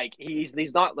to be like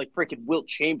he's not like freaking Wilt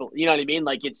Chamberlain? You know what I mean?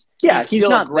 Like he's he's still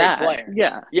not a great bad.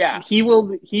 player. Yeah. He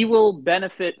will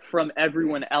benefit from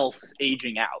everyone else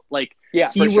aging out. Like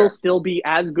he will still be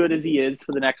as good as he is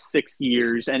for the next 6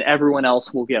 years, and everyone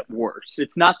else will get worse.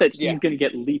 It's not that he's going to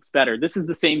get leaps better. This is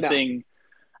the same thing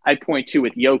I point to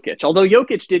with Jokic. Although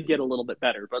Jokic did get a little bit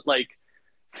better, but like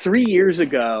 3 years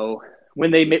ago, when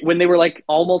they were like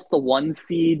almost the 1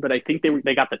 seed, but I think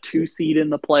they got the 2 seed in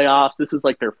the playoffs. This was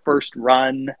like their first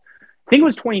run. I think it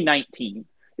was 2019.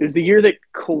 It was the year that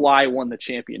Kawhi won the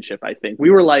championship, I think. We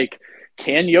were like,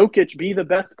 can Jokic be the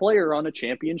best player on a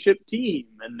championship team?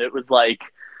 And it was like,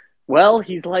 well,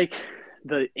 he's like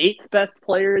the 8th best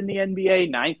player in the NBA,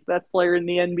 9th best player in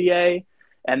the NBA.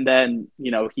 And then,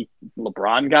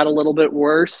 LeBron got a little bit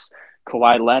worse.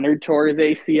 Kawhi Leonard tore his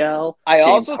ACL.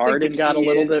 James Harden got a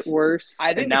little bit worse.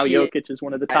 And now Jokic is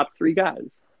one of the top 3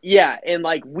 guys. Yeah, and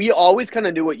like we always kind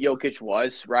of knew what Jokic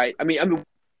was, right? I mean,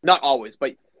 not always,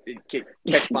 but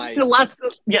catch my the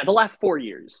last 4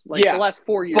 years. The last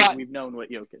 4 years we've known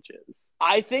what Jokic is.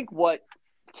 I think what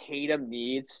Tatum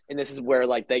needs, and this is where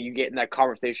like that you get in that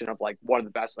conversation of like one of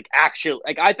the best, like actually,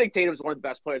 like I think Tatum's one of the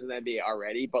best players in the NBA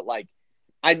already, but like,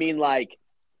 I mean, like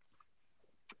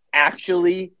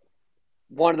actually.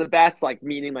 One of the best, like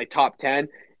meaning like top 10,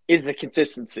 is the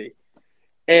consistency.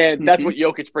 And that's what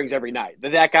Jokic brings every night.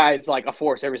 That guy is like a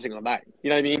force every single night. You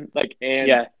know what I mean? Like, and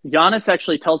yeah, Giannis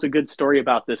actually tells a good story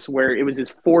about this where it was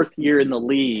his 4th year in the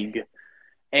league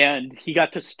and he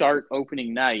got to start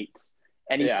opening night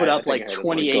and he put up like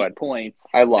 28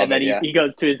 points. I love it. And then he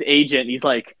goes to his agent and he's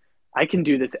like, I can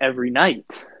do this every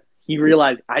night. He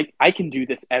realized I can do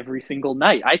this every single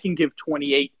night. I can give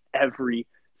 28 every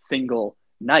single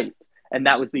night. And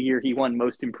that was the year he won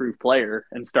Most Improved Player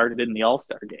and started in the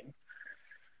All-Star game.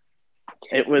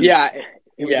 It was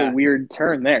a weird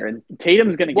turn there. And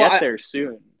Tatum's going to get there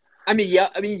soon.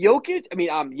 Jokic,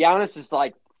 Giannis is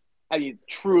like,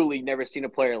 truly never seen a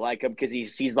player like him because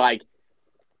he's like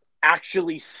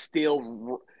actually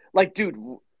still like, dude,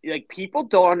 like people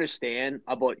don't understand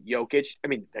about Jokic. I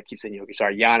mean, I keep saying Jokic,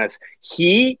 sorry, Giannis.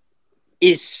 He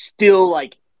is still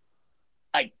like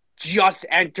just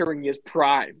entering his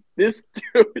prime. This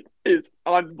dude is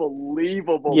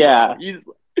unbelievable. Yeah.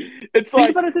 Think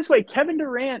about it this way. Kevin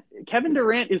Durant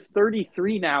is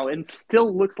 33 now and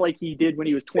still looks like he did when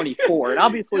he was 24. And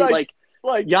obviously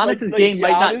Giannis's game might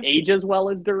not age as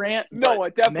well as Durant. No,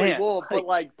 it definitely won't. But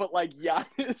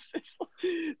Giannis is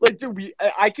like, dude,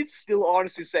 I could still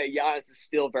honestly say Giannis is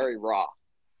still very raw.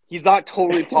 He's not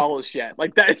totally polished yet.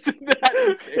 Like that's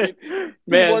insane.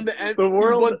 Man, he won he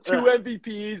won 2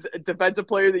 MVPs, Defensive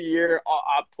Player of the Year.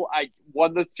 I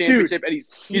won the championship, and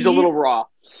he's a little raw.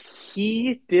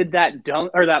 He did that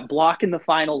dunk or that block in the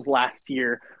finals last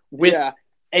year with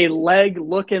a leg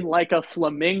looking like a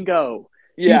flamingo.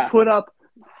 Yeah. He put up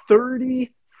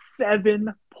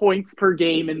 37 points per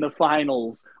game in the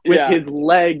finals with his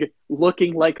leg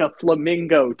looking like a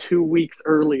flamingo 2 weeks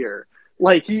earlier.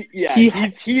 Like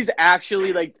he's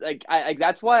actually like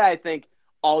that's why I think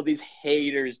all these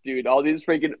haters, dude, all these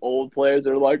freaking old players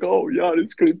are like, oh,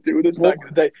 Giannis couldn't do this back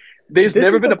in the day. There's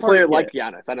never been a player like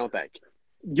Giannis, I don't think.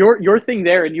 Your thing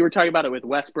there, and you were talking about it with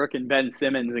Westbrook and Ben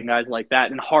Simmons and guys like that,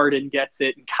 and Harden gets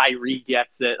it, and Kyrie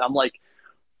gets it. I'm like,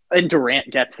 and Durant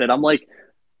gets it. I'm like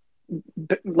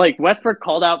Westbrook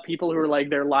called out people who are like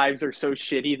their lives are so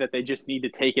shitty that they just need to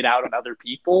take it out on other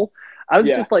people. I was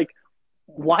just like,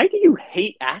 why do you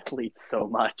hate athletes so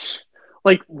much?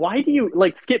 Like, why do you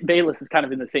like Skip Bayless is kind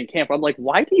of in the same camp. I'm like,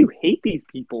 why do you hate these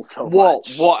people so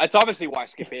much? Well, it's obviously why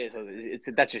Skip Bayless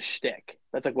that's just shtick.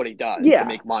 That's like what he does to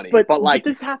make money. But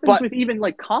this happens with even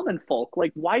like common folk.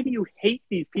 Like, why do you hate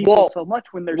these people so much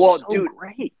when they're so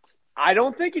great? I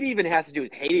don't think it even has to do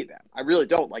with hating them. I really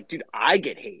don't. Like, dude, I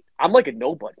get hate. I'm like a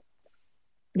nobody.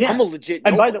 Yeah, I'm a legit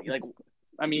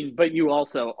nobody. But you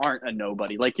also aren't a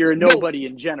nobody. Like, you're a nobody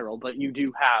in general, but you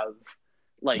do have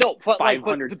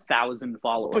 500,000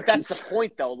 followers. But that's the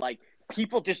point, though. Like,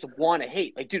 people just want to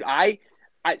hate. Like, dude, I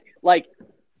like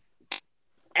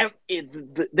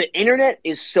the internet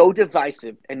is so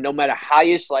divisive, and no matter how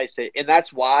you slice it, and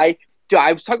that's why, dude,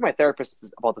 I was talking to my therapist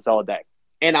about this all day,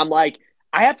 and I'm like,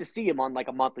 I have to see him on like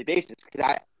a monthly basis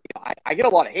because I get a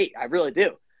lot of hate. I really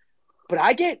do, but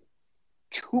I get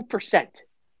 2%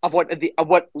 of what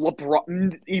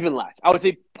LeBron, even less. I would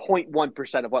say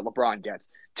 0.1% of what LeBron gets,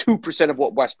 2% of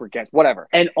what Westbrook gets, whatever.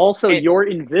 And also, you're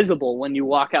invisible when you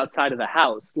walk outside of the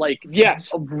house. Like,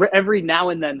 yes, every now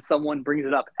and then someone brings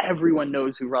it up. Everyone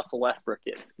knows who Russell Westbrook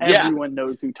is. Everyone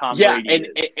knows who Tom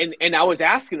Brady is. And I was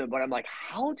asking him, but I'm like,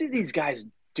 how do these guys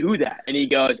do that? And he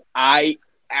goes, I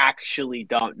actually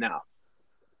don't know.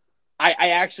 I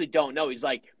actually don't know. He's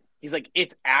like,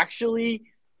 it's actually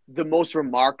the most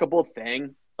remarkable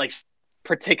thing, like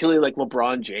particularly like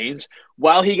LeBron James,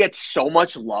 while he gets so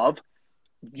much love,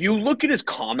 you look at his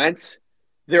comments,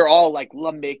 they're all like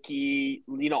Mickey,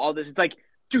 all this. It's like,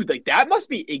 dude, like that must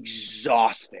be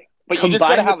exhausting. But you just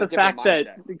gotta have a different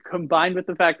mindset. Combined with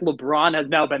the fact LeBron has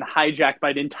now been hijacked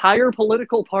by an entire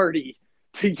political party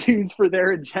to use for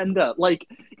their agenda. Like,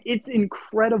 it's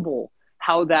incredible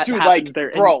how that happens like,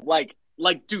 there. Bro,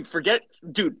 dude,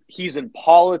 dude, he's in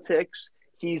politics.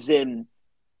 He's in,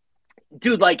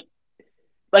 dude, like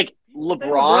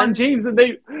LeBron James, and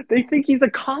they think he's a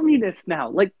communist now.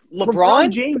 Like,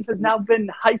 LeBron James has now been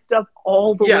hyped up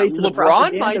all the way to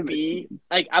LeBron might be,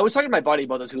 like, I was talking to my buddy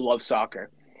about this who loves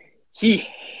soccer. He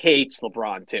hates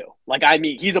LeBron too. Like, I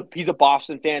mean, he's a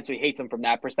Boston fan, so he hates him from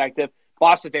that perspective.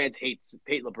 Boston fans hate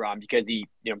LeBron because he,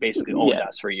 basically owned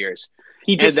us for years.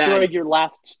 He destroyed your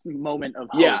last moment of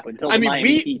hope. Until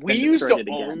we used to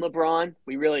own LeBron.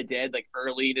 We really did, like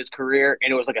early in his career,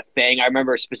 and it was like a thing. I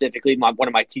remember specifically, one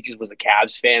of my teachers was a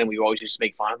Cavs fan, and we always used to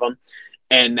make fun of him.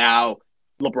 And now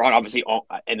LeBron obviously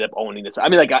ended up owning this. I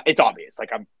mean, like it's obvious. Like,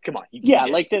 come on.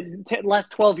 Like the last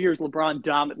 12 years, LeBron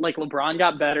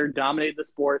got better, dominated the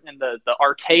sport, and the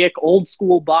archaic, old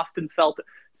school Boston Celtics.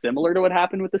 Similar to what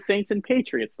happened with the Saints and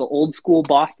Patriots, the old school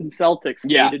Boston Celtics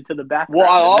faded to the background.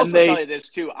 Well, I'll also tell you this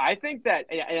too. I think that,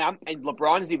 and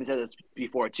LeBron has even said this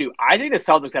before too. I think the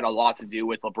Celtics had a lot to do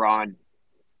with LeBron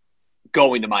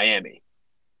going to Miami.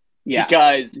 Yeah,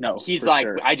 because he's like,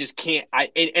 sure. I just can't.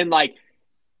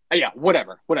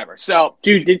 Whatever. So,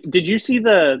 dude, did you see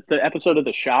the episode of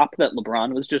The Shop that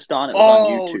LeBron was just on? It was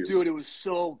on YouTube. Dude, it was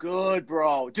so good,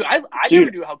 bro. Dude, I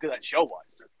never knew how good that show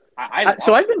was.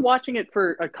 So I've been watching it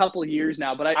for a couple of years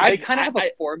now, but they kind of have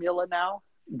a formula now.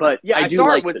 But yeah, I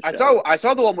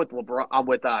saw the one with LeBron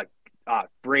with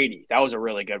Brady. That was a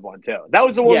really good one too. That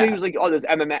was the one where he was like, "Oh, this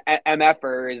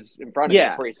MFer is in front of me."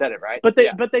 That's where he said it, right? But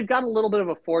they've got a little bit of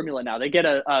a formula now. They get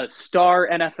a star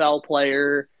NFL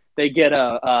player. They get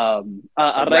a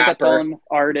reggaeton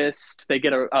artist. They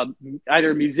get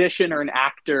either a musician or an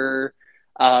actor.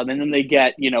 And then they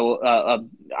get,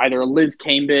 either a Liz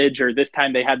Cambridge, or this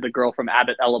time they had the girl from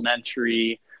Abbott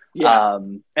Elementary.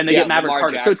 And they get Maverick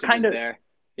Carter. So it's kind of there.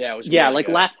 Yeah, it was really like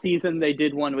good. Last season they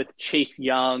did one with Chase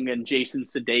Young and Jason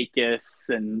Sudeikis,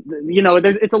 and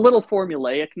it's a little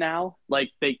formulaic now. Like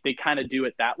they kind of do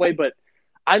it that way, but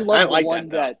I love the one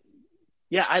that.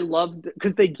 Yeah, I loved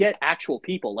because they get actual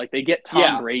people. Like they get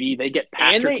Tom Brady, they get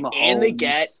Patrick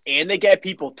Mahomes, and they get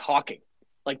people talking.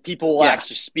 Like people will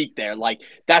actually speak there. Like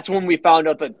that's when we found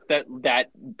out that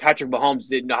Patrick Mahomes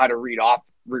didn't know how to read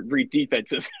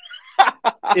defenses.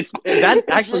 That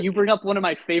actually, you bring up one of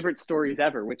my favorite stories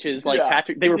ever, which is like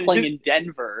Patrick. They were playing in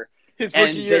Denver. His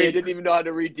rookie year, he didn't even know how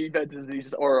to read defenses.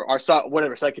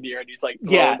 Second year, and he's like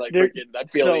throwing freaking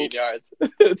that billion yards.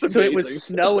 It's amazing. So it was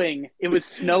snowing. It was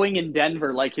snowing in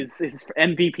Denver, like his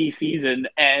MVP season,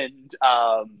 and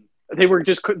they were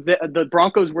just the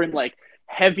Broncos were in like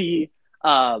heavy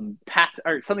pass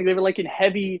or something. They were like in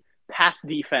heavy pass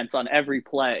defense on every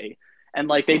play, and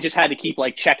like they just had to keep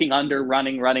like checking under,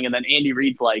 running, and then Andy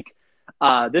Reid's like,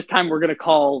 this time we're gonna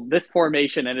call this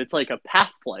formation, and it's like a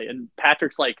pass play, and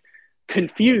Patrick's like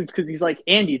confused because he's like,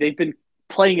 Andy, they've been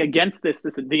playing against this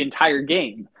the entire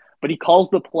game, but he calls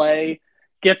the play,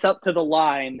 gets up to the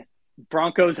line.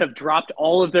 Broncos have dropped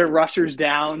all of their rushers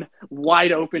down,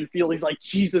 wide open field. He's like,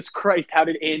 Jesus Christ, how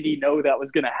did Andy know that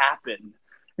was going to happen?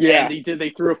 Yeah, and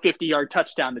they threw a 50-yard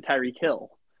touchdown to Tyreek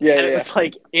Hill. Yeah, and it was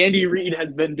like Andy Reid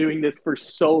has been doing this for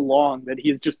so long that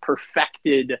he's just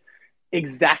perfected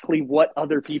exactly what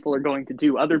other people are going to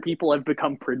do. Other people have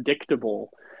become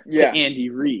predictable to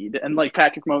Andy Reid, and like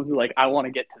Patrick Mahomes is like, I want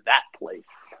to get to that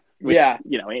place. Which,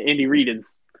 Andy Reid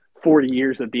is 40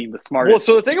 years of being the smartest. Well,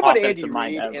 so the thing about Andy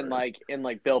Reid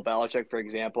and Bill Belichick, for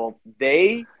example,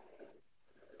 they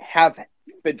have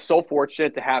been so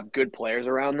fortunate to have good players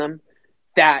around them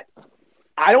that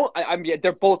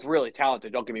they're both really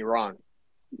talented. Don't get me wrong.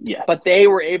 Yeah, but they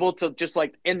were able to just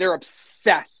and they're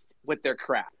obsessed with their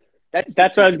craft.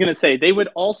 That's what I was going to say. They would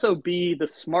also be the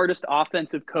smartest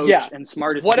offensive coach and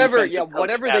smartest whatever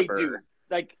they do.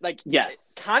 Like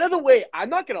yes, kind of the way, I'm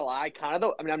not going to lie,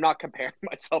 I'm not comparing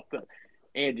myself to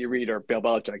Andy Reid or Bill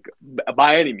Belichick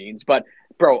by any means, but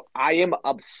bro, I am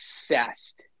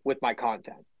obsessed with my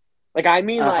content. Like, I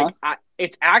mean,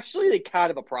 it's actually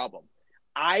kind of a problem.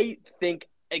 I think,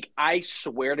 I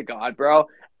swear to God, bro,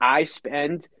 I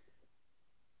spend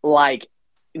 90%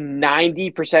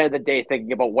 of the day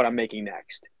thinking about what I'm making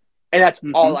next. And that's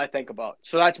all I think about.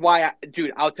 So that's why,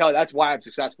 I'll tell you, that's why I'm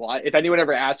successful. If anyone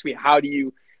ever asks me, how do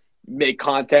you make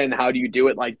content and how do you do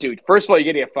it? Like, dude, first of all, you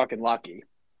got to get fucking lucky.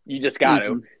 You just got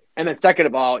to. And then second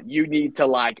of all, you need to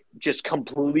like just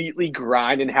completely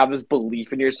grind and have this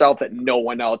belief in yourself that no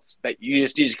one else, that you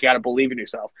just got to believe in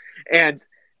yourself. And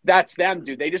that's them,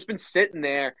 dude. They just been sitting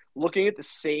there looking at the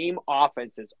same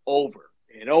offenses over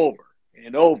and over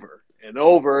and over and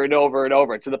over and over and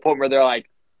over to the point where they're like,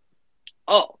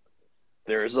 oh,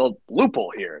 there's a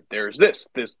loophole here. There's this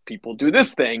people do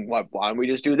this thing. Why don't we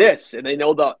just do this? And they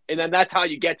know and then that's how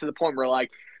you get to the point where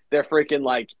like they're freaking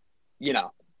like, you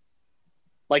know,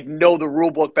 like know the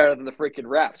rule book better than the freaking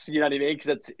refs. You know what I mean?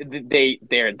 Because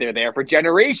they're there for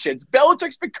generations.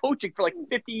 Belichick's been coaching for like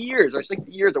 50 years or 60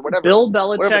 years or whatever. Bill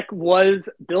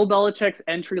Belichick's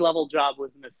entry-level job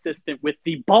was an assistant with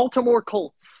the Baltimore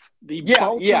Colts.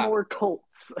 Baltimore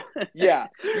Colts. yeah.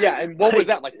 And what was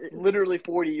that, like literally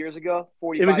 40 years ago?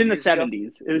 It was in the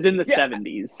 70s. It was in the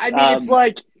 70s. I mean,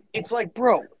 it's like,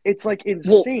 bro, it's like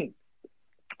insane.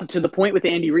 To the point with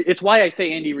Andy Reid, it's why I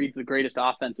say Andy Reid's the greatest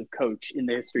offensive coach in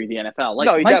the history of the NFL. Like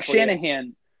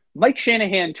Mike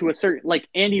Shanahan to a certain, like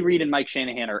Andy Reid and Mike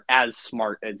Shanahan are as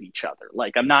smart as each other.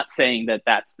 Like I'm not saying that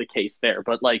that's the case there,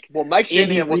 but like, well, Mike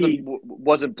Shanahan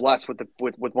wasn't blessed with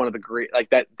one of the great,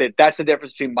 like that's the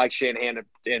difference between Mike Shanahan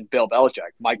and Bill Belichick.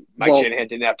 Mike Shanahan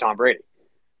didn't have Tom Brady.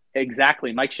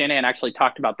 Exactly. Mike Shanahan actually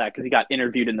talked about that because he got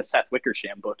interviewed in the Seth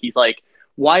Wickersham book. He's like,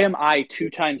 why am I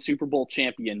two-time Super Bowl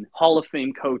champion, Hall of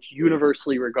Fame coach,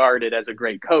 universally regarded as a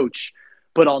great coach,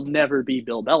 but I'll never be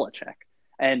Bill Belichick?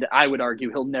 And I would argue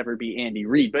he'll never be Andy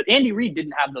Reid. But Andy Reid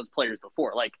didn't have those players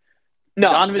before. Like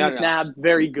Donovan McNabb,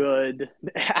 very good.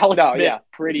 Alex Smith,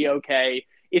 pretty okay.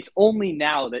 It's only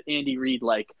now that Andy Reid,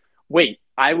 like, wait,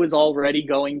 I was already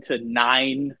going to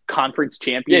 9 conference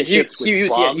championships he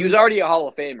was already a Hall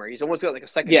of Famer. He's almost got like a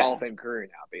second Hall of Fame career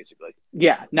now, basically.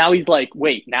 Yeah, now he's like,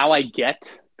 wait, now I get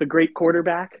the great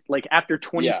quarterback? Like, after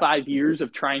 25 years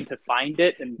of trying to find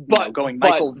it and going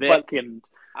Michael Vick and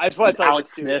I just want to tell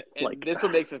Alex Smith. Like, this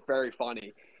what makes it very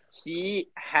funny. He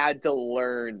had to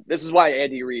learn. This is why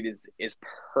Andy Reid is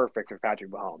perfect for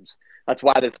Patrick Mahomes. That's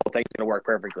why this whole thing's going to work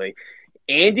perfectly.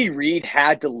 Andy Reid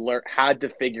had to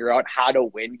figure out how to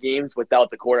win games without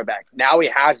the quarterback. Now he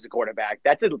has the quarterback.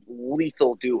 That's a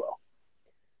lethal duo.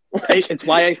 It's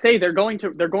why I say they're going to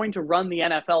run the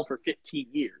NFL for 15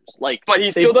 years. Like, but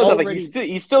he still has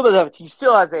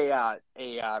a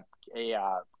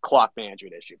clock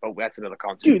management issue. But that's another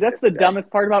conversation. Dude, that's the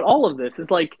dumbest part about all of this. Is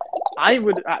like,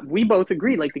 we both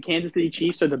agree. Like, the Kansas City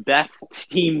Chiefs are the best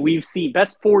team we've seen,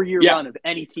 best 4-year run of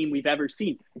any team we've ever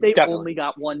seen. They only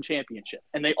got one championship,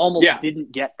 and they almost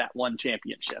didn't get that one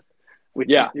championship,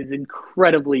 which is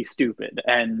incredibly stupid.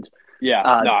 And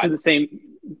to the same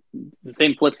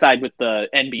flip side with the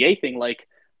NBA thing, like,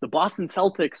 the Boston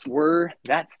Celtics were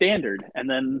that standard. And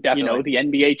then, the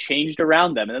NBA changed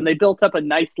around them. And then they built up a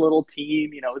nice little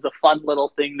team. It was a fun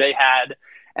little thing they had.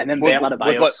 And then Bam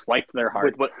Adebayo swiped their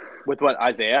hearts. With what,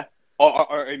 Isaiah?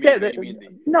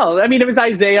 No, I mean, it was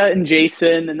Isaiah and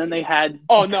Jason. And then they had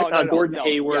Gordon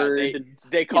Hayward. Yeah,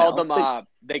 they called them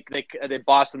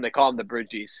Boston, they call them the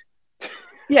Bridgies.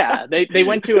 Yeah, they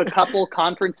went to a couple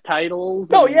conference titles.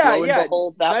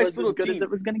 Behold, that was as good as it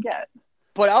was going to get.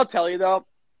 But I'll tell you, though,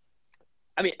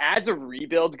 I mean, as a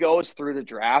rebuild goes through the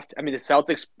draft, I mean, the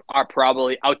Celtics are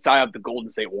probably outside of the Golden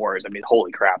State Warriors. I mean,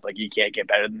 holy crap, like, you can't get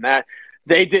better than that.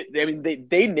 They did. I mean,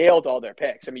 they nailed all their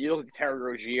picks. I mean, you look at Terry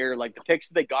Rozier, like the picks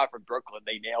that they got from Brooklyn,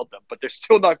 they nailed them, but they're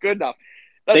still not good enough.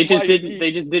 They just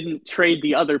didn't trade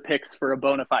the other picks for a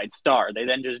bona fide star. They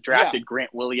then just drafted Grant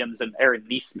Williams and Aaron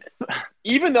Nesmith.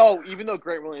 even though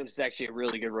Grant Williams is actually a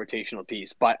really good rotational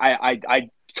piece, but I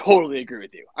totally agree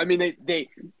with you. I mean, they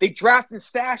draft and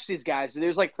stash these guys.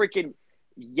 There's like freaking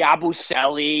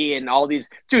Yabusele and all these.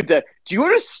 Dude, do you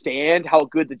understand how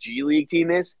good the G League team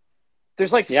is?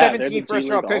 There's like 17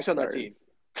 first-round picks on that team.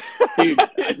 Dude,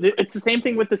 it's the same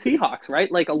thing with the Seahawks,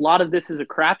 right? Like, a lot of this is a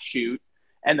crapshoot.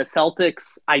 And the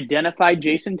Celtics identified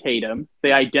Jason Tatum.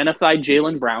 They identified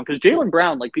Jaylen Brown. Because Jaylen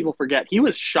Brown, like, people forget, he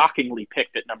was shockingly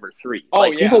picked at number 3.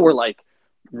 People were like,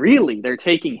 really? They're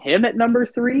taking him at number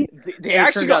 3? They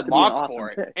actually got mocked for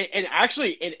it. And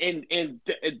actually,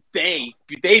 they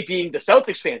being the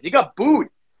Celtics fans, he got booed.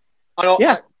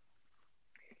 And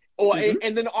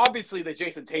then obviously the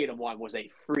Jason Tatum one was a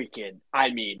freaking,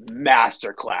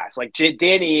 masterclass. Like,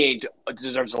 Danny Ainge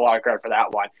deserves a lot of credit for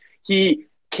that one. He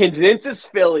convinces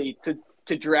Philly to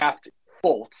draft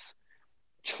Fultz.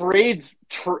 He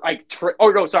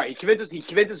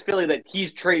convinces Philly that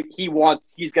he's going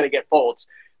to get Fultz.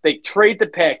 They trade the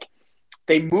pick.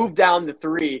 They move down to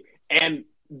 3, and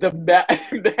the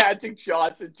Magic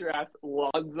Johnson drafts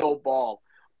Lonzo Ball.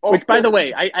 Which, by the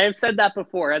way, I have said that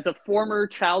before. As a former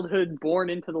childhood born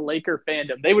into the Laker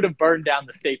fandom, they would have burned down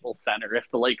the Staples Center if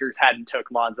the Lakers hadn't took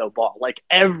Lonzo Ball. Like,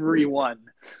 everyone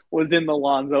was in the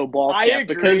Lonzo Ball camp.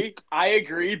 I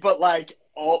agree, but like,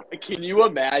 can you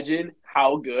imagine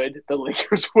how good the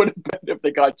Lakers would have been if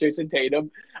they got Jason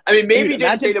Tatum? I mean, maybe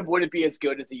Jason Tatum wouldn't be as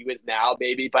good as he is now,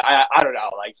 maybe, but I don't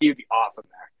know. Like, he would be awesome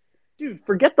there. Dude,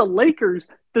 forget the Lakers.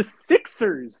 The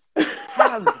Sixers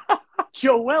have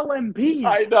Joel Embiid.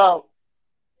 I know.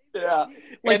 Yeah.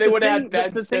 Like, and they would have had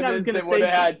Ben Simmons. They would have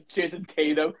had Jason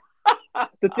Tatum.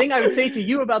 The thing I would say to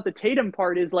you about the Tatum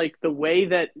part is, like, the way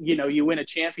that, you win a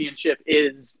championship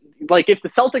is, like, if the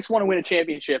Celtics want to win a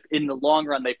championship in the long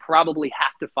run, they probably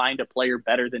have to find a player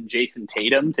better than Jason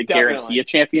Tatum to guarantee a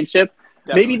championship.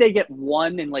 Definitely. Maybe they get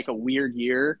one in, like, a weird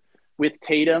year with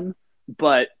Tatum,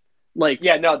 but, like...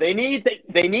 Yeah, no, they need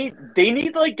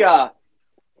like, the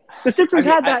Sixers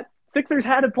that. Sixers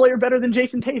had a player better than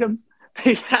Jason Tatum.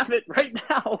 They have it right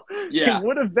now. Yeah. They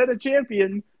would have been a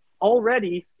champion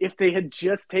already if they had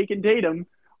just taken Tatum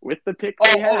with the pick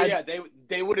they had. Oh, yeah.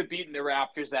 They would have beaten the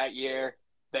Raptors that year.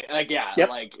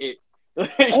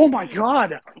 Oh, my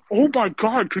God.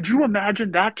 Could you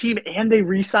imagine that team and they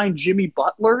re-signed Jimmy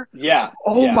Butler? Yeah.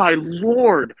 My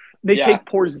Lord. They take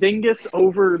Porzingis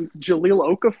over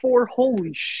Jahlil Okafor?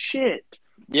 Holy shit.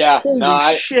 Yeah.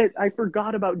 Holy shit. I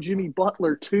forgot about Jimmy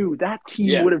Butler, too. That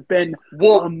team would have been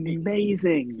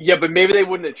amazing. Yeah, but maybe they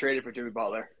wouldn't have traded for Jimmy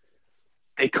Butler.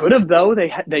 They could have, though. They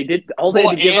did. All they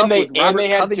had to give up was Robert and they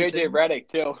had Covington. JJ Redick,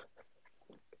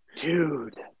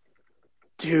 too.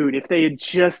 Dude, if they had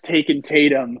just taken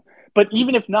Tatum. But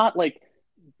even if not, like,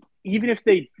 even if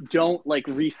they don't, like,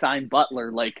 re-sign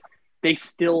Butler, like, they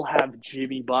still have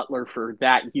Jimmy Butler for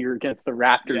that year against the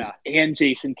Raptors and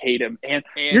Jason Tatum. And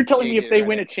you're telling me if they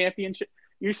win a championship,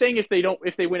 you're saying if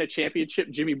they win a championship,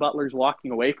 Jimmy Butler's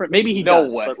walking away from it? Maybe he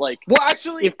does, but like... Well,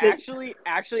 actually,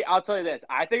 I'll tell you this.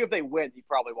 I think if they win, he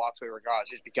probably walks away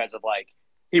regardless just because of, like,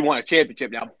 he won a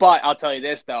championship now. But I'll tell you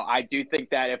this, though. I do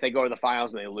think that if they go to the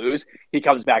finals and they lose, he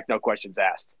comes back, no questions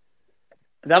asked.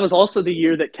 That was also the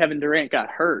year that Kevin Durant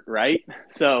got hurt, right?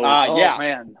 So,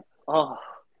 man. Oh.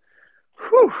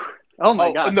 Whew. Oh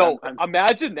my God! No,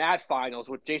 imagine that finals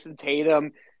with Jason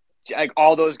Tatum, like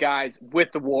all those guys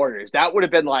with the Warriors. That would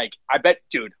have been like, I bet,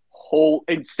 dude.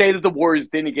 And say that the Warriors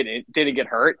didn't get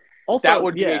hurt. Also, that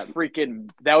would be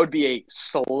a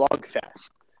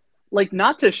slugfest. Like,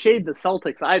 not to shade the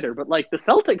Celtics either, but like the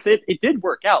Celtics, it did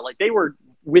work out. Like, they were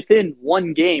within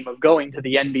one game of going to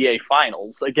the NBA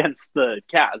Finals against the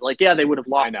Cavs. Like, yeah, they would have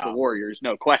lost to the Warriors,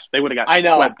 no question. They would have got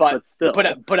swept, but still.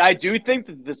 But I do think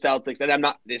that the Celtics, and I'm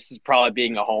not. This is probably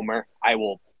being a homer. I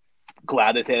will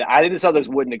gladly say that I think the Celtics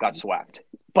wouldn't have got swept,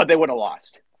 but they would have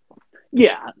lost.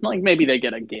 Yeah, like maybe they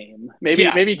get a game.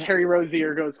 Maybe Terry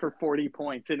Rozier goes for 40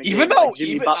 points in a game.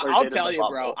 Butler I'll tell you,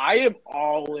 bro, I am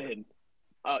all in.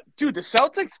 Dude, the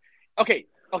Celtics. Okay,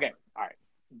 all right,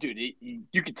 dude.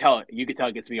 You can tell it. You can tell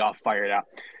it gets me all fired up.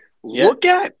 Yeah.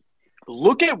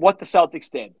 Look at what the Celtics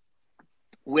did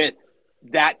with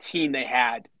that team they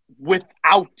had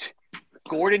without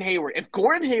Gordon Hayward. If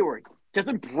Gordon Hayward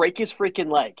doesn't break his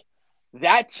freaking leg,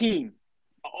 that team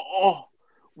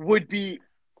would be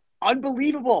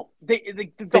unbelievable.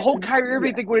 The whole Kyrie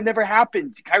Irving thing would have never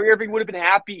happened. Kyrie Irving would have been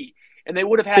happy. And they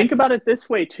would have had. Think about it this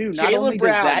way too. Not only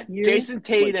Brown, that year, Jason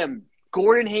Tatum,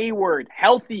 Gordon Hayward,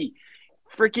 healthy,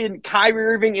 freaking Kyrie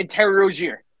Irving and Terry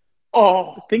Rozier.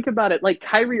 Oh, think about it. Like,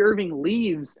 Kyrie Irving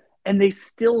leaves, and they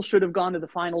still should have gone to the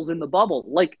finals in the bubble.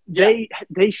 Like, they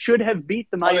should have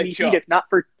beat the Miami Heat if not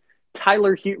for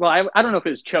Tyler Hero. Well, I don't know if it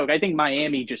was choke. I think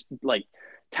Miami just like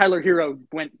Tyler Hero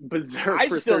went berserk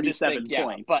for 37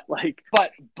 points. But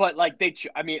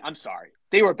I mean, I'm sorry.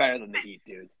 They were better than the Heat,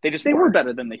 dude. They were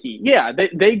better than the Heat. Yeah,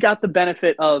 they got the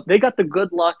benefit of – they got the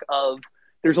good luck of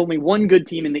there's only one good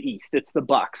team in the East. It's the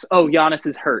Bucks. Oh, Giannis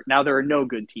is hurt. Now there are no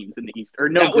good teams in the East or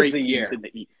no great teams in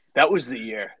the East. That was the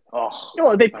year. Oh,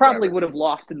 well, they probably would have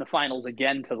lost in the finals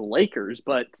again to the Lakers,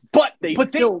 but they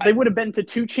would have been to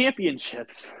 2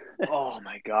 championships. Oh,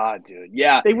 my God, dude.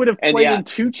 Yeah. They would have played in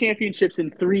 2 championships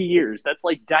in 3 years. That's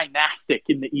like dynastic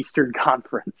in the Eastern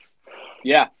Conference.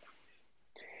 Yeah.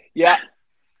 Yeah.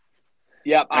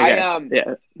 Yep.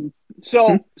 Okay.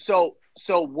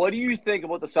 So what do you think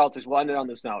about the Celtics? We'll end it on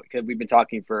this note because we've been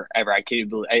talking forever. I can't even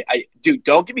believe dude,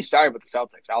 don't get me started with the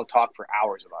Celtics. I'll talk for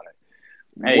hours about it.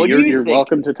 Hey, you're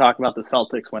welcome to talk about the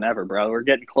Celtics whenever, bro. We're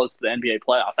getting close to the NBA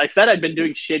playoffs. I said I'd been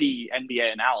doing shitty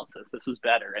NBA analysis. This was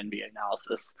better NBA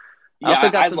analysis. I also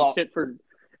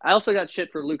got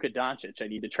shit for Luka Doncic. I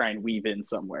need to try and weave in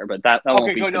somewhere, but that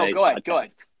won't be today. Go ahead.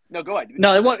 No, go ahead.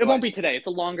 No, it won't be today. It's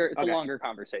a longer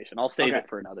conversation. I'll save it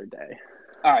for another day.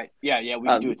 All right. Yeah, we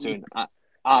can do it soon. To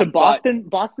But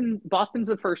Boston's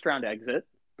a first round exit,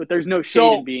 but there's no shade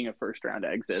So- in being a first round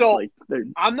exit. so- Like they're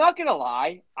I'm not gonna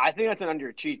lie. I think that's an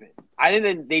underachievement. I think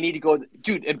that they need to go,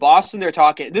 dude. In Boston, they're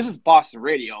talking. This is Boston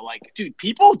radio. Like, dude,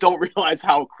 people don't realize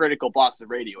how critical Boston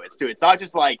radio is, dude. It's not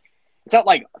just like it's not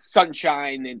like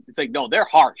sunshine, and it's like no, they're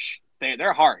harsh.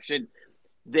 They're harsh, and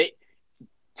they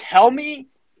tell me.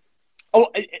 Oh,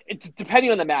 it's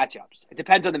depending on the matchups. It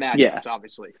depends on the matchups, Yeah.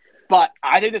 obviously. But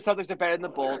I think the Celtics are better than the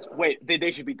Bulls. Wait,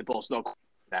 they should beat the Bulls. No,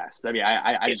 fast. I mean,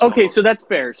 I just okay, don't so that's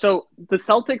fair. So the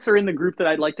Celtics are in the group that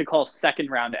I'd like to call second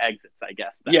round exits, I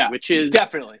guess. Then, Yeah, which is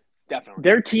definitely.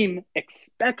 their team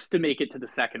expects to make it to the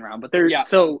second round, but they're Yeah.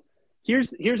 so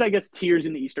here's I guess tiers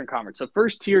in the Eastern Conference. So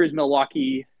first tier is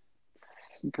Milwaukee,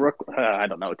 Brooklyn. I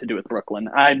don't know what to do with Brooklyn.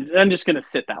 I'm just gonna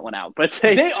sit that one out. But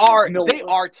They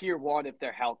are tier one if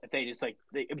they're healthy. If they just like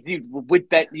dude, with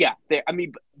that, yeah. I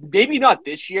mean, maybe not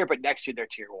this year, but next year they're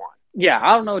tier one. Yeah,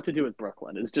 I don't know what to do with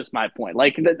Brooklyn. Is just my point.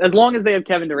 Like as long as they have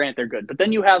Kevin Durant, they're good. But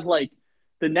then you have like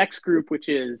the next group, which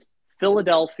is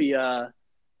Philadelphia,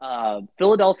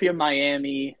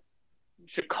 Miami,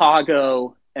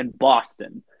 Chicago, and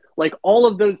Boston. Like all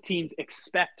of those teams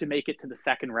expect to make it to the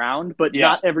second round, but Yeah.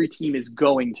 not every team is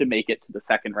going to make it to the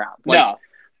second round. Like, No,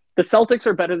 the Celtics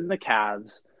are better than the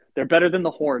Cavs. They're better than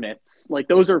the Hornets. Like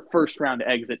those are first round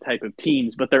exit type of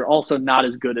teams, but they're also not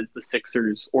as good as the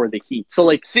Sixers or the Heat. So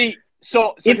like see,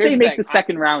 so if here's they make thing. the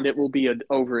second round, it will be an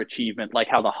overachievement, like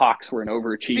how the Hawks were an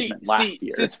overachievement last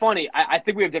year. See, it's funny. I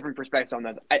think we have different perspectives on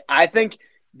this. I think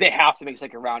they have to make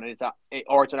second round, and it's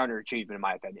an underachievement in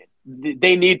my opinion.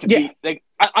 They need to be like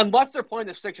unless they're playing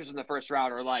the Sixers in the first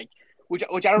round or like which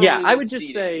I don't. Yeah, really I would see just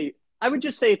it. say. I would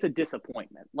just say it's a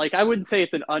disappointment. Like I wouldn't say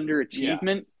it's an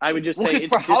underachievement. I would just say it's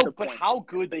disappointment. how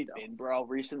good they've been, bro,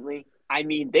 recently. I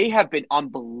mean, they have been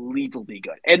unbelievably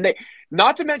good, and they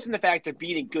not to mention the fact they're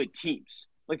beating good teams.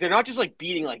 Like they're not just like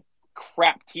beating like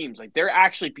crap teams. Like they're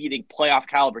actually beating playoff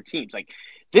caliber teams. Like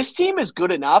this team is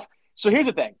good enough. So here's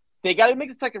the thing: they got to make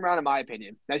the second round, in my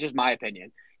opinion. That's just my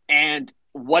opinion. And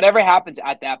whatever happens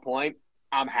at that point,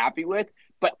 I'm happy with.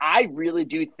 But I really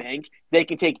do think they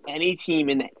can take any team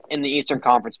in the Eastern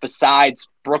Conference besides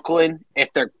Brooklyn if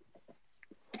they're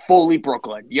fully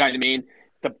Brooklyn. You know what I mean?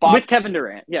 The Bucks with Kevin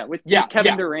Durant, with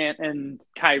Kevin Durant and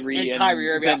Kyrie and Kyrie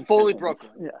Irving, Ben fully Simmons.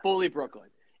 Brooklyn, fully Brooklyn,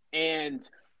 and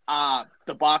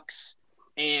the Bucks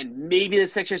and maybe the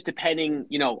Sixers, depending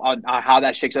on how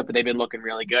that shakes up. But they've been looking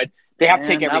really good. They have to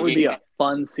take every that would game. be a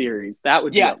fun series. That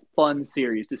would be a fun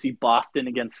series to see Boston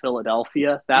against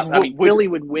Philadelphia. Philly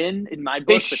would win in my book.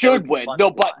 They should win.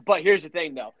 No, but but here's the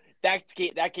thing though. That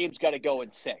game's got to go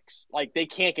in 6. Like they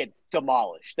can't get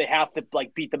demolished. They have to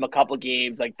like beat them a couple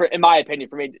games. Like in my opinion,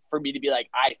 for me to be like,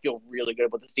 I feel really good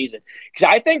about the season because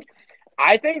I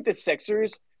think the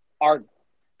Sixers are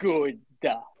good.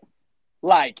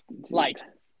 Like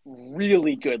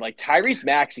really good. Like Tyrese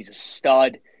Maxey's a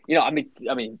stud. I mean,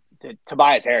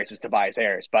 Tobias Harris is Tobias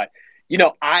Harris, but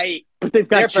But they've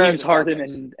got they're James Harden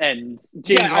and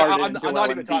James Harden. I'm not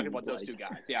even talking about those two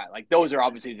guys. Yeah, like those are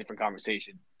obviously a different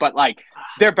conversation. But like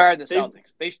they're better than the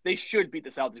Celtics. They should beat the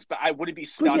Celtics, but I wouldn't be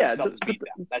stunned if the Celtics beat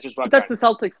them. That's just what. That's the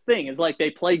Celtics thing is like they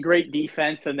play great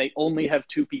defense and they only have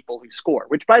 2 people who score.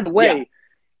 Which, by the way,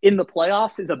 in the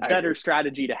playoffs is a better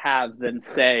strategy to have than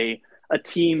say a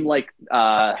team like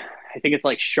I think it's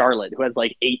like Charlotte who has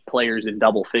like 8 players in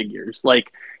double figures.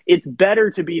 Like it's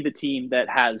better to be the team that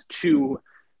has 2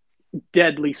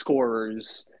 deadly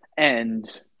scorers and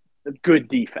good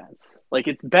defense. Like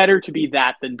it's better to be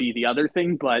that than be the other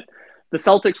thing, but the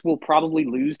Celtics will probably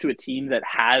lose to a team that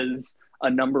has a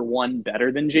number 1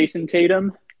 better than Jason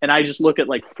Tatum. And I just look at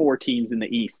like 4 teams in the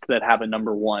East that have a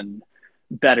number 1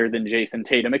 better than Jason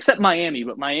Tatum, except Miami,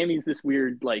 but Miami's this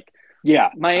weird like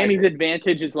Miami's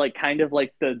advantage is like kind of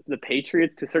like the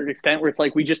Patriots to a certain extent where it's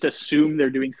like we just assume they're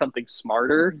doing something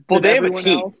smarter. Well, they have a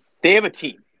team. Else. They have a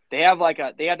team. They have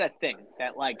that thing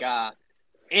that like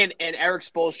and Eric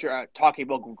Spoelstra talking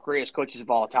about greatest coaches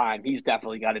of all time. He's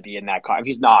definitely got to be in that car. If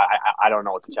he's not, I don't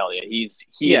know what to tell you. He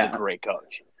is a great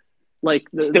coach. Like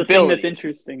the thing that's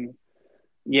interesting.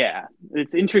 Yeah,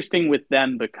 it's interesting with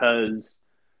them because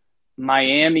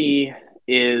Miami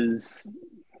is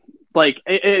like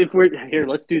if we're here,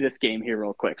 let's do this game here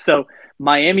real quick. So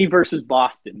Miami versus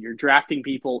Boston. You're drafting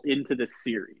people into this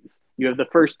series. You have the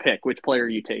first pick. Which player are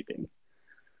you taking?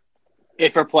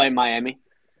 If we're playing Miami.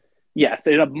 Yes,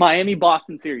 in a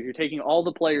Miami-Boston series, you're taking all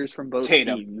the players from both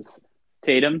teams.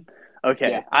 Tatum?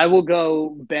 Okay. Yeah. I will go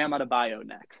Bam Adebayo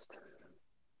next.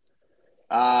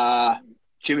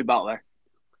 Jimmy Butler.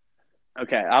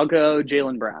 Okay, I'll go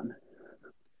Jaylen Brown.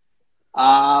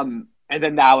 And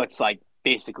then now it's like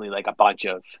basically like a bunch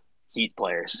of Heat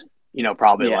players. You know,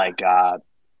 probably Yeah. like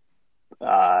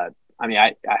I mean,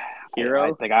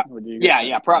 Hero?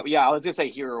 Probably. Yeah, I was gonna say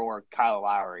Hero or Kyle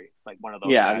Lowry, like one of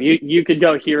those. Yeah, guys. you could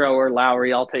go Hero or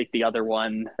Lowry. I'll take the other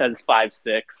one as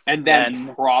 5'6", and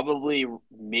then probably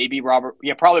maybe Robert.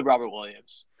 Yeah, probably Robert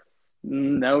Williams.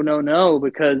 No,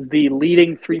 because the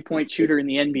leading 3-point shooter in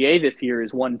the NBA this year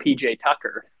is one PJ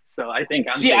Tucker. So I think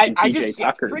I'm taking PJ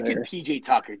Tucker freaking there. PJ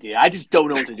Tucker, dude. I just don't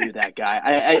know what to do with that guy.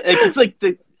 It's like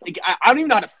I don't even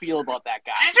know how to feel about that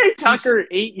guy. PJ Tucker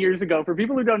 8 years ago, for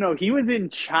people who don't know, he was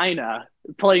in China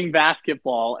playing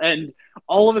basketball, and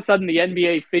all of a sudden the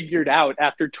NBA figured out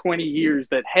after 20 years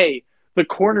that, hey, the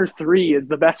corner three is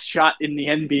the best shot in the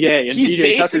NBA. And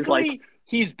PJ Tucker's like,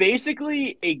 he's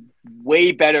basically a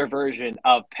way better version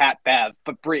of Pat Bev,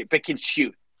 but can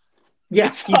shoot. Yeah,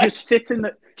 just sits in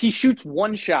he shoots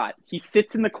one shot. He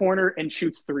sits in the corner and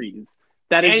shoots threes.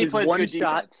 That is his one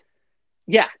shot. Defense.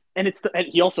 Yeah, and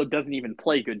he also doesn't even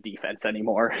play good defense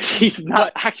anymore. He's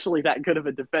not actually that good of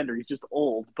a defender. He's just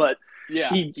old, but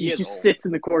yeah, he just sits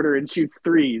in the corner and shoots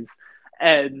threes.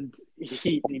 And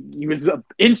he was an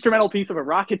instrumental piece of a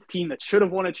Rockets team that should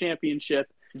have won a championship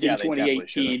in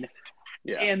 2018.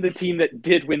 Yeah. And the team that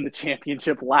did win the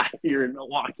championship last year in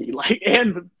Milwaukee,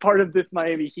 and part of this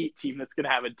Miami Heat team that's going to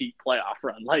have a deep playoff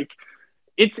run.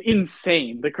 It's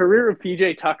insane. The career of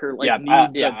PJ Tucker needs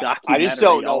a documentary. I just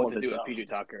don't know what to do with PJ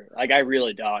Tucker. I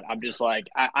really don't. I'm just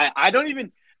I don't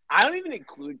even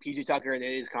include PJ Tucker in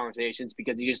any of these conversations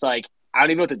because he's just I don't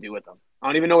even know what to do with him. I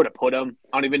don't even know where to put him.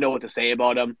 I don't even know what to say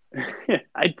about him.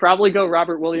 I'd probably go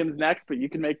Robert Williams next, but you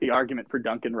can make the argument for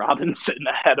Duncan Robinson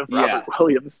ahead of Robert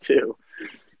Williams too.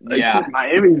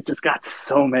 Miami's just got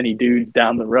so many dudes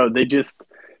down the road. They just,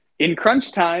 in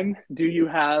crunch time, do you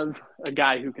have a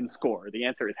guy who can score? The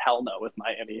answer is hell no with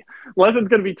Miami. Unless it's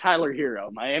going to be Tyler Hero.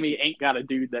 Miami ain't got a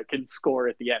dude that can score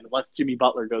at the end unless Jimmy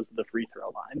Butler goes to the free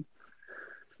throw line.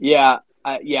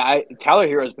 Tyler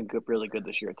Hero's been really good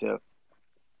this year too.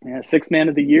 Yeah, sixth man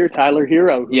of the year, Tyler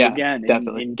Hero, who again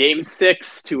definitely in Game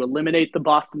 6 to eliminate the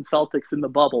Boston Celtics in the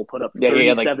bubble put up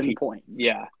 37 points.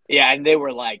 Yeah, and they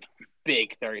were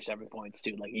big 37 points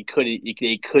too.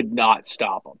 They could not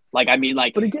stop him. I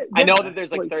know that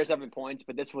there's 37 points,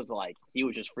 but this was he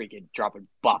was just freaking dropping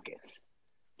buckets.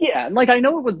 Yeah, and I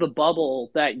know it was the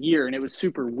bubble that year, and it was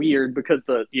super weird because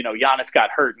Giannis got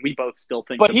hurt, and we both still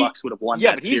think the Bucks would have won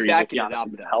that series if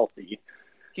Giannis was healthy.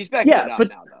 He's backing it up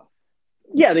now, though.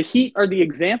 Yeah, the Heat are the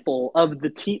example of the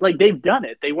team. They've done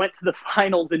it. They went to the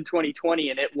finals in 2020,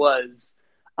 and it was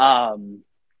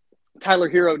Tyler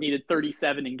Hero needed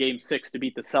 37 in Game 6 to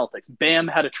beat the Celtics. Bam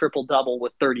had a triple-double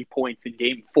with 30 points in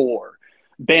Game 4.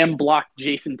 Bam blocked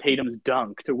Jason Tatum's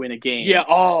dunk to win a game. Yeah,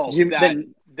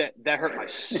 that hurt my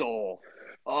soul.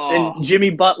 Oh. And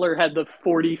Jimmy Butler had the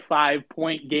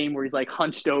 45-point game where he's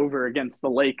hunched over against the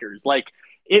Lakers.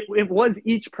 It was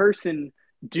each person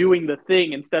doing the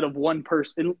thing instead of one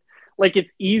person.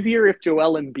 It's easier if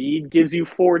Joel Embiid gives you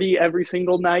 40 every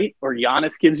single night or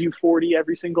Giannis gives you 40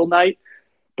 every single night.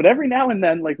 But every now and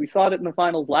then, we saw it in the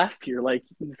finals last year,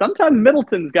 sometimes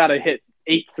Middleton's got to hit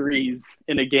 8 threes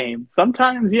in a game.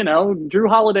 Sometimes, Drew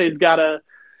Holiday's got to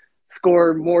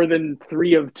score more than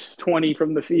 3 of 20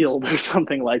 from the field or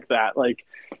something like that.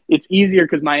 It's easier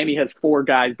because Miami has 4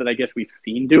 guys that I guess we've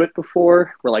seen do it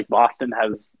before, where Boston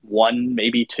has 1,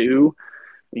 maybe 2.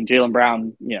 I mean, Jaylen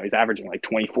Brown, he's averaging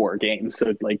 24 games,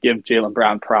 so give Jaylen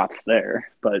Brown props there.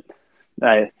 But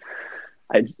I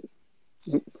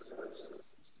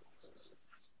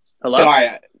hello? Sorry,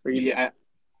 I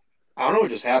don't know what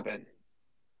just happened.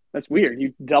 That's weird.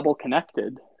 You double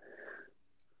connected.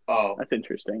 Oh, that's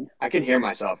interesting. I can hear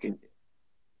myself.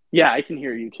 Yeah, I can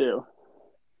hear you too.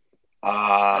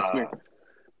 That's weird.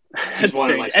 Just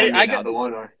one of my another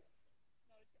one, or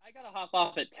I gotta hop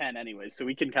off at 10 anyway, so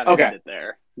we can kind of end it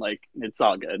there. It's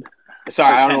all good.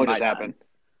 Sorry, I don't know what just happened.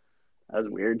 That was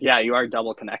weird. Yeah, you are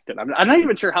double connected. I'm not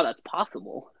even sure how that's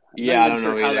possible. I don't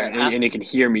know either. And you can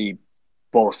hear me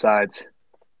both sides.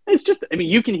 It's just,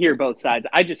 you can hear both sides.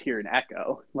 I just hear an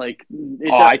echo.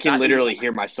 I can literally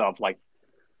hear myself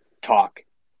talk.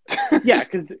 Yeah,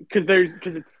 because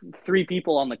it's 3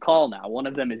 people on the call now. One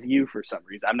of them is you for some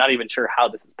reason. I'm not even sure how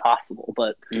this is possible,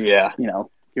 but yeah,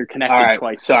 you're connected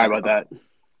twice. Sorry about that.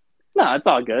 No, it's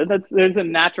all good. There's a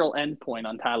natural end point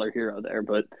on Tyler Hero there,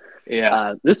 but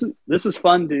yeah, this was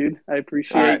fun, dude. I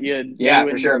appreciate you. Yeah,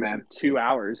 for sure, man. 2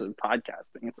 hours of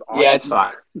podcasting. It's awesome. Yeah, it's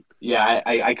fine. Yeah,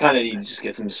 I kind of need to just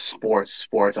get some sports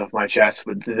off my chest,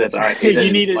 but that's all right.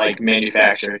 You needed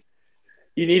manufactured.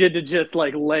 You needed to just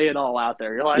lay it all out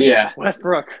there. You're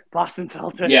Westbrook, Boston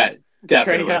Celtics. Yeah,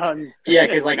 definitely. Trae Young. Yeah,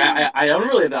 because I don't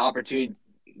really have the opportunity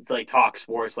like talk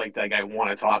sports like I want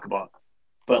to talk about.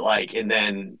 But like, and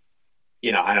then,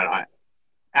 I don't know.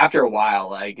 After a while,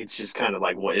 like it's just kind of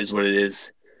like what is what it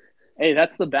is. Hey,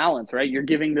 that's the balance, right? You're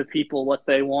giving the people what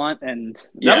they want, and that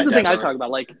Yeah, was the thing I definitely. talk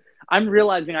about. Like, I'm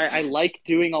realizing I like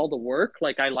doing all the work.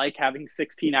 Like, I like having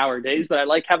 16-hour days, but I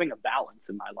like having a balance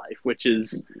in my life, which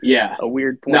is Yeah. a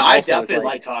weird point. No, I Also, definitely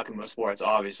like talking about sports.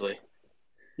 Obviously,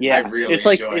 yeah, I really it's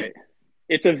like enjoy it.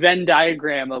 it's a Venn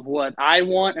diagram of what I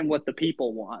want and what the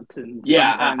people want, and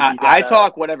Yeah, sometimes I, you I gotta.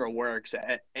 talk whatever works.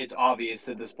 It's obvious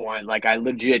at this point. Like I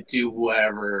legit do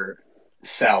whatever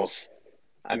sells.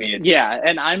 I mean, it's Yeah,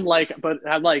 and I'm like,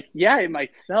 yeah, it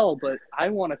might sell, but I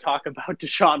want to talk about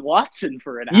Deshaun Watson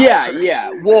for an yeah, hour.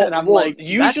 yeah. Well, And I'm well, like,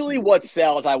 usually what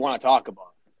sells I want to talk about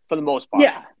for the most part.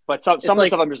 yeah, But some it's of the like,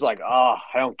 stuff I'm just like, oh,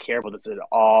 I don't care about this at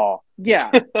all. yeah.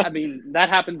 I mean, that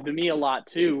happens to me a lot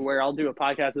too, where I'll do a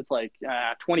podcast. It's like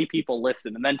 20 people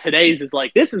listen, and then today's is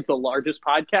like, this is the largest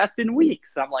podcast in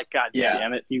weeks. I'm like, God Yeah.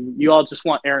 damn it, you all just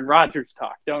want Aaron Rodgers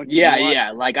talk, don't you? Yeah, You want,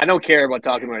 yeah. Like I don't care about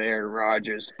talking about Aaron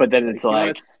Rodgers, but then it's you want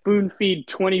like, to spoon feed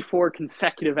 24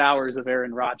 consecutive hours of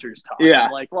Aaron Rodgers talk. Yeah.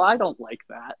 I'm like, well, I don't like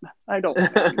that. I don't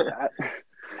want to do that.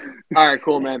 all right,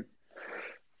 cool, man.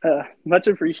 Much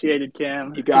appreciated,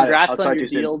 Cam. You got it. Congrats I'll on talk your to you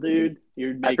soon. deal, dude.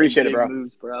 You're making appreciate it, big bro.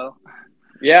 moves, bro.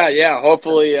 Yeah, yeah.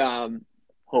 Hopefully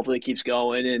it keeps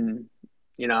going, and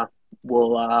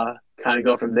we'll kind of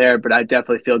go from there. But I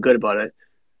definitely feel good about it.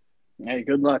 Hey,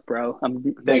 good luck, bro. I'm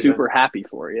Thanks, super happy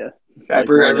for you. I Like,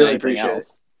 more than really anything appreciate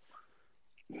else.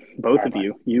 Both All of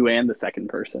right, you and the second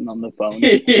person on the phone.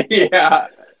 it. Yeah,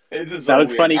 this is so That was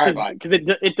weird. funny All right, bye. because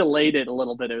it delayed it a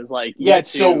little bit. It was like, Yeah, you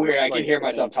it's so two, weird. I can like, hear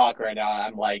myself talk right now.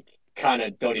 I'm like, kind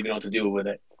of don't even know what to do with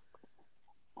it.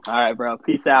 all right, bro.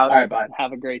 Peace out. All right, bye.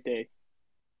 Have a great day.